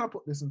 how can I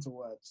put this into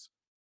words?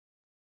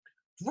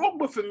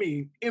 Drogba for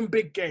me in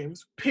big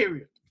games,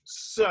 period.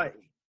 So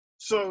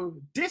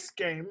this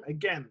game,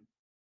 again,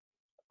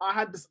 I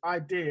had this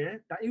idea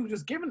that he was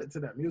just giving it to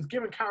them. He was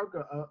giving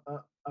Carragher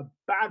a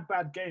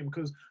bad game,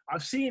 because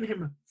I've seen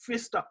him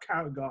fist up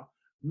Carragher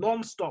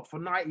non-stop for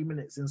 90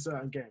 minutes in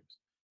certain games.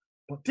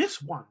 But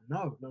this one,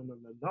 no.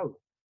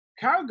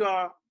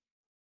 Carragher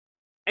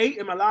ate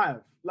him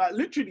alive. Like,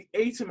 literally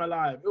ate him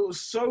alive. It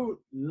was so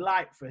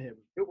light for him.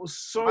 It was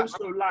so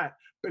light,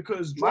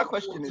 because my Drogba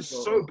question was is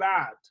so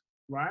bad,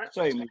 right?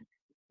 Sorry, man.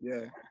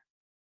 Yeah.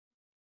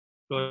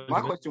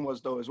 My question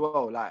was, though, as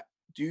well, like,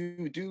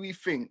 do we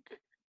think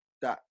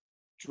that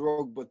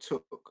Drogba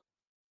took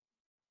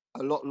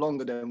a lot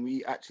longer than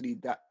we actually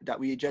that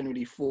we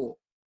generally thought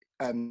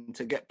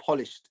to get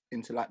polished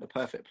into like the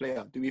perfect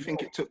player? Do we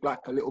think it took like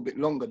a little bit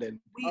longer than?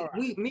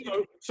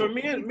 So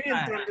me and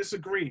Dan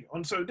disagree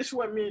on. So this is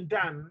where me and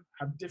Dan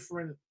have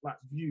different like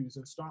views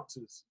and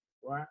stances,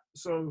 right?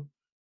 So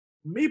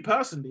me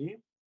personally,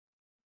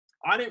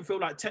 I didn't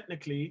feel like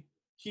technically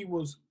he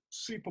was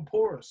super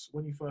porous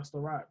when he first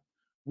arrived.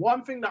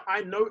 One thing that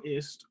I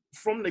noticed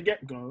from the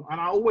get-go,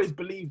 and I always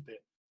believed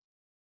it,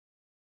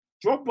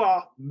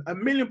 Drogba,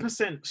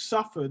 1,000,000%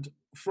 suffered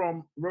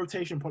from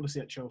rotation policy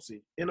at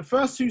Chelsea. In the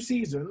first 2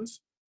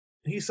 seasons,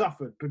 he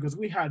suffered because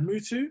we had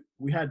Mutu,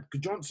 we had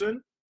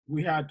Johnson,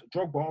 we had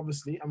Drogba,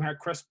 obviously, and we had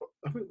Crespo.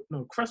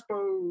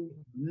 Crespo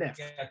left.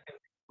 Yeah,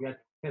 we had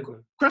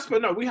Kesman. Crespo,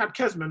 no, we had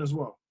Kesman as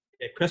well.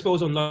 Yeah, Crespo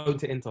was on loan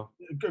to Inter.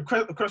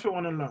 Crespo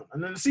went on loan.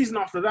 And then the season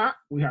after that,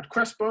 we had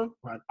Crespo,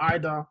 we had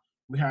Ida,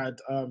 we had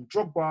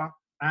Drogba,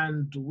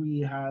 and we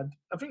had,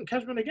 I think,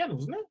 Kesman again,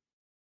 wasn't it?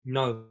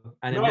 No.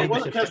 And no, it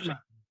wasn't Kesman.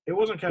 It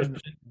wasn't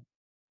Kesman.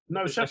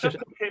 No,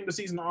 Shevchenko came the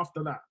season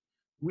after that.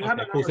 We had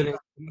another.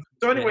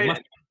 So anyway,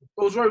 it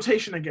was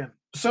rotation again.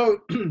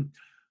 So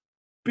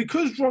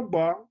because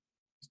Drogba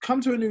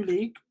come to a new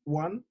league,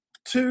 1,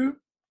 2,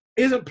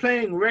 isn't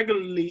playing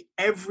regularly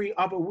every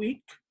other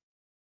week,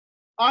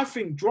 I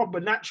think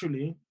Drogba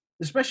naturally,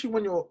 especially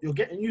when you're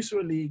getting used to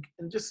a league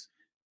and just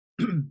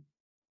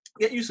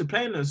get used to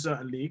playing in a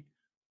certain league,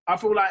 I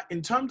feel like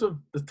in terms of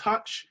the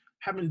touch,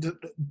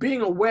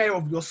 being aware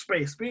of your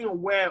space, being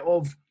aware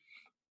of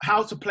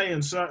how to play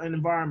in certain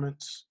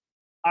environments,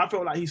 I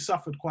felt like he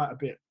suffered quite a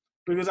bit.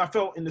 Because I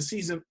felt in the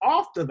season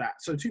after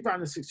that, so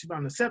 2006,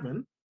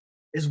 2007,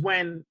 is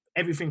when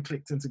everything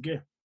clicked into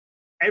gear.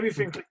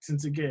 Everything clicked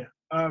into gear.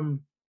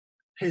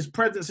 His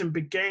presence in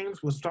big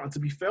games was starting to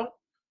be felt.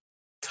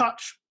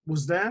 Touch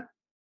was there.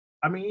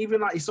 I mean,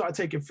 even like he started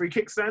taking free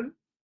kicks then,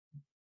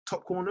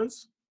 top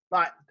corners.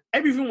 Like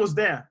everything was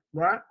there,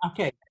 right?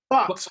 Okay.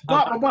 But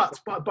what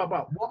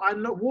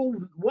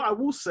I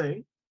will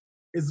say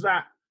is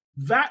that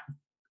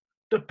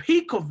the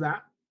peak of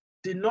that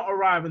did not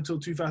arrive until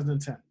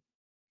 2010.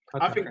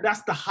 Okay. I think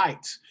that's the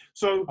height.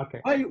 So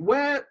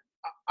where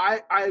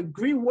I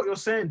agree with what you're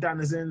saying,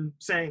 Dan, is in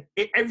saying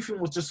everything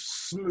was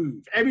just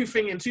smooth.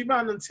 Everything in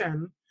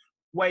 2010,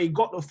 where he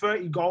got the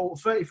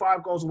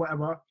 35 goals or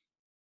whatever,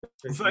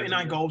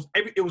 39 goals,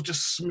 it was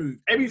just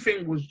smooth.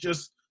 Everything was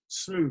just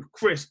smooth,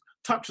 crisp.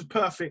 Touch was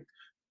perfect.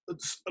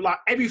 Like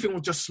everything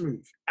was just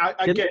smooth.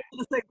 I get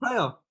not the same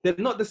player. They're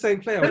not the same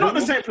player. They're not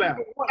the same player.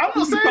 I'm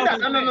not saying that.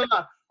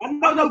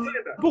 No.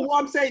 But what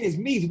I'm saying is,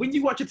 Mees, when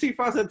you watch a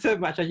 2010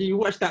 match and you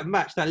watch that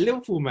match, that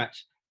Liverpool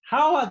match,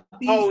 how are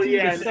these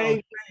the same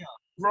player?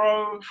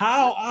 Bro,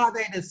 how are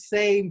they the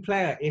same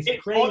player? It's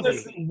crazy.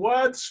 Honestly,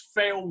 words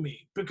fail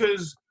me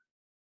because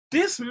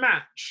this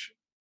match,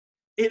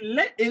 it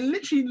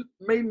literally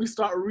made me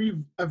start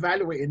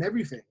re-evaluating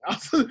everything. I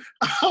was looking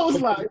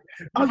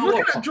at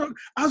Drogba,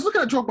 I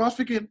was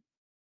thinking,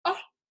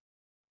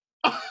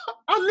 I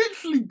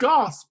literally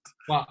gasped.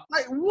 Wow.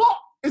 Like, what?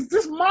 Is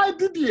this my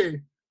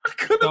Didier? I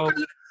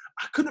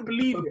couldn't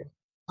believe it.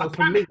 So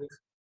for me,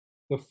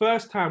 the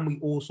first time we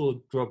all saw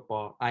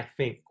Drogba, I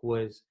think,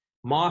 was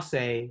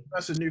Marseille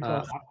versus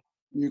Newcastle.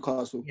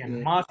 Newcastle. Yeah,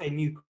 Marseille,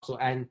 Newcastle.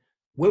 And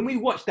when we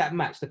watched that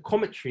match, the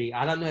commentary,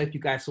 I don't know if you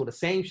guys saw the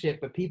same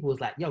shit, but people was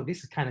like, yo,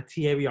 this is kind of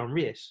Thierry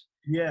Henry-ish.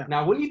 Yeah.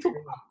 Now, when you talk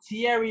about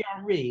Thierry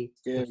Henry,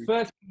 the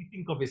first thing you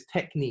think of is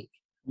technique.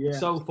 Yeah.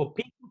 So for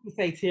people to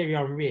say Thierry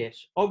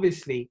Henry-ish,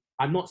 obviously,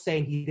 I'm not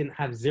saying he didn't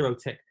have zero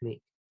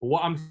technique. But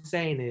what I'm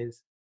saying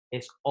is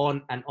it's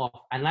on and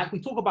off. And like we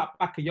talk about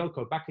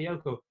Bakayoko,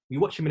 we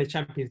watch him in the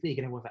Champions League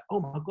and everyone's like,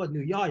 oh my God,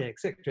 new Yaya,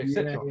 etc.,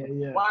 etc.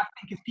 Yeah. What I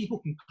think is people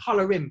can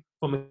colour him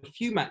from a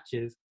few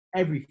matches,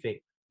 everything.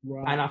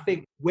 Right. And I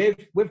think with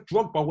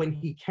Drogba, when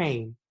he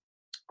came,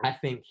 I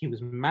think he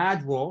was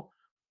mad raw.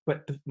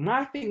 But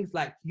my things,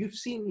 like, you've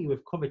seen me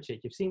with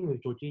Kovacic, you've seen me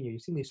with Jorginho,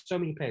 you've seen me with so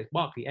many players,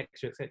 Barkley,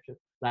 etc., etc.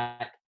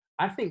 Like,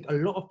 I think a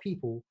lot of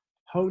people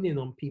hone in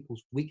on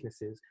people's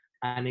weaknesses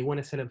and they want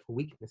to sell them for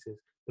weaknesses.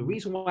 The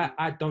reason why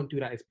I don't do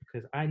that is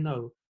because I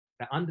know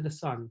that under the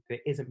sun, there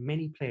isn't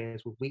many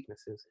players with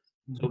weaknesses.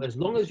 So as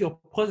long as your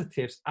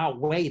positives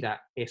outweigh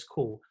that, it's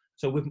cool.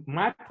 So with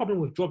my problem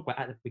with Drogba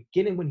at the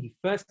beginning when he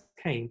first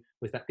came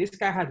was that this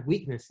guy had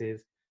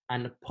weaknesses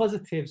and the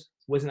positives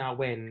wasn't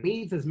outweighing.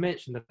 Meads has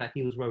mentioned that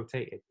he was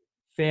rotated.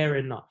 Fair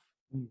enough.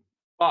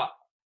 But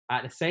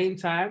at the same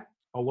time,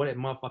 I wanted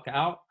motherfucker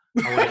out.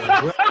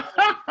 I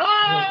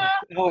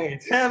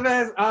wanted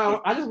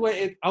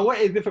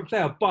a different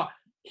player, but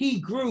he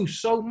grew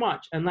so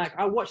much. And like,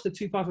 I watched the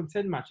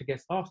 2010 match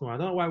against Arsenal. I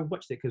don't know why we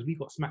watched it because we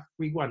got smacked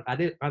 3-1. I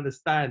didn't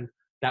understand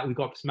that we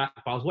got smacked,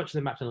 but I was watching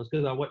the match and it was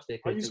good. I watched it.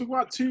 Are you talking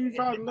about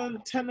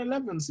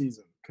 2010-11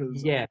 season?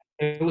 Yeah,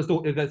 it was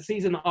the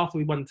season after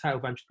we won the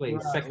title with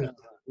Ancelotti, second.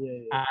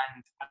 Yeah.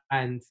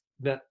 And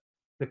the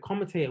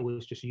commentator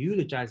was just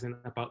eulogizing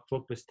about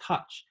Drogba's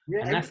touch.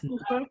 Yeah, and that's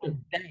night and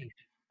day.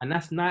 And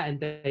that's night and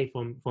day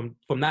from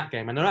that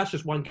game. I know that's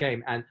just one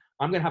game, and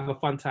I'm going to have a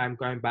fun time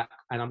going back,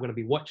 and I'm going to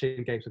be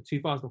watching games from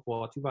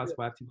 2004,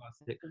 2005,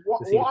 2006.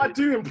 What I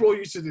do implore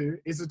you to do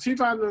is the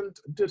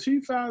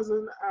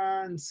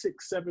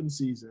 2006-07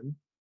 season,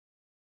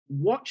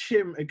 watch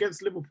him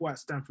against Liverpool at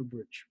Stamford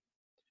Bridge.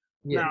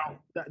 Yeah. Now,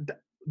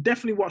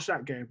 definitely watch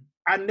that game.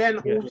 And then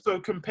also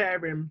compare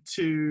him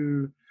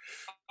to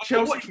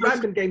Chelsea. Watch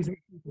random games.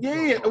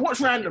 Yeah, watch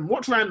random.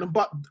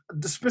 But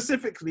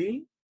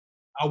specifically,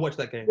 I'll watch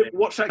that game.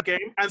 Watch that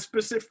game, and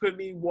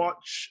specifically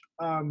watch.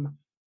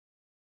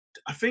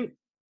 I think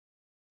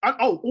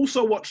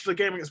Also watch the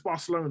game against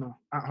Barcelona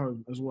at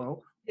home as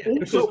well. Yeah,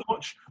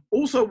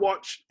 Also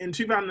watch in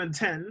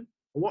 2010.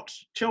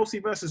 Watch Chelsea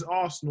versus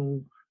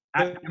Arsenal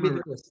at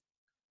Emirates.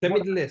 Send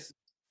me the list,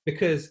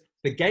 because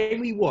the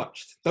game we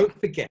watched, don't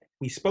forget,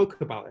 we spoke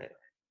about it.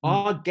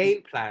 Our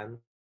game plan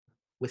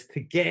was to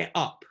get it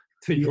up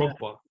to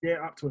Drogba.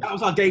 Yeah, up to it. That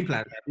was our game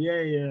plan. Yeah.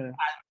 And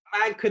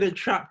man couldn't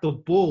trap the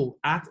ball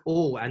at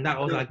all, and that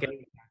was our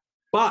game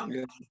plan. But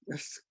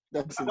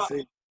that's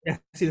insane.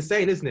 It's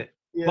insane, isn't it?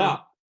 Yeah.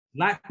 But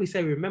like we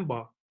say,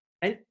 remember,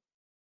 and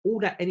all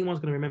that anyone's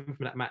going to remember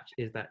from that match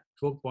is that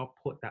Drogba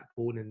put that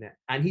ball in there,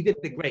 and he did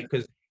it great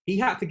because he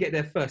had to get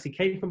there first. He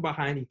came from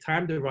behind. He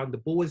timed the run. The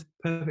ball was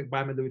perfect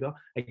by Malouda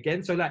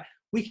again. So like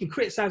we can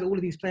criticize all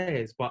of these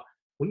players, but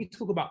when you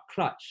talk about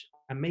clutch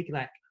and make it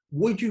like,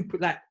 would you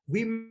put like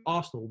we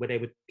Arsenal where they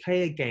would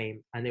play a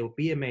game and they would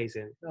be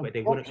amazing, but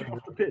they wouldn't off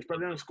the pitch, but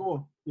they don't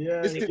score.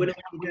 Yeah, this is what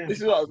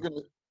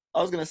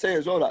I was gonna say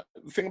as well. Like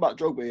the thing about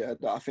Drogba,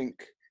 that I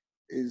think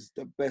is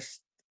the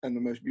best and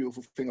the most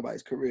beautiful thing about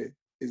his career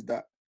is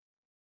that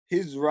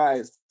his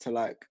rise to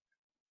like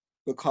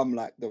become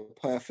like the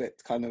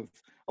perfect kind of,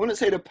 I wouldn't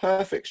say the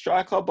perfect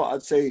striker, but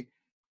I'd say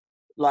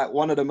like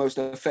one of the most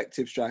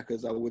effective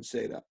strikers. I would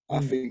say that. I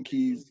think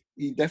he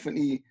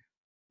definitely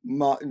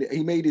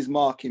he made his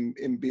mark in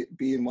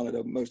being one of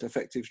the most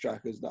effective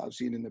strikers that I've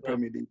seen in the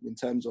Premier League in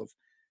terms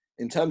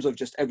of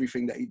just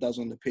everything that he does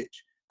on the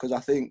pitch. Because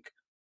I think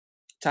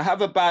to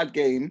have a bad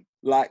game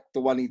like the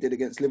one he did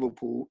against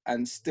Liverpool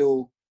and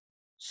still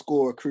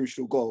score a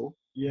crucial goal,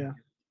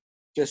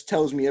 just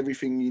tells me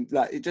everything.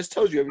 It just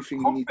tells you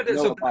everything you need to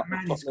know about the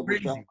top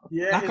level striker.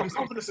 Yeah, his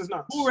confidence is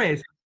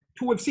nuts.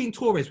 We've seen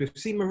Torres, we've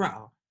seen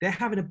Morata. They're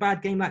having a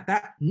bad game like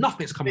that.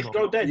 Nothing's coming off. They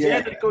go dead.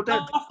 Yeah, they go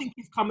dead. Nothing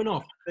is coming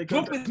off.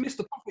 Drogba's missed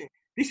the profit.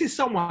 This is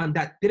someone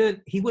that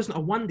he wasn't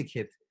a wonder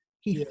kid.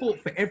 He fought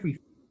for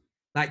everything.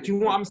 Like, do you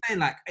know what I'm saying?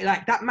 Like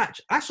that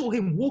match, I saw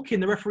him walking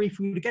the referee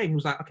through the game. He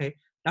was like, okay,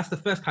 that's the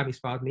first time he's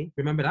fouled me.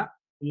 Remember that?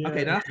 Yeah,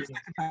 okay, that's the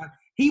second time.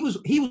 He was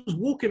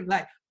walking,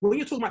 like, when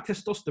you're talking about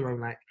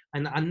testosterone, like,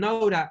 and I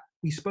know that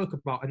we spoke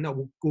about, and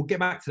we'll get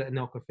back to that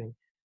Anelka thing.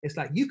 It's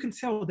like, you can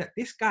tell that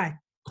this guy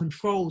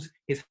controls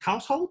his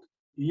household.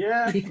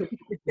 Yeah.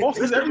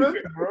 Bosses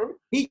everything, bro.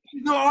 You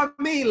know what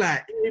I mean?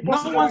 Like,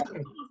 no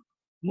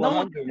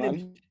one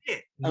man.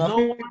 And I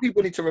think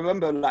people need to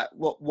remember like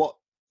what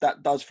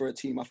that does for a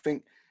team. I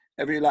think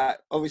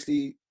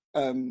obviously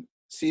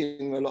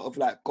seeing a lot of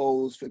like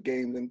goals for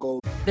games and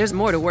goals. There's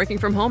more to working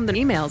from home than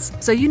emails,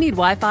 so you need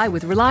Wi-Fi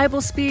with reliable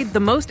speed, the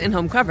most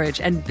in-home coverage,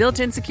 and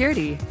built-in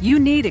security. You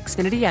need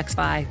Xfinity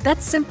XFi.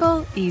 That's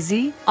simple,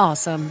 easy,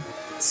 awesome.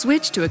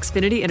 Switch to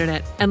Xfinity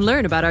Internet and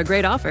learn about our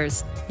great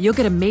offers. You'll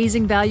get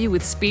amazing value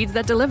with speeds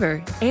that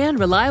deliver and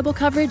reliable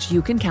coverage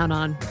you can count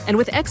on. And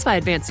with XFi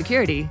Advanced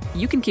Security,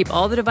 you can keep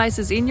all the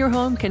devices in your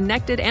home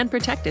connected and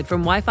protected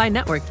from Wi-Fi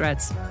network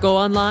threats. Go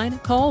online,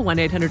 call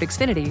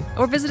 1-800-XFINITY,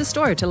 or visit a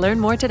store to learn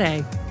more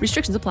today.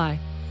 Restrictions apply.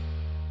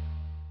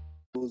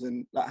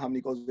 And like how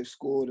many goals they've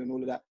scored and all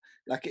of that.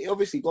 Like,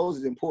 obviously, goals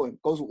is important.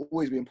 Goals will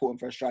always be important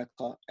for a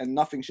striker, and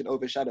nothing should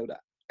overshadow that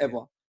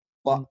ever.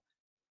 But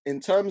in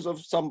terms of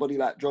somebody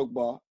like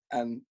Drogba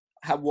and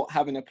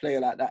having a player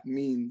like that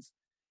means,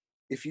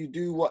 if you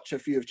do watch a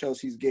few of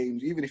Chelsea's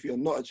games, even if you're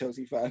not a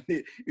Chelsea fan,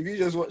 if you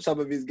just watch some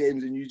of his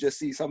games and you just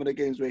see some of the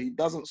games where he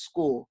doesn't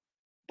score,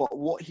 but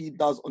what he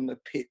does on the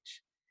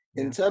pitch,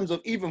 in terms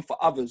of even for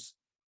others,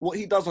 what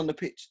he does on the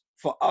pitch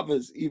for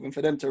others, even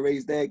for them to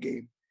raise their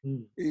game,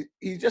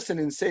 he's just an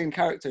insane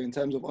character in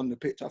terms of on the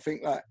pitch. I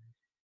think like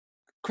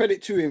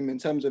credit to him in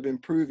terms of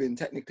improving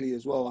technically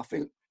as well.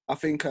 I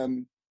think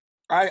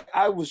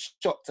I was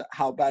shocked at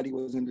how bad he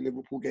was in the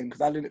Liverpool game because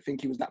I didn't think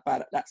he was that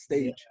bad at that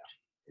stage.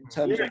 In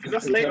terms of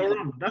that's later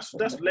on. That's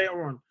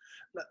later on.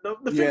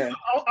 The thing,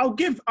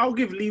 I'll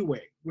give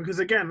leeway because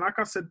again, like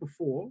I said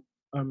before,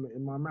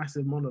 in my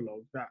massive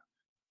monologue, that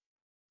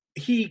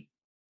he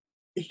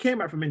came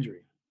back from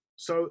injury,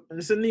 so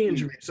it's a knee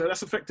injury, so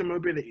that's affecting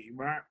mobility,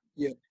 right?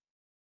 Yeah.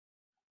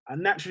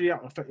 And naturally,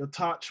 that'll affect your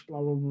touch,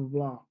 blah blah blah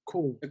blah.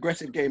 Cool.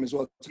 Aggressive game as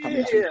well to come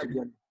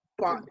into.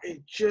 But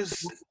it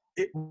just.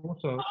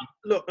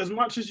 Look, as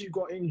much as you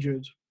got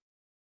injured,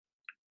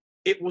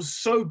 it was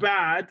so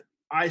bad,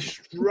 I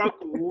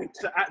struggled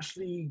to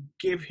actually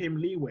give him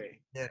leeway.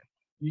 Yeah.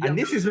 And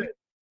this is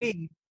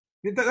me.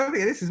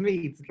 This is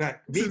me.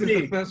 Like, this is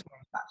the first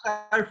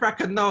one.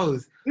 Fracker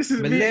knows. This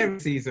is malaria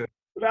season.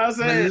 You know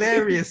what I'm saying?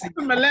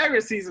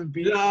 Malaria season,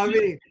 B. You know what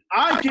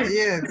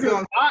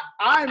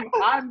I mean?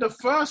 I'm the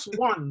first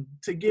one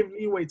to give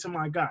leeway to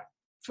my guy.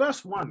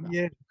 First one.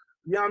 Yeah.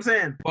 You know what I'm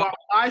saying? But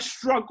I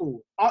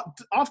struggle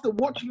after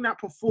watching that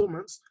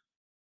performance,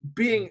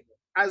 being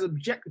as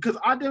objective, because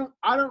I don't.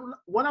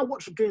 When I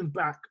watch the games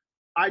back,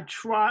 I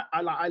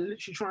literally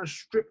try and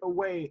strip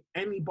away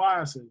any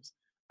biases,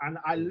 and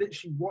I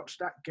literally watch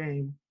that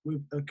game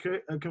with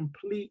a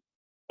complete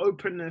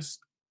openness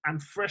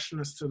and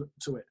freshness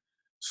to it.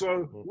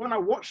 So when I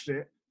watched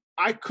it,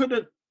 I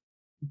couldn't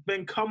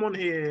then come on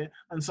here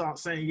and start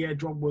saying, "Yeah,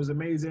 Drogba was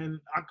amazing."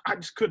 I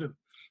just couldn't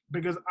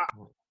because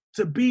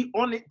to be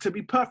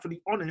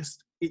perfectly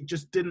honest, it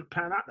just didn't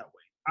pan out that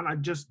way. And I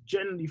just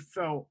genuinely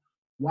felt,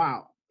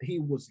 wow, he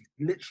was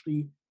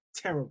literally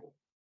terrible.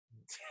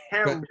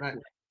 Terrible.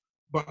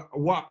 But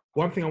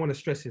one thing I want to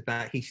stress is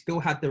that he still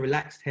had the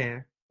relaxed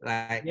hair,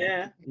 like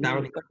Darren. You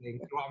know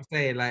what I'm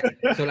saying? Like,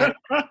 so like,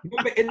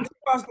 remember in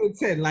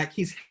 2010, like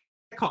his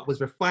haircut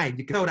was refined.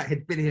 You can tell that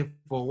he'd been here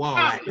for a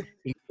while.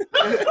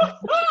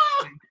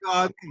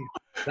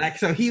 Like,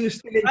 so he was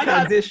still in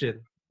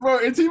transition. Bro,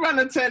 in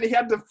 2010, he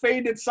had the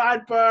faded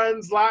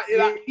sideburns, like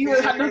he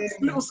had the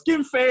little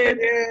skin fade,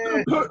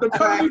 the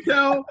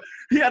ponytail.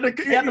 He had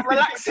the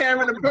relaxed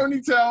hair and the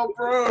ponytail,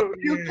 bro.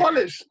 He was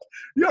polished.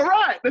 You're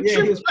right. The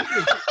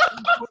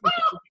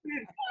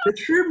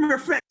trim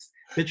reflects.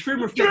 The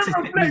trim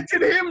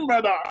reflected him,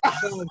 brother.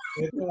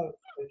 The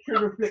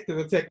trim reflected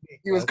the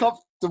technique. He was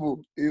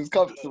comfortable.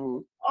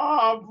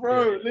 Oh,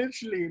 bro,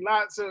 literally,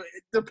 like, so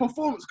the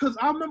performance. Because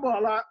I remember,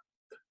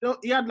 like,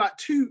 he had like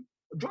two.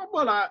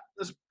 Drogba, like,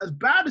 as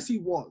bad as he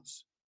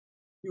was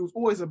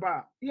always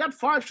about. He had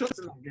 5 shots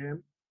in that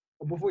game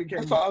before he came.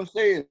 That's what I'm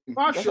saying.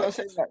 5 shots. What I'm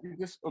saying. Like, he's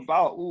just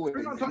about always.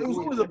 It was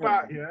always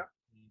about, yeah.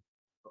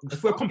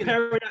 If we're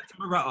comparing that to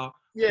Morata.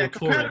 Yeah,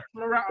 comparing it to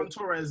Morata and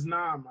Torres,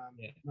 nah,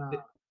 man. Nah.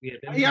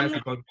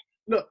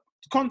 Look,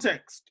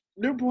 context.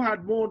 Liverpool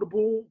had more of the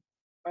ball,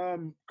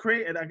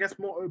 created, I guess,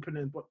 more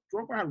openings, but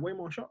Drogba had way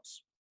more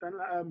shots than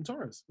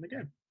Torres in the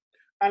game.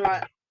 And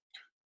like,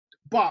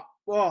 but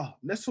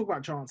let's talk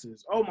about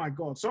chances. Oh my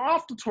God! So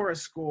after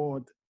Torres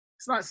scored,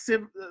 it's like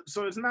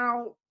so it's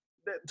now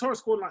Torres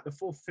scored in like the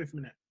 4th, 5th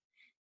minute.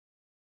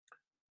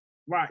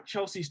 Right,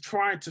 Chelsea's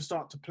trying to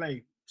start to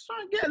play,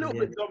 trying to get a little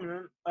bit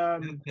dominant.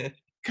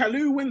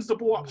 Kalou wins the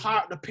ball up high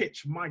up the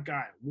pitch. My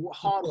guy,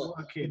 hard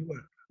working.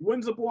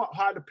 Wins the ball up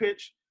high the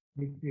pitch.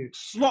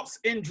 Slots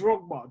in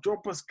Drogba.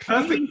 Drogba's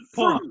perfect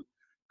weight.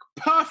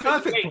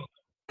 Perfect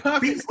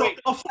weight.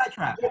 Offside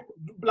trap.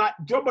 Like,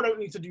 Drogba don't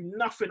need to do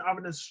nothing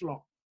other than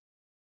slot.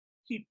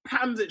 He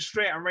pans it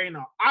straight at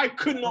Reina. I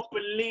could not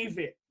believe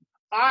it.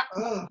 I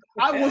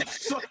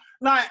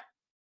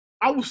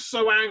was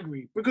so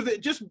angry because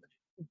it just,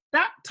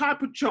 that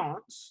type of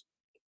chance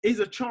is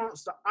a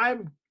chance that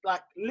I'm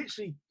like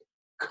literally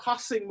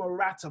cussing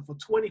Morata for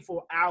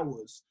 24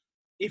 hours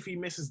if he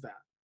misses that.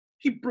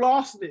 He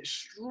blasted it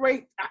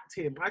straight at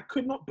him. I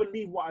could not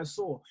believe what I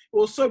saw. It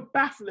was so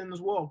baffling as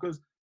well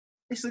because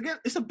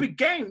it's a big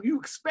game. You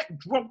expect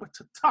Drogba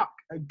to tuck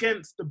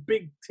against the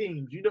big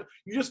teams. You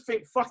just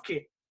think, fuck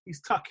it,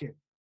 he's tucking.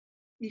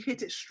 He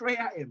hit it straight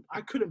at him.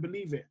 I couldn't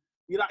believe it.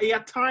 He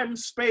had time,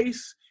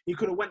 space. He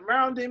could have went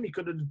round him. He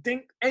could have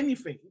dinked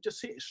anything. He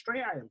just hit it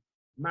straight at him.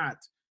 Mad.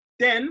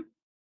 Then,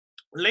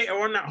 later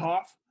on that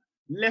half,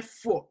 left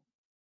foot.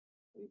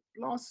 He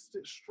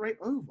blasted it straight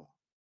over.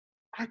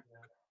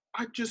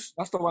 I just...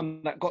 That's the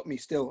one that got me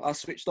still. I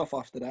switched off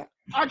after that.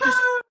 I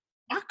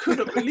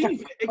couldn't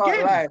believe it.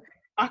 Again,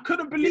 I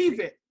couldn't believe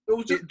it.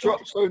 It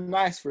dropped so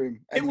nice for him.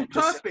 It was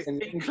perfect.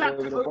 It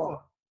clapped it over.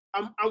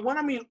 And when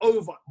I mean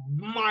over,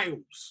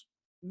 miles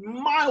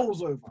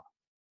over.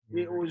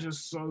 It was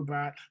just so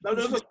bad.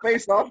 His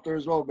face after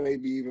as well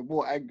made me even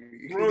more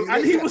angry. Bro,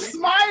 and he was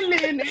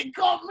smiling. It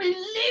got me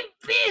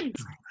livid.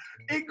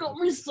 It got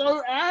me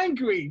so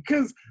angry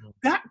because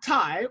that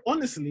tie,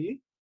 honestly,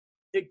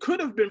 it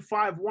could have been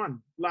 5-1.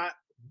 Like,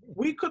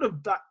 we could have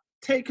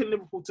taken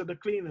Liverpool to the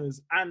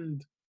cleaners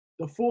and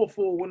the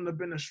 4-4 wouldn't have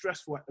been as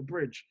stressful at the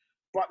bridge.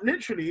 But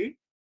literally,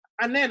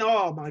 and then,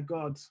 oh my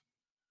God,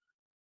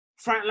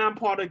 Frank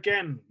Lampard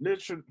again,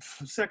 literally,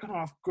 second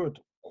half, good,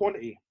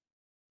 quality.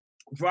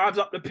 Drives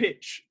up the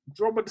pitch.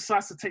 Drogba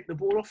decides to take the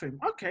ball off him.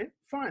 Okay,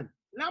 fine.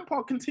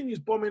 Lampard continues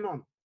bombing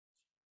on.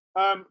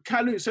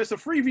 Kalou, so it's a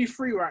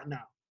 3v3 right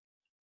now.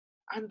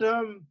 And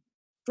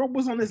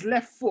Drogba's on his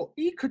left foot.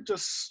 He could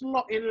just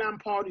slot in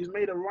Lampard, who's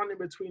made a run in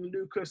between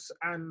Lucas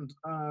and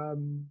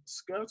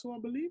Skirtle, I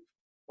believe,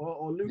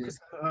 or Lucas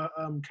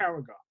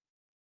Carragher.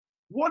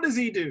 What does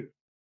he do?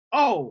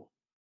 Oh,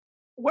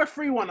 we're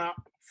 3-1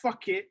 up.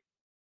 Fuck it.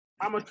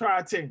 I'm going to try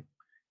a thing.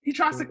 He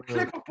tries to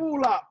clip a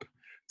ball up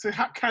to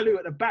Kalou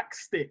at the back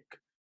stick,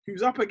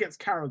 who's up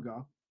against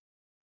Carragher,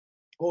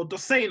 or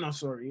Dossena,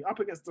 sorry, up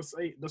against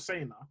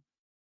Dossena.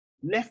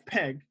 Left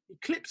peg, he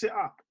clips it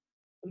up.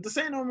 And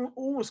Dossena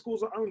almost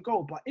scores an own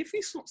goal. But if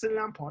he slots in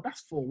Lampard,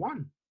 that's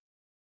 4-1.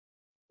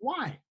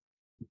 Why?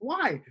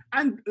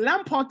 And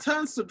Lampard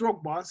turns to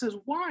Drogba and says,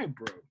 why,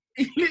 bro?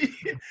 He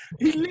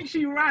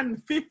literally ran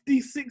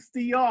 50,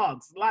 60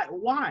 yards. Like,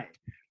 why?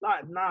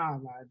 Like, nah,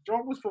 man.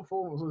 Drogba's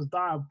performance was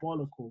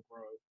diabolical, bro.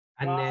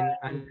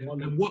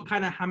 And what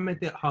kind of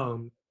hammered it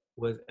home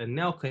was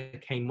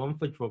Anelka came on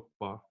for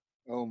Drogba.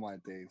 Oh, my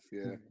days,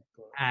 yeah.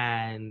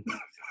 And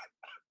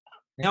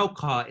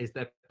Anelka is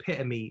the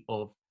epitome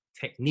of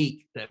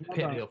technique, the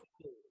epitome of...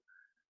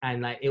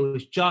 And, like, it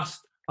was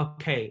just...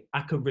 okay,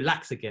 I could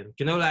relax again.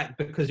 You know, like,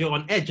 because you're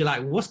on edge, you're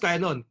like, what's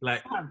going on?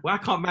 Like, why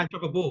can't man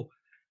drop a ball?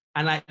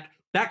 And like,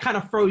 that kind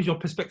of throws your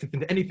perspective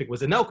into anything.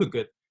 Was Anelka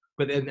good?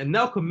 But then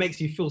Anelka makes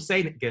you feel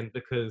sane again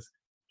because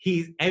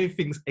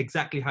everything's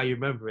exactly how you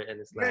remember it, and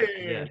it's like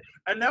yeah.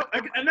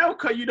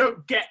 Anelka, you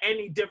don't get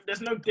any different.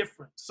 There's no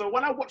difference. So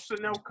when I watched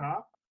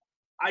Anelka,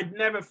 I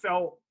never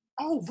felt,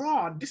 oh,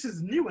 Rod, this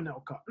is new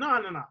Anelka. No.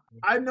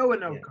 I know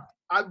Anelka.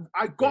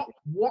 I got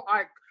what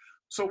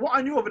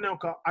I knew of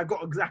Anelka, I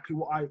got exactly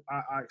what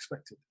I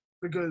expected,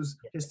 because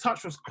his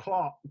touch was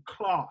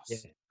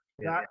class.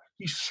 Yeah.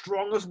 He's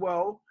strong as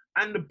well.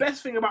 And the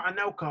best thing about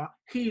Anelka,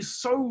 he's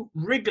so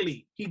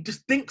wriggly. He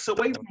just dinks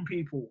away from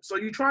people. So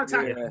you try and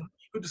tackle him,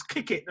 he'll just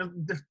kick it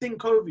and just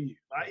dink over you.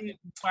 Like, he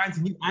finds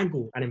a new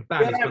angle and then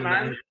bang. Yeah,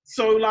 man.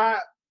 So, like,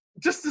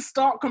 just to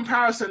start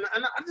comparison,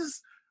 and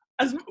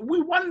as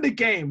we won the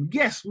game.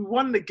 Yes, we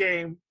won the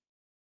game.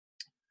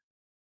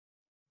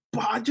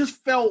 But I just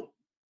felt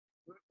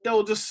there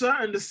were just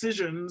certain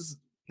decisions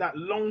that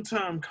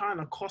long-term kind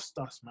of cost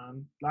us,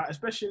 man. Like,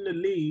 especially in the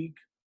league,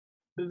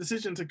 the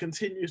decision to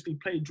continuously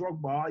play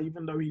Drogba,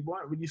 even though he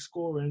weren't really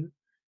scoring,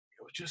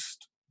 it was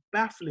just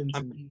baffling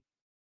to me.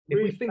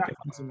 If we think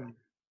about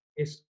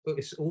it,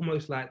 it's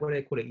almost like, what do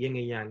they call it, yin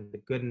and yang, the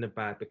good and the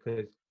bad,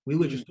 because we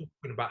were just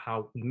talking about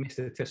how we missed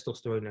the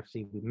testosterone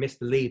FC, we missed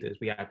the leaders,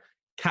 we had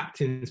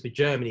captains for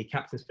Germany,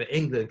 captains for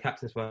England,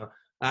 captains for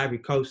Ivory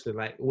Coast, and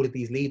like all of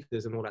these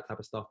leaders and all that type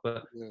of stuff.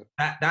 But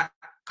that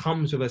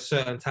comes with a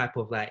certain type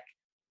of like,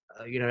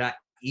 that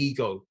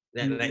ego.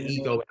 That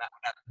ego, and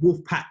that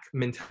wolf pack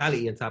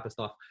mentality and type of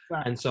stuff,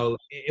 and so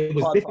it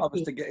was difficult for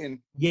others to get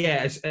in.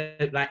 Yeah,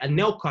 like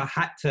Anelka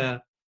had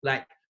to,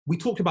 like, we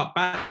talked about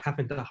Ballack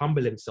having to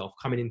humble himself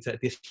coming into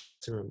this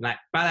room. Like,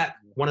 Ballack,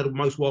 one of the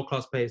most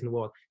world-class players in the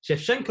world.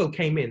 Shevchenko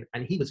came in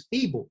and he was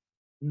feeble.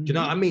 Do you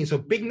know what I mean? So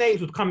big names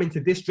would come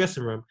into this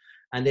dressing room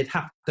and they'd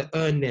have to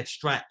earn their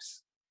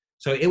stripes.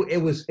 So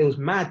it was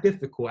mad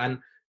difficult, and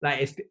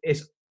like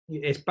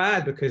it's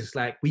bad because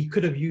like we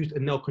could have used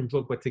Anelka and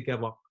Drogba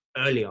together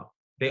earlier.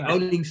 They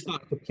only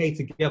started to play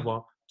together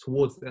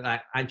towards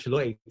like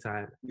Ancelotti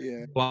time.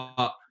 Yeah.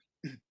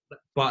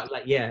 But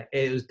like,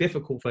 it was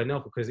difficult for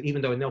Anelka, because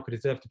even though Anelka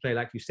deserved to play,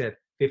 like you said,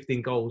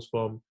 15 goals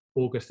from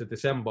August to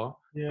December,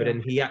 but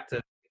then he had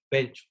to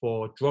bench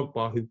for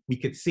Drogba, who we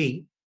could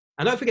see.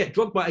 And don't forget,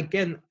 Drogba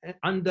again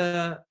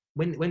under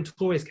when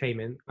Torres came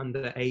in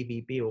under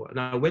AVB,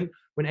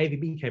 when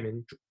AVB came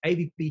in,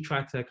 AVB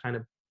tried to kind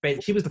of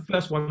bench. He was the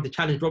first one to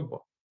challenge Drogba.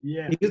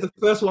 Yeah. He was the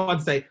first one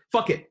to say,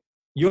 "Fuck it.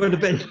 You're on the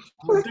bench."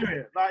 We'll do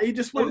it. Like, he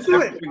just went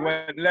left. He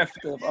went left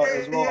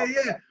as well.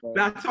 Yeah.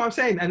 That's what I'm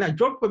saying. And that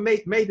Drogba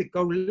made it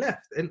go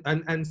left,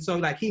 and so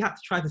like he had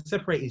to try to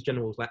separate his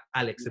generals like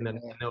Alex and then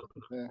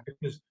Anelka.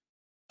 Because that's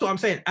what I'm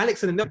saying.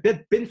 Alex and Anelka,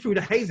 they've been through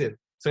the hazing,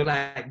 so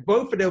like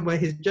both of them were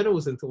his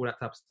generals and all that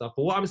type of stuff.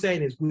 But what I'm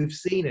saying is, we've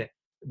seen it.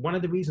 One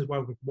of the reasons why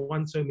we've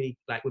won so many,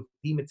 like with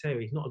Di Matteo,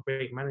 he's not a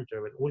great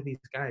manager, and all of these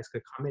guys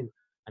could come in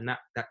and that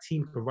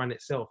team could run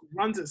itself. It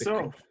runs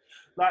itself.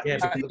 Like,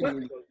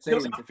 the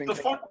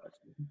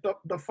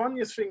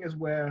funniest thing is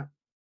where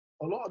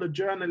a lot of the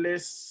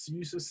journalists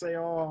used to say,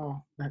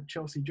 "Oh, that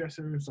Chelsea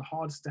dressing room is the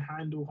hardest to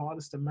handle,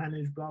 hardest to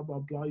manage, blah blah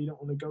blah. You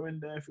don't want to go in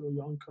there if you're a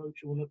young coach.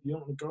 You don't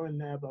want to go in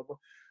there, blah blah."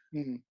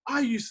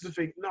 I used to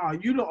think, "Nah,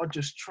 you lot are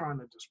just trying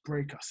to just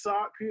break us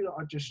up. You lot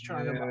are just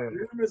trying to make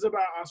rumors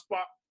about us."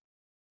 But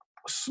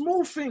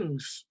small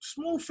things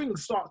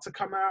start to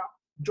come out.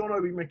 John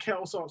Obi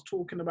Mikel starts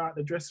talking about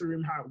the dressing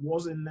room, how it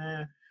was in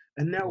there.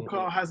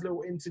 Anelka has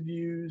little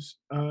interviews.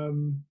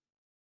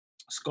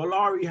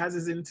 Scolari has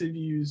his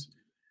interviews.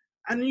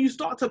 And you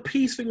start to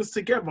piece things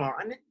together.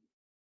 And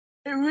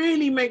it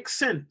really makes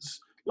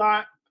sense.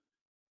 Like,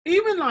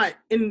 even like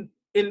in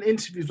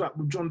interviews like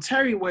with John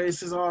Terry, where he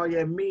says, "Oh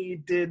yeah, me,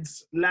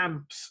 Dids,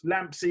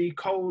 Lampsey,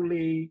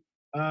 Coley,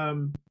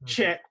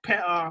 Czech,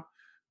 Petter,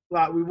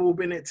 like we've all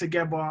been it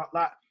together."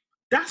 Like,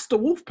 that's the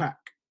wolf pack.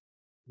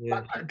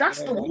 Yeah. Like,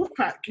 that's the wolf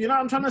pack. You know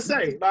what I'm trying to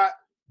say? Like,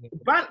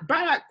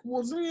 Ballack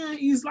was,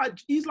 he's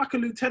like a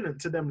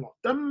lieutenant to them lot.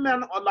 Them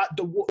men are like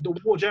the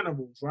war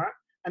generals, right?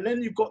 And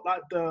then you've got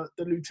like the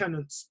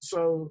lieutenants.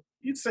 So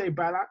you'd say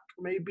Ballack,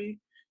 maybe.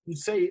 You'd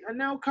say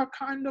Anelka,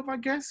 kind of, I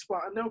guess.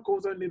 But Anelka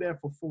was only there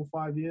for 4 or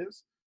 5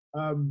 years.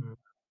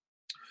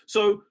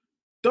 So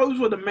those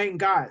were the main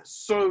guys.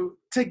 So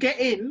to get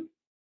in,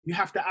 you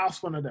have to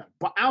oust one of them.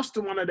 But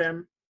ousting one of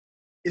them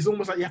is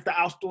almost like you have to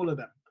oust all of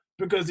them.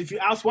 Because if you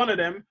oust one of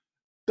them,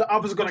 the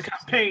others are going to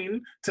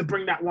campaign to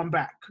bring that one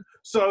back.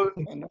 So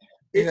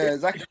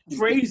exactly. It's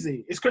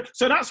crazy. It's crazy.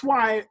 So that's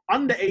why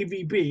under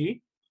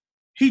AVB,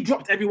 he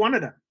dropped every one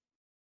of them.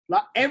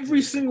 Like,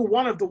 every single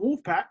one of the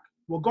Wolfpack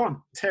were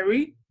gone.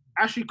 Terry,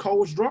 Ashley Cole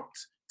was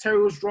dropped.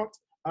 Terry was dropped.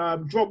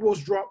 Drogba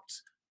was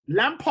dropped.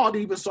 Lampard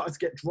even started to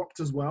get dropped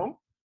as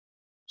well.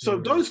 So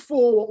those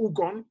 4 were all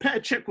gone.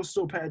 Petr Cech was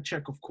still Petr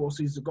Cech, of course.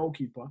 He's the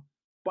goalkeeper.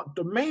 But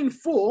the main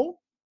 4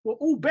 were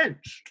all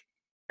benched.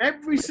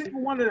 Every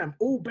single one of them,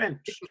 all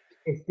benched.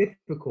 It's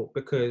difficult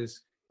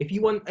because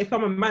if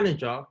I'm a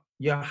manager,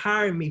 you're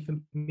hiring me for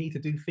me to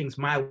do things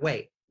my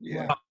way.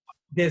 Yeah. But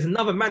there's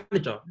another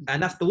manager,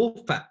 and that's the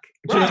Wolfpack.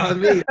 Do you know what I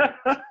mean?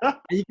 And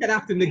you're gonna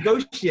have to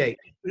negotiate.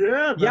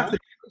 Yeah, you have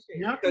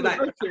to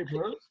negotiate,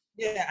 bro.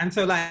 Yeah, and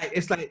so like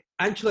it's like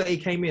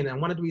Ancelotti came in, and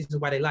one of the reasons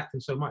why they liked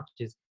him so much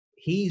is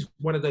he's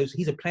one of those.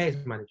 He's a players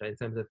manager in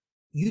terms of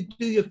you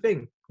do your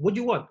thing. What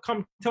do you want?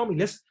 Come tell me.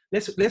 Let's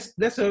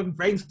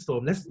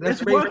brainstorm.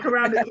 Let's work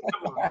around it.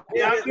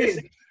 Yeah,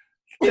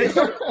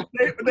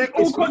 they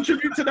all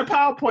contribute to the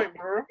PowerPoint,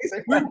 bro. It's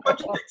a group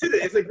project, isn't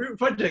it? It's a group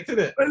project, isn't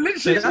it? They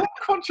literally all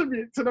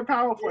contribute to the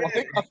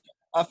PowerPoint.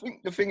 I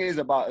think the thing is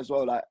about as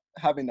well, like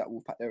having that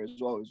Wolfpack there as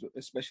well, is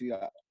especially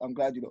like I'm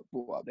glad you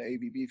brought up the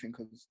ABB thing,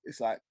 because it's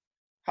like,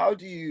 how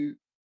do you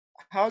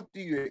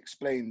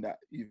explain that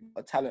you've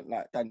got a talent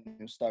like Daniel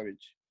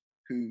Sturridge,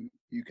 who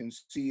you can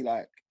see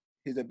like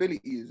his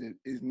ability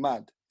is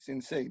mad, it's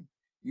insane.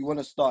 You want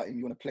to start him,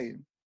 you want to play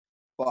him,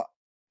 but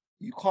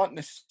you can't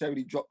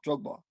necessarily drop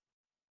Drogba,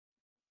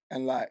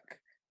 and like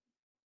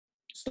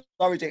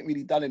Sturridge ain't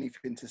really done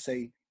anything to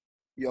say,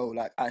 yo,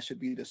 like I should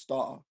be the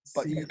starter.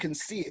 But you can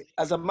see it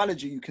as a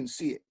manager. You can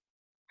see it.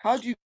 How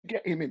do you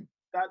get him in?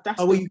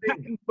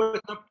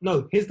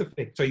 No, here's the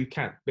thing. So you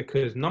can't,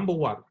 because number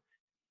one,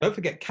 don't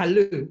forget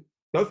Kalou.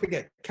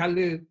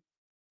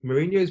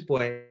 Mourinho's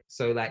boy.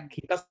 So like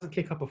he doesn't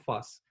kick up a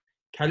fuss.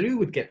 Kalou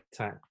would get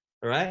time,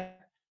 all right?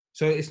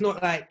 So it's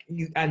not like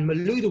you and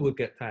Malouda would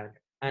get time.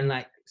 And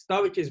like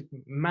Sturridge is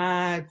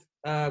mad.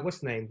 What's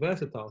the name?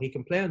 Versatile. He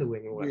can play on the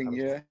wing or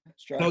whatever.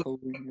 So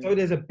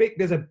there's a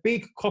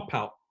big cop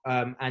out.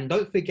 And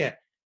don't forget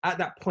at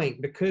that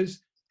point,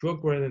 because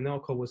Drogba and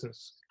Anelka wasn't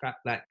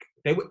like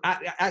they were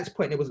at this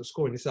point they wasn't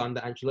scoring. This is under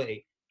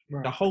Ancelotti.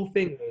 Right. The whole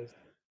thing was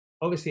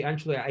obviously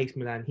Ancelotti at AC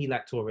Milan. He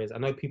liked Torres. I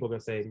know people are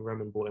gonna say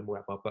Roman bought him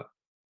whatever, but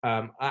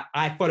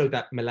I followed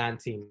that Milan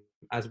team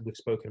as we've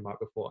spoken about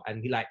before,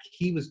 and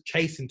he was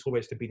chasing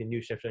Torres to be the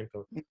new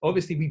Shevchenko.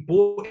 Obviously, we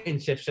bought in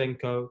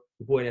Shevchenko,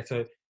 we bought in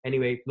Eto'o.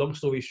 Anyway, long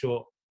story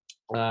short,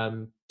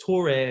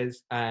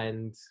 Torres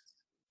and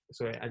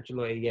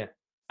Ancelotti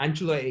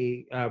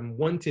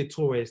wanted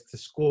Torres to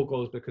score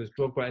goals because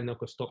Drogba and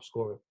Anelka stopped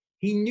scoring.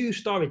 He knew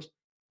Sturridge.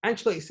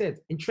 Ancelotti said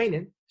in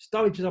training,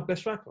 Sturridge is our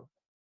best striker.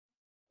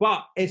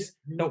 But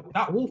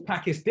that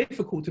Wolfpack is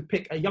difficult to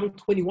pick a young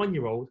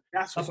 21-year-old.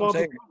 That's what I'm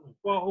saying.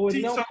 So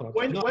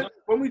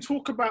when we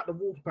talk about the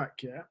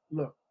Wolfpack, yeah,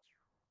 look,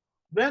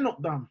 they're not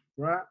done,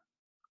 right?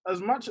 As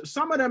much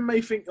some of them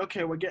may think,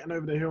 okay, we're getting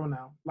over the hill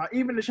now. Like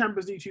even the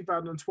Champions League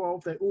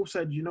 2012, they all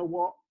said, you know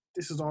what,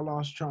 this is our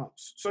last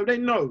chance. So they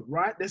know,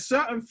 right? There's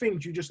certain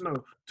things you just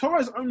know.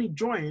 Torres only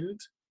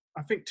joined,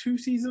 I think, 2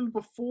 seasons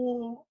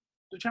before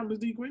the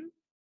Champions League win.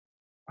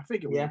 I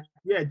think it was.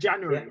 Yeah,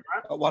 January,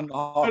 right?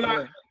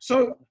 1.5.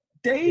 So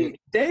they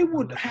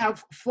would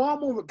have far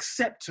more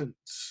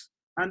acceptance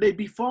and they'd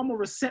be far more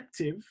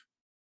receptive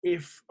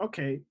if,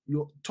 okay,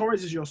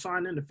 Torres is your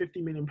signing, the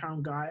 £50 million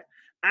guy.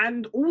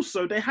 And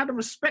also they had a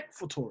respect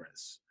for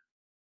Torres.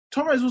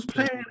 Torres was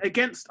playing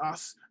against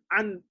us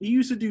and he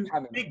used to do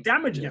big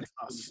damage against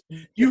us.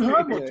 You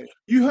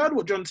heard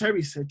what John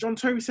Terry said. John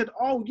Terry said,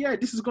 "Oh yeah,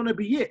 this is going to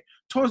be it.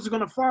 Torres is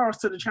going to fire us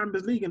to the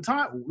Champions League and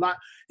title." Like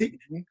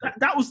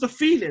that was the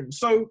feeling.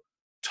 So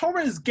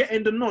Torres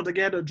getting the nod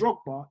against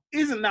Drogba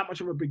isn't that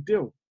much of a big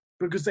deal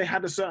because they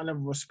had a certain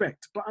level of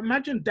respect. But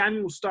imagine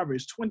Daniel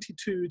Sturridge,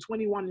 22,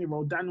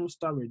 21-year-old Daniel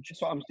Sturridge.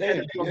 That's what I'm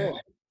saying. Yeah.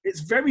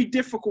 It's very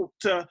difficult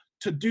to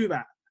do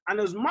that. And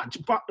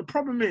but the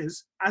problem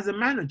is, as a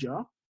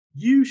manager,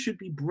 you should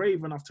be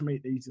brave enough to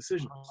make these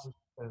decisions.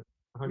 100%.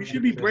 You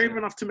should be brave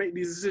enough to make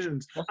these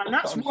decisions. And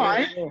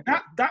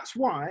that's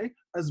why,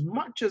 as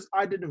much as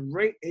I didn't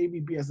rate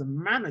ABB as a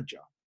manager,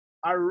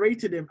 I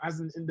rated him as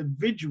an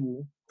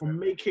individual for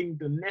making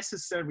the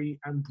necessary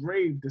and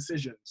brave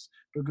decisions.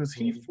 Because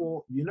he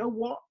thought, you know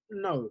what?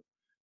 No.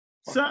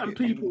 Certain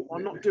people are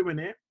not doing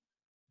it.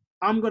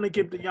 I'm going to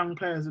give the young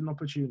players an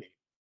opportunity.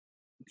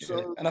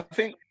 So, and I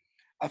think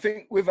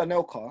with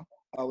Anelka,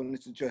 I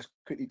wanted to just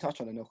quickly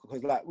touch on Anelka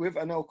because, like, with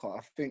Anelka,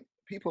 I think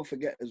people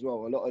forget as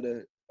well a lot of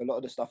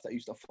the stuff that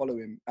used to follow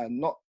him, and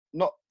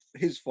not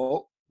his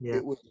fault. Yeah.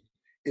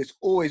 It's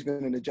always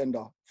been an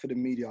agenda for the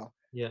media.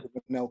 Yeah,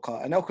 with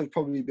Anelka. Anelka's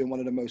probably been one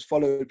of the most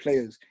followed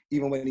players,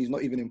 even when he's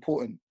not even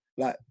important.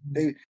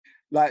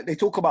 They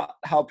talk about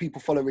how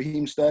people follow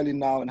Raheem Sterling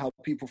now, and how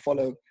people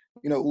follow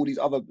all these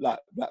other black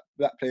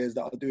players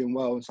that are doing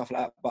well and stuff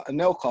like that. But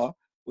Anelka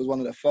was one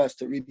of the first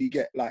to really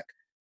get like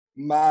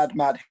mad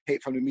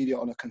hate from the media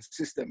on a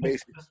consistent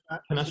basis.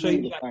 Can I show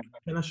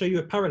you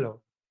a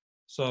parallel?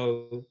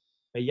 So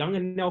a young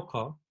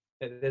Anelka,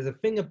 there's a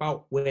thing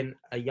about when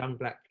a young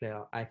black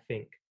player, I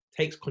think,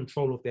 takes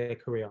control of their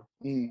career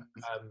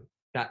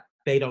that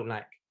they don't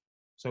like.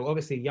 So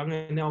obviously young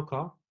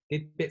Anelka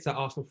did bits at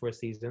Arsenal for a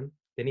season.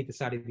 Then he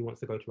decided he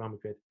wants to go to Real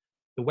Madrid.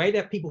 The way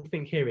that people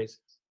think here is,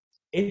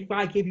 if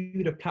I give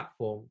you the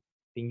platform,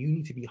 then you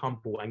need to be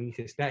humble and you need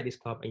to stay at this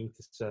club and you need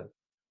to serve.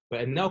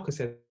 But Anelka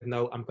said,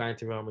 no, I'm going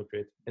to Real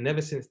Madrid. And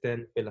ever since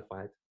then,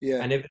 vilified.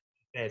 Yeah. And ever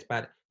since it's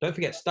bad. Don't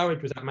forget,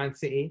 Sturridge was at Man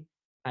City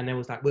and they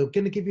was like, we're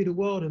going to give you the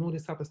world and all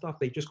this type of stuff.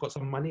 They just got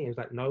some money. And it was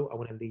like, no, I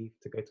want to leave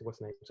to go to what's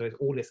name. So it's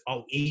all this,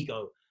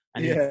 ego.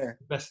 And he's the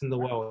best in the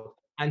world.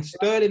 And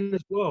Sterling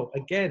as well.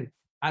 Again,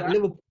 at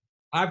Liverpool,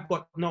 I've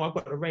got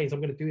the reins. I'm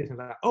going to do this. And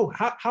like,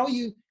 how are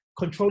you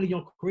controlling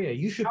your career.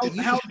 You should.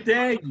 How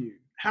dare you?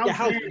 How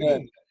dare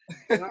you?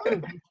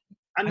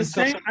 And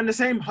the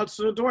same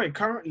Hudson Odoi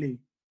currently.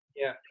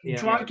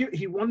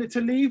 He wanted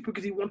to leave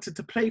because he wanted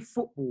to play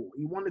football.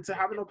 He wanted to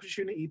have an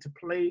opportunity to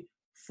play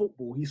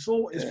football. He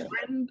saw his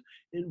friend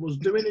was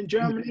doing in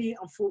Germany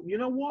and thought, you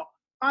know what?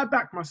 I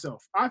back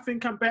myself. I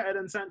think I'm better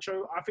than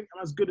Sancho. I think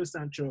I'm as good as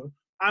Sancho.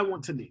 I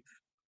want to leave.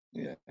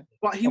 Yeah.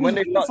 But when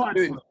they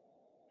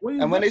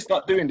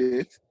start doing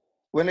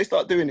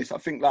this, I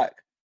think like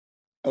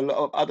a lot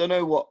of, I don't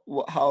know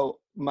how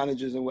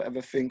managers and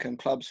whatever think and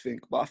clubs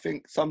think, but I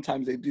think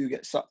sometimes they do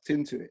get sucked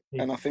into it.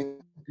 Yeah. And I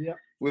think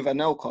with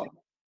Anelka,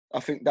 I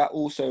think that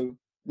also,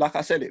 like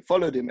I said, it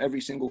followed him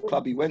every single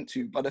club he went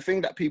to. But the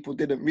thing that people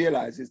didn't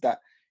realise is that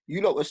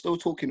you lot were still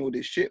talking all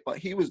this shit, but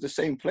he was the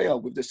same player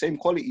with the same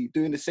quality,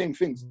 doing the same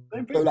things.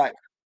 So like,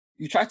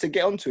 you tried to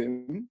get onto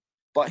him,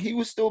 but he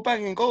was still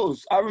banging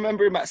goals. I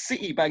remember him at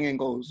City banging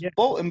goals,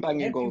 Bolton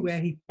banging goals. Everywhere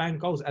he banged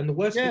goals. And the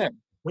worst thing,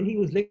 when he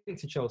was linked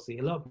to Chelsea,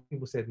 a lot of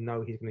people said,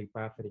 no, he's going to be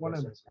bad for the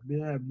Chelsea.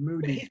 Yeah,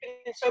 Moody. He's been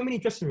in so many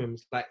dressing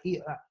rooms. Like,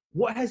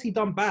 what has he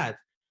done bad?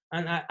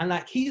 And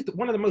like, he's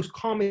one of the most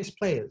calmest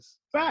players.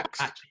 Facts.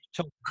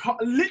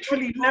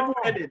 Literally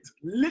level-headed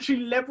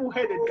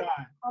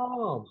guy.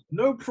 Oh,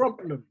 no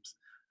problems.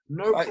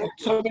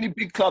 So many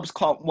big clubs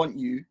can't want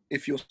you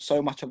if you're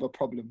so much of a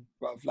problem,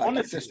 bruv. Like,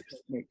 honestly, it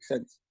just makes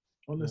sense.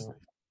 Honestly.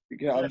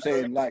 You know what I'm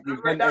saying? Like,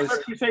 that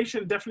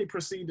reputation definitely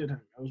preceded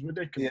him. It was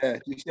ridiculous. Yeah,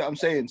 you see what I'm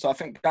saying? So I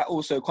think that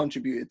also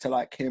contributed to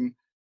like him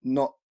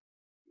not,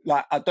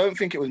 like, I don't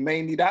think it was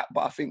mainly that,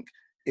 but I think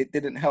it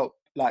didn't help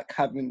like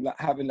having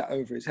that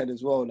over his head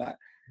as well. Like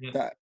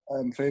that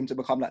for him to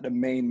become like the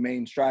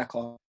main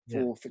striker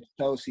for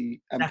Chelsea,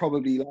 and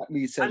probably like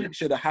me said, it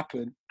should have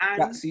happened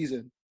that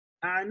season.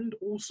 And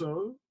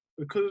also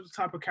because of the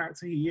type of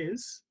character he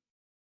is,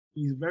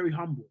 he's very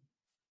humble.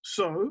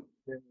 So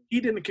he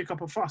didn't kick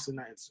up a fuss in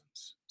that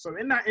instance. So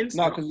in that instance,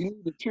 no, because you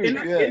knew the truth. In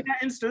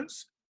that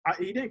instance,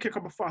 he didn't kick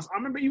up a fuss. I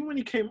remember even when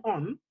he came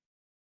on,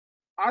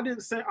 I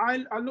didn't say.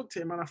 I looked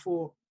at him and I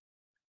thought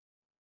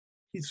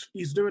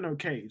he's doing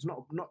okay. He's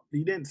not.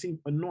 He didn't seem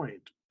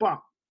annoyed, but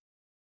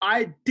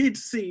I did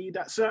see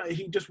that certainly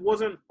he just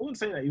wasn't. I wouldn't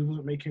say that he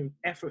wasn't making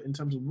effort in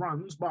terms of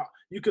runs, but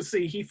you could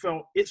see he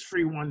felt it's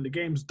 3-1. The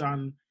game's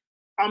done.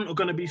 I'm not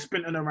going to be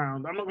sprinting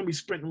around. I'm not going to be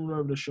sprinting all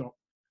over the shop.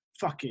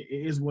 Fuck it.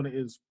 It is what it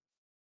is.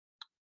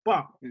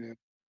 But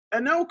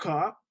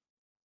Anelka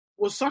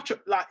was such a,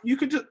 like, you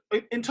could just,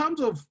 in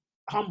terms of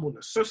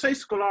humbleness, so say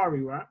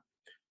Scolari, right?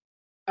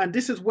 And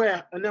this is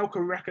where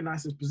Anelka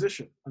recognized his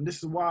position. And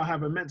this is why I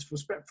have immense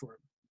respect for him.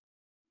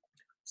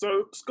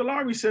 So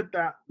Scolari said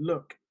that,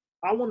 look,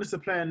 I wanted to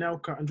play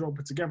Anelka and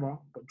Drogba together,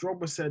 but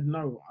Drogba said,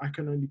 no, I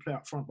can only play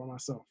up front by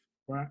myself,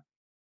 right?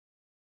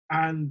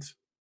 And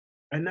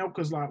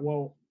Anelka's like,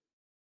 well,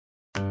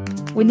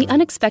 when the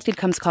unexpected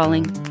comes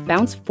calling,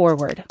 bounce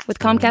forward with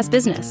Comcast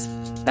Business.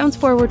 Bounce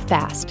forward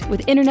fast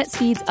with internet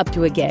speeds up to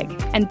 1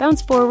 gig. And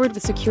bounce forward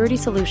with security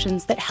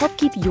solutions that help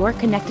keep your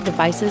connected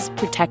devices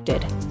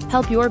protected.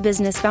 Help your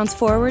business bounce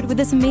forward with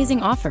this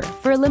amazing offer.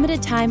 For a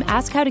limited time,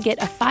 ask how to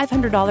get a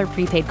 $500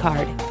 prepaid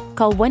card.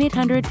 Call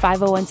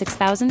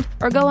 1-800-501-6000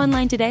 or go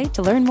online today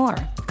to learn more.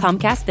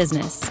 Comcast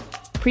Business.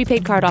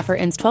 Prepaid card offer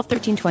ends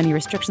 12/13/20.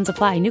 Restrictions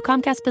apply. New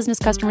Comcast Business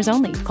customers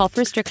only. Call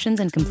for restrictions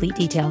and complete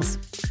details.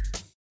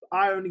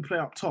 I only play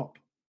up top.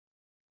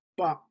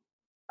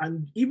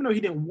 And even though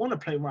he didn't want to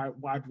play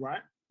wide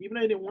right, even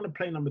though he didn't want to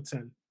play number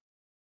 10,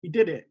 he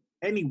did it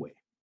anyway.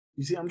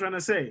 You see what I'm trying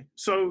to say?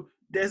 So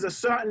there's a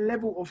certain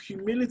level of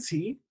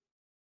humility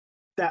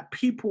that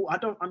people, I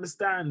don't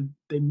understand,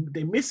 they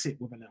miss it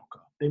with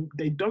Anelka.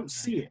 They don't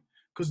see it.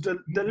 Because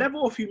the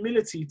level of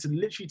humility to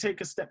literally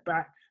take a step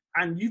back,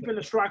 and you've been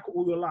a striker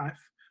all your life,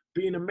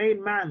 being a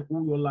main man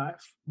all your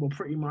life, well,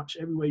 pretty much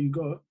everywhere you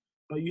go,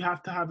 but you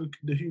have to have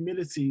the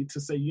humility to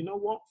say, you know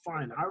what,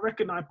 fine, I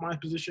recognize my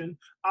position.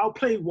 I'll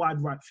play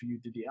wide right for you,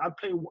 Didier. I'll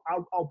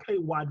play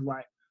wide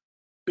right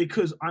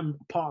because I'm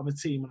part of a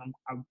team and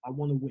I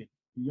want to win.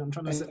 You know what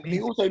I'm trying to say?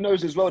 He also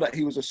knows as well that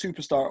he was a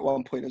superstar at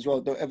one point as well.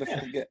 Don't ever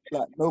forget,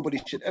 like,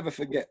 nobody should ever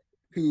forget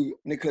who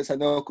Nicolas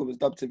Anelka was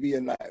dubbed to be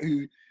and like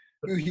who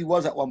he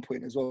was at one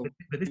point as well.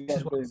 But this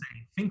is what I'm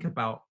saying. Think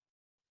about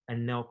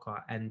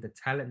Anelka and the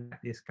talent that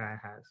this guy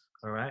has,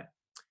 all right?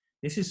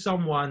 This is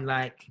someone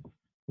like,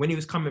 when he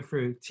was coming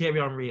through, Thierry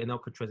Henry and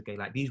Anelka Trezeguet,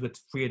 like, these were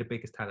 3 of the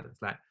biggest talents.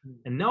 Like,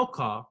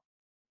 Anelka,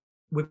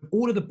 with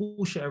all of the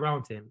bullshit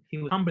around him, he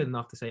was humble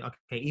enough to say,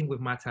 okay, even with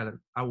my talent,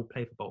 I will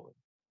play for Bolton.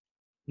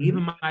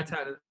 Even my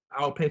talent,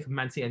 I will play for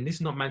Man City. And this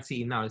is not Man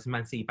City now, it's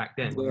Man City back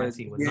then. Man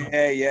City was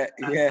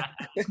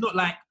It's not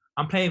like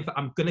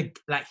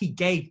he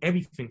gave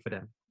everything for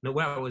them. No,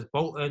 where it was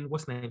Bolton,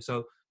 what's the name?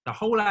 So the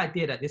whole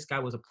idea that this guy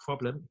was a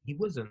problem, he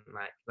wasn't.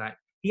 Like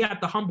he had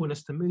the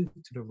humbleness to move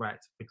to the right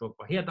for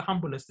Drogba. He had the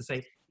humbleness to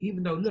say,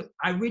 even though, look,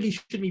 I really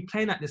shouldn't be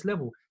playing at this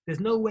level. There's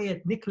no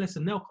way Nicolas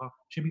Anelka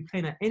should be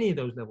playing at any of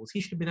those levels.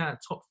 He should have been at the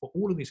top for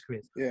all of his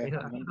careers. Yeah. He had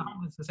the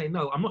humbleness to say,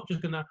 no, I'm not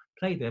just going to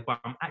play there, but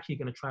I'm actually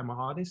going to try my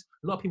hardest.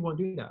 A lot of people won't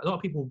do that. A lot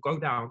of people go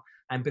down,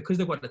 and because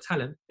they've got the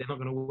talent, they're not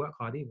going to work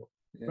hard either.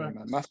 Yeah,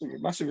 man.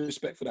 Massive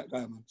respect for that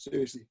guy, man.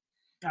 Seriously.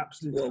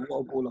 Absolutely. What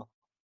a baller.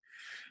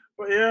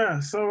 But yeah,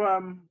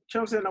 so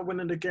Chelsea ended up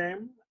winning the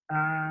game,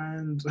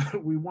 and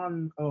we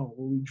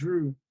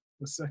drew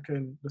the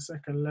second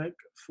leg,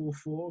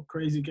 4-4,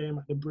 crazy game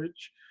at the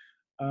Bridge.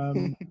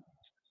 And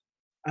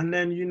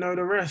then you know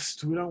the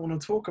rest. We don't want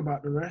to talk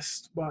about the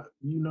rest, but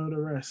you know the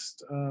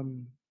rest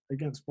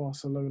against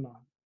Barcelona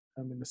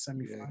in the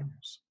semi-finals.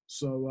 Yeah.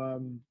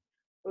 So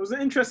it was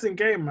an interesting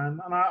game, man,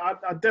 and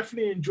I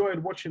definitely enjoyed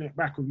watching it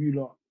back with you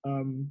lot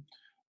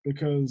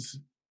because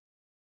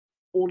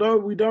although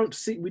we didn't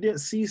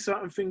see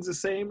certain things the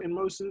same in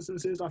most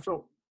instances, I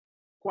felt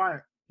quite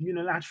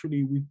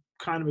unilaterally we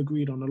kind of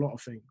agreed on a lot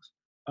of things.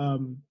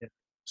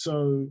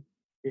 So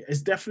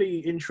it's definitely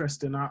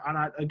interesting. I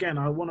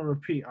want to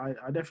repeat, I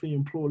definitely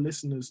implore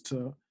listeners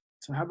to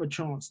have a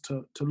chance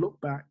to look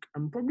back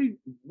and probably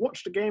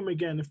watch the game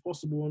again if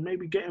possible and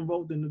maybe get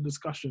involved in the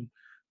discussion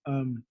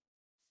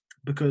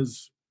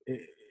because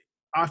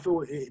I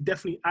feel it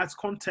definitely adds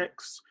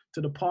context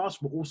to the past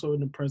but also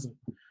in the present.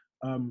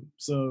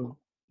 So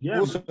yeah.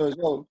 Also as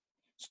well,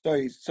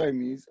 sorry,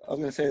 Mies, I was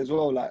gonna say as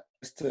well, like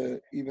just to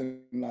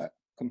even like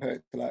compare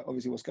it to like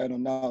obviously what's going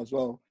on now as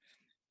well.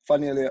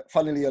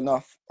 Funnily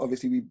enough,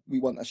 obviously we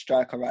want a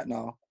striker right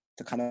now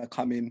to kind of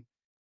come in.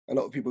 A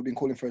lot of people have been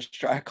calling for a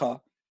striker,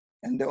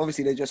 and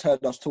obviously they just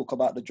heard us talk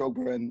about the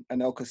Drogba and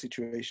Anelka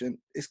situation.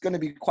 It's going to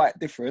be quite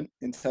different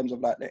in terms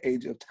of like the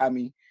age of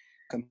Tammy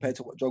compared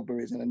to what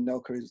Drogba is and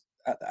Anelka is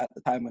at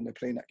the time when they're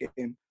playing that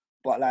game.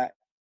 But like,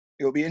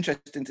 it'll be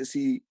interesting to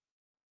see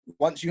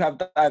once you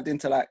have dived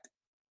into like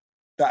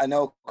that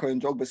Anelka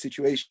and Drogba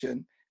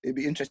situation. It'd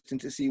be interesting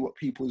to see what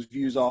people's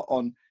views are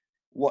on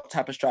what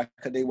type of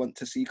striker they want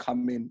to see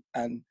come in,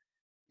 and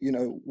you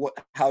know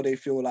how they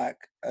feel like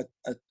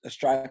a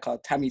striker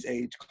Tammy's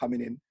age coming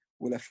in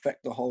will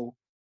affect the whole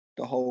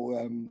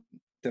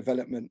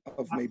development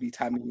of maybe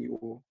Tammy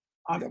or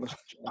the other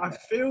striker. I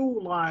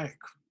feel like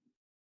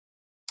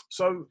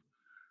so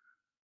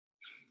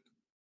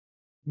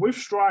with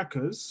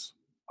strikers,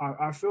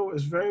 I feel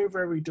it's very,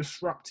 very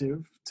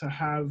disruptive to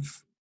have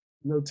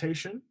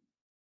rotation.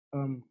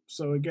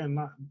 So again,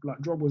 like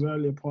Drogba's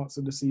earlier parts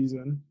of the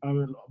season,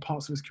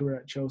 parts of his career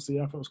at Chelsea,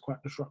 I thought it was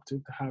quite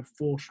disruptive to have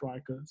 4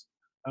 strikers.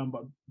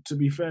 But to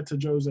be fair to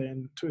Jose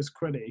and to his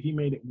credit, he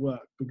made it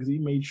work because he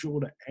made sure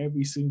that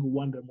every single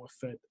one of them were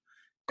fed.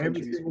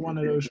 Every one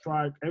of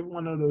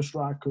those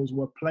strikers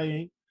were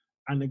playing,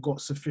 and they got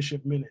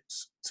sufficient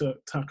minutes to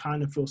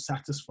kind of feel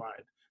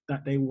satisfied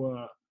that they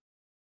were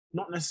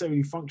not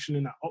necessarily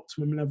functioning at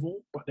optimum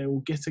level, but they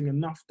were getting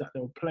enough that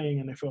they were playing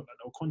and they felt that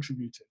they were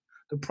contributing.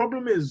 The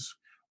problem is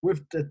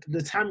with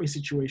the Tammy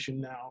situation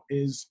now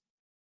is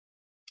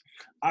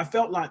I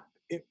felt like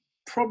it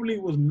probably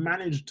was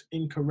managed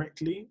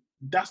incorrectly.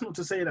 That's not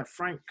to say that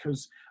Frank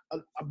has,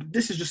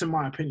 this is just in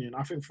my opinion,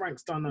 I think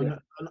Frank's done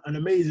an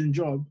amazing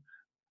job,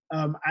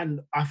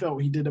 and I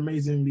felt he did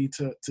amazingly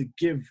to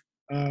give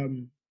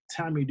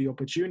Tammy the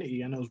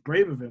opportunity, and it was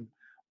brave of him.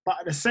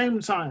 But at the same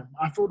time,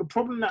 I feel the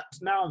problem that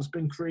now has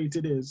been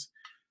created is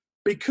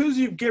because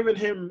you've given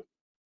him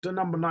the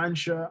number 9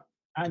 shirt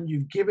and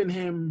you've given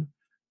him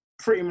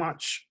pretty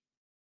much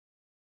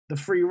the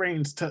free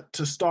reins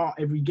to start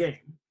every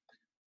game,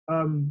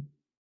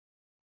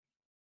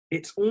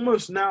 it's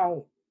almost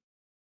now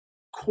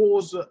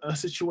caused a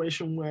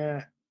situation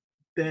where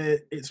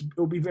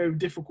it'll be very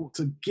difficult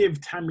to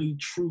give Tammy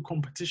true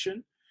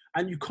competition.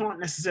 And you can't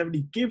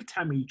necessarily give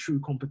Tammy true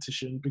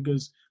competition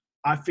because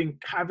I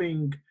think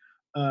having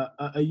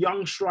a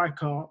young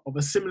striker of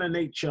a similar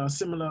nature, a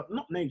similar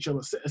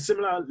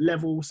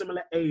level,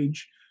 similar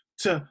age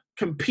to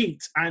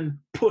compete and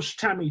push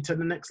Tammy to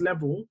the next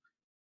level,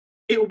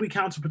 it will be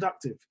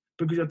counterproductive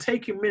because you're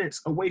taking minutes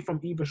away from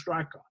either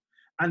striker.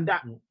 And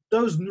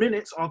those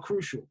minutes are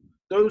crucial.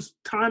 The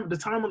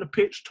time on the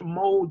pitch to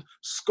mold,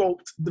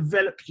 sculpt,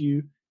 develop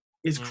you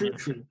is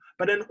crucial.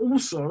 But then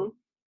also,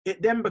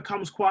 it then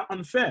becomes quite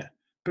unfair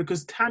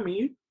because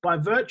Tammy, by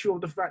virtue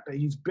of the fact that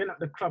he's been at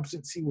the club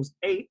since he was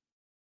 8,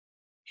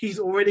 he's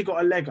already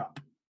got a leg up.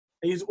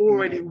 He's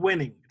already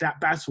winning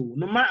that battle,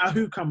 no matter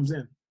who comes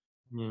in.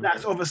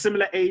 That's of a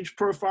similar age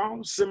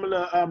profile,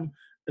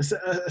 a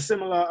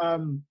similar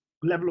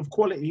level of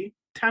quality.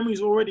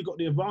 Tammy's already got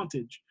the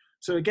advantage.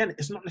 So again,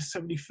 it's not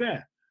necessarily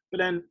fair. But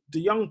then the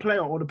young player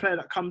or the player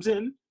that comes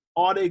in,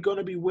 are they going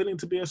to be willing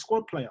to be a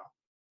squad player?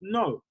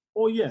 No.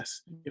 Or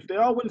yes. If they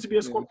are willing to be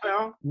a squad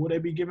player, will they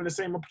be given the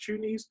same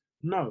opportunities?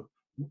 No.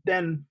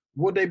 Then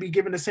would they be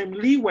given the same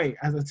leeway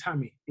as a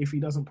Tammy if he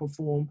doesn't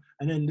perform?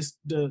 And then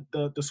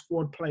the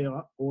squad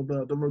player or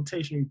the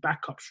rotationary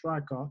backup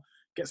striker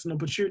gets an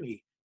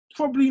opportunity?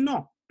 Probably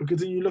not.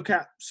 Because then you look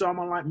at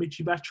someone like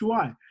Michy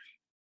Batshuayi,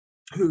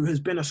 who has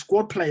been a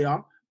squad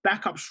player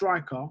backup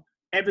striker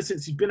ever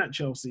since he's been at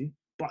Chelsea,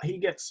 but he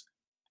gets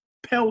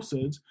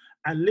pelted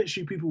and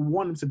literally people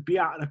want him to be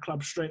out of the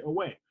club straight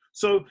away.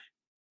 So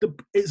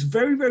it's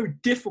very, very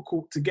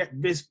difficult to get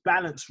this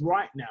balance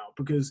right now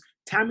because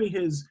Tammy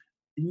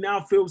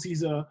now feels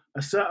he's a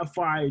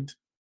certified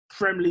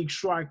Premier League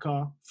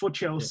striker for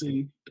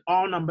Chelsea,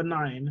 our number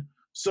 9.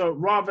 So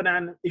rather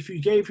than if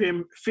you gave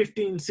him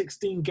 15,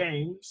 16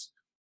 games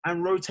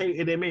and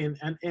rotated him in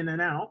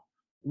and out,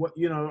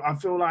 I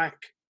feel like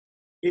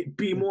it'd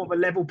be more of a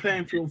level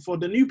playing field for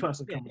the new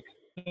person coming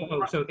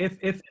in. So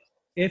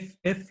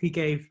if he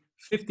gave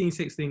 15,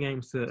 16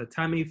 games to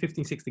Tammy,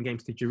 15, 16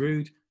 games to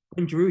Giroud,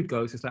 when Giroud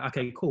goes, it's like,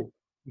 okay, cool.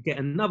 You get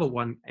another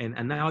one in,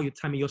 and now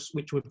you're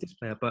switch with this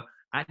player. But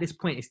at this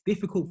point, it's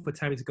difficult for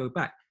Tammy to go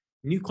back.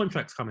 New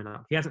contracts coming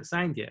up. He hasn't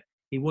signed yet.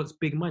 He wants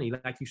big money,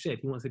 like you said.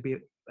 He wants to be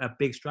a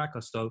big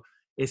striker. So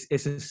it's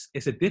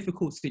a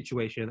difficult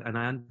situation, and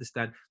I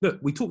understand. Look,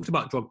 we talked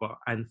about Drogba,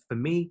 and for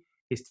me,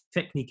 his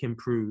technique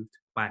improved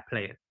by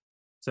playing.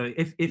 So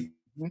if you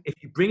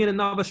bring in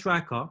another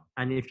striker,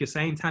 and if you're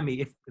saying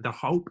Tammy, if the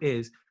hope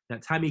is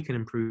that Tammy can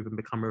improve and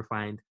become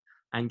refined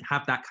and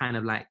have that kind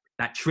of like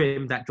that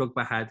trim that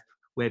Drogba had,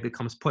 where it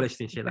becomes polished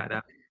and shit like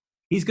that,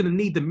 he's going to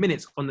need the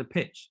minutes on the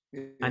pitch.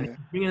 Yeah. And if you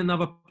bring in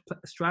another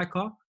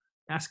striker,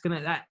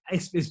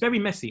 it's very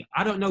messy.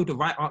 I don't know the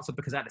right answer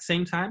because at the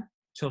same time,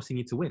 Chelsea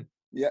need to win.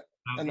 Yeah.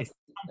 And it's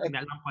something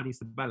that Lampard needs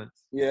to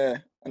balance. Yeah,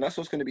 and that's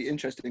what's going to be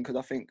interesting because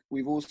I think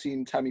we've all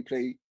seen Tammy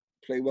play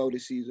well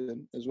this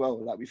season as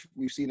well. Like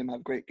we've seen him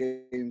have great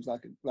games,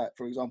 like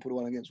for example the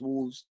one against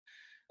Wolves.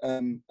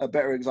 A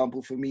better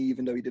example for me,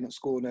 even though he didn't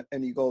score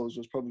any goals,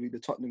 was probably the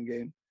Tottenham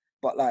game.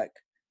 But like,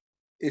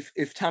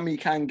 if Tammy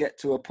can get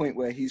to a point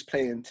where he's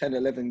playing 10,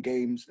 11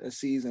 games a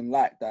season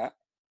like that,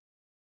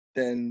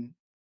 then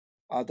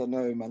I don't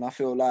know, man. I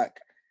feel like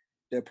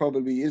there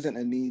probably isn't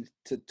a need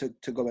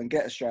to go and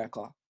get a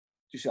striker. Do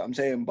you see what I'm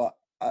saying? But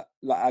I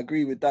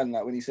agree with Dan,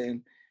 like when he's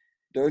saying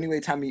the only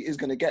way Tammy is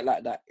going to get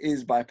like that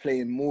is by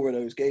playing more of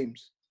those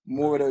games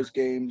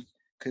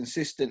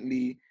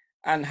consistently,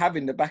 and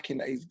having the backing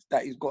that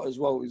he's got as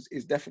well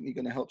is definitely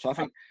going to help. So I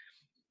think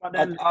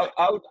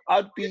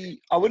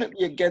I wouldn't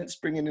be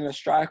against bringing in a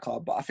striker,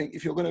 but I think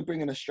if you're going to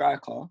bring in a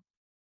striker,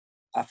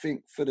 I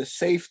think for the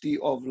safety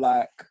of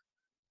like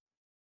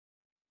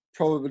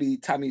probably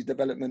Tammy's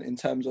development in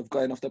terms of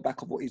going off the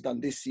back of what he's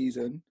done this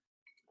season,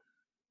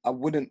 I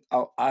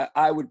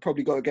would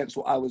probably go against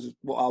what I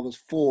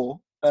was for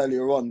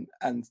earlier on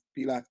and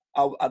be like,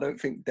 I don't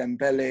think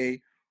Dembele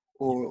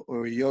or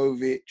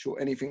Jovic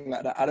or anything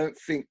like that, I don't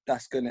think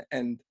that's going to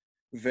end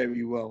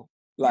very well.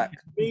 Like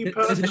me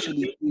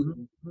personally,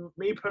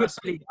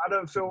 I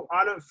don't feel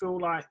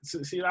like.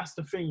 See, that's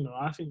the thing, though.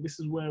 I think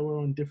this is where we're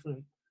on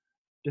different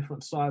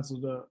sides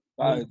of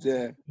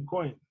the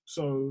coin.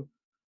 So,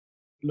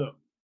 look,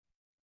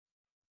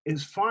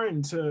 it's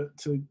fine to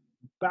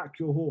back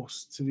your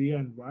horse to the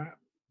end, right?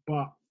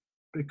 But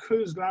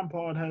because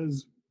Lampard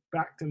has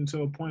backed him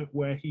to a point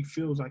where he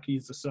feels like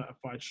he's a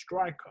certified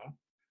striker,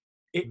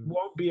 it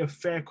won't be a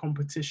fair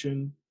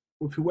competition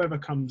with whoever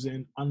comes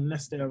in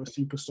unless they're a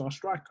superstar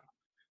striker.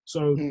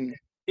 So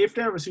if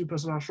they're a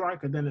superstar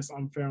striker, then it's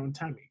unfair on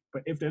Tammy.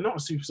 But if they're not a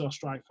superstar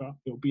striker,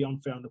 it'll be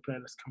unfair on the player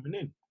that's coming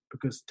in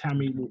because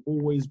Tammy will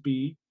always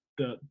be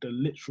the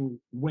literal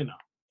winner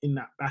in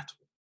that battle.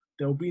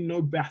 There'll be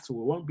no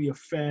battle. It won't be a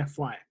fair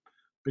fight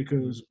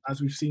because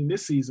as we've seen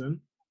this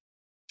season,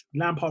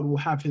 Lampard will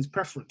have his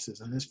preferences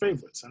and his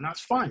favourites, and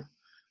that's fine.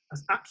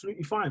 That's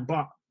absolutely fine.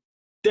 But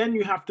then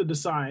you have to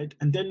decide,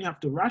 and then you have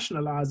to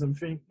rationalise and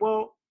think,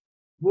 well,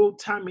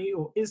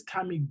 is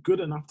Tammy good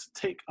enough to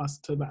take us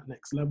to that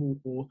next level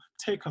or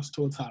take us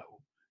to a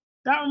title?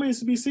 That remains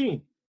to be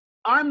seen.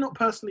 I'm not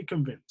personally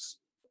convinced.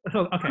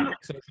 So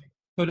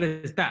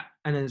there's that.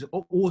 And there's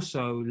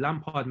also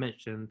Lampard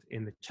mentioned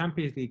in the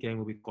Champions League game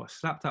where we got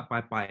slapped up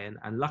by Bayern.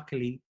 And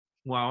luckily,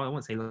 well, I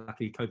won't say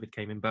luckily COVID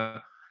came in,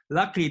 but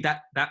luckily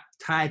that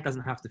tide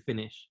doesn't have to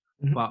finish.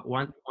 Mm-hmm. But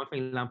one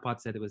thing Lampard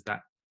said was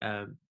that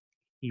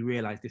he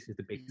realised this is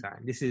the big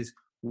time. This is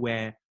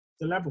where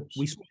the levels.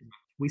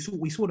 We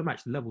saw the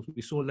match, the levels.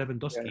 We saw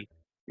Lewandowski.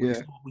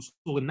 Yeah. We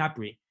saw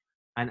Gnabry.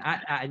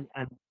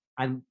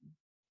 And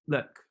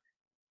look,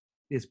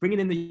 it's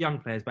bringing in the young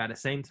players, but at the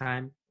same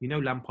time,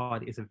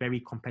 Lampard is a very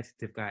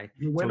competitive guy.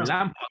 So Lampard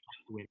wants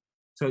to win.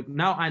 So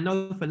now I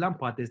know for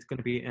Lampard, there's going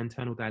to be an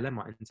internal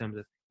dilemma in terms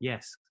of,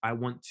 yes, I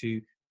want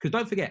to... Because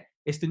don't forget,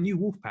 it's the new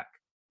Wolfpack.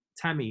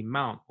 Tammy,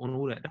 Mount, and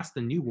all that. That's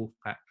the new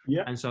Wolfpack.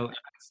 Yeah. And so at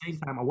the same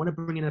time, I want to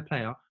bring in a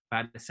player,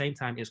 but at the same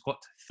time, it's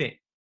got to fit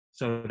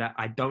so that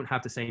I don't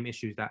have the same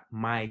issues that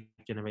my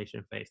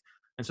generation faced.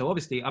 And so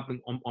obviously, I've been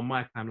on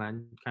my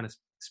timeline kind of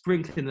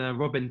sprinkling the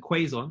Robin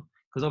Quaison,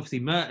 because obviously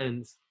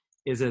Mertens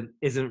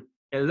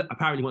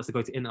apparently wants to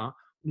go to Inter.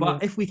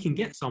 But if we can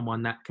get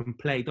someone that can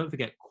play, don't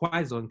forget,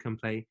 Quaison can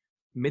play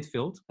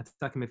midfield,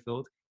 attacking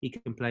midfield. He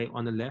can play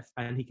on the left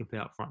and he can play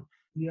up front.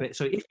 Yeah. But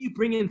so if you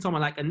bring in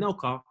someone like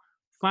Anelka,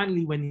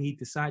 finally when he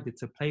decided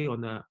to play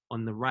on the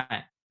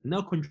right,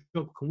 Anelka and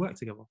Drogba can work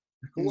together.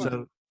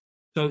 So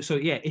So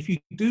yeah, if you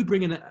do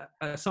bring in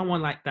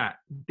someone like that,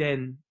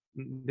 then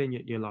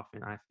you're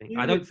laughing. I think.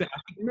 Yeah. I don't think.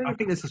 I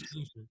think there's a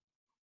solution.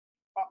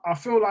 I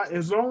feel like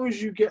as long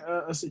as you get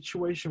a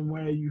situation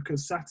where you can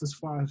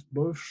satisfy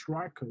both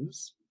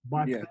strikers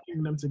by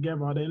playing them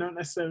together, they don't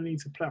necessarily need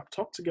to play up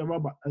top together,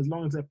 but as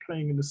long as they're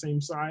playing in the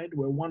same side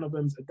where one of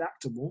them's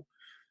adaptable,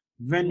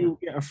 then you'll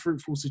get a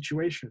fruitful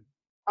situation.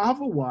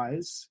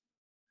 Otherwise,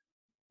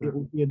 it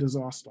will be a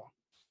disaster.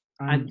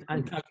 And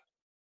can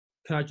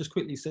I just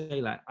quickly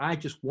say, like, I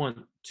just want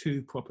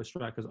 2 proper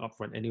strikers up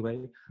front anyway.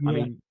 Yeah. I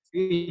mean,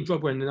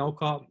 Drogba and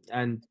Anelka,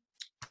 and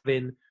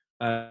then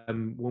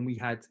when we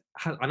had,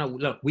 I know,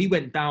 look, we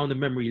went down the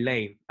memory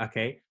lane,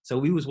 okay? So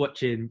we was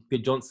watching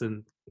Good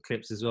Johnson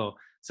clips as well.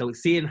 So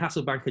seeing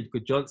Hasselbank and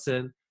Good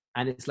Johnson,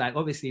 and it's like,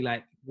 obviously,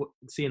 like,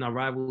 seeing our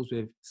rivals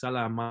with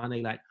Salah and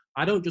Mane, like,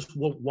 I don't just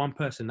want one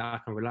person that I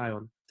can rely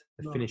on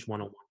to finish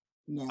one-on-one.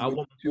 No, I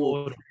want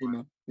more.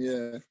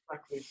 Yeah,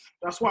 exactly.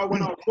 That's why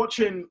when I was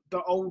watching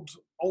the old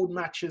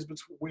matches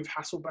with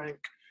Hasselbank,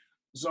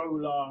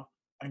 Zola,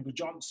 and Good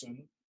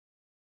Johnson,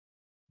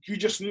 you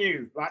just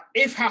knew, like,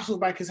 if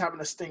Hasselbank is having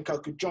a stinker,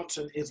 Good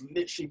Johnson is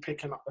literally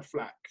picking up the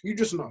slack. You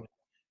just know.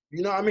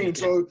 You know what I mean? Yeah.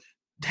 So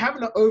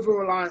having an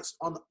over-reliance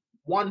on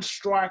one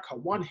striker,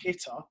 one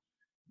hitter,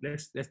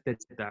 let's dead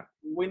that.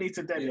 We need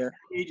to dead it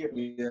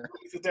immediately. Yeah.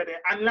 We need to dead it.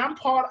 And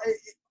Lampard,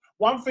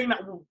 one thing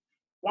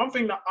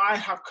that I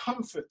have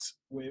comfort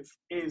with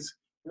is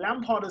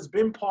Lampard has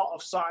been part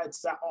of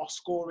sides that are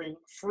scoring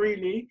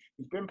freely.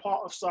 He's been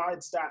part of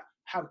sides that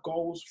have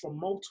goals from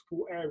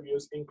multiple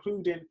areas,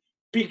 including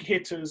big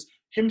hitters,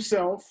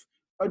 himself,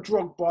 a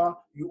Drogba.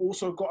 You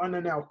also got an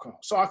Anelka.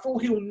 So I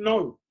thought he'll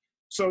know.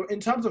 So in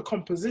terms of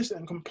composition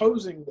and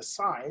composing the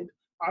side,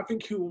 I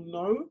think he'll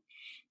know.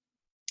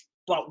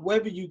 But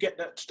whether you get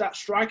that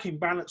striking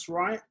balance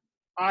right,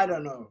 I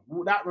don't know.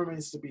 That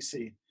remains to be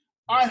seen.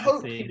 I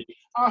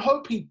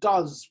hope he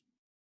does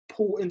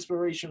pull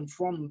inspiration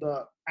from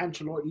the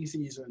Ancelotti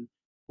season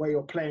where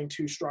you're playing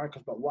 2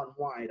 strikers but 1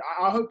 wide.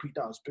 I hope he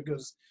does,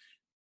 because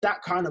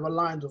that kind of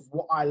aligns with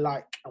what I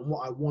like and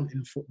what I want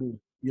in football,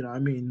 you know what I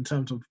mean, in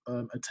terms of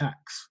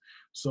attacks.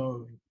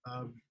 So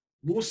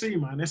we'll see,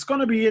 man. It's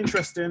going to be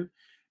interesting.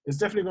 It's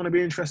definitely going to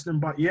be interesting.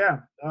 But yeah,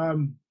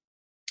 I'm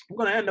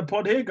going to end the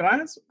pod here,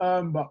 guys.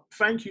 But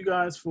thank you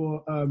guys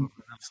for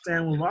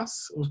staying with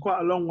us. It was quite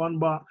a long one,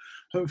 but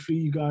hopefully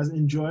you guys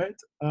enjoyed.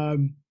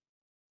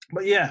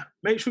 But yeah,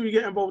 make sure you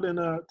get involved in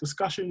a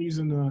discussion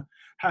using the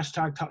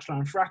hashtag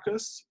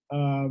TouchlineFracas,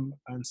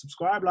 and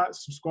subscribe.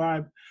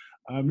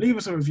 Leave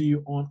us a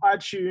review on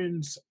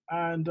iTunes,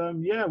 and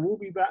yeah, we'll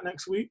be back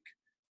next week.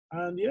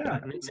 And yeah,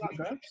 peace out,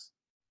 guys.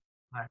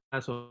 All right,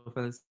 that's all,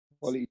 fellas.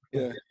 Ollie,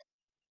 yeah.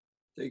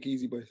 Take it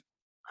easy, boys.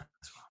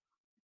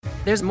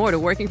 There's more to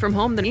working from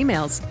home than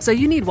emails, so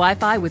you need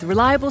Wi-Fi with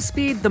reliable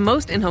speed, the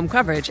most in-home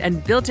coverage,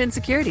 and built-in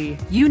security.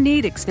 You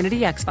need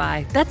Xfinity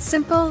XFi. That's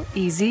simple,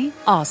 easy,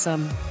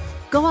 awesome.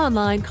 Go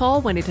online,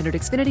 call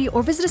 1-800-XFINITY,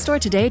 or visit a store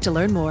today to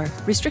learn more.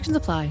 Restrictions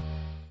apply.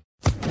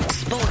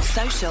 Sports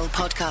Social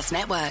Podcast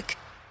Network.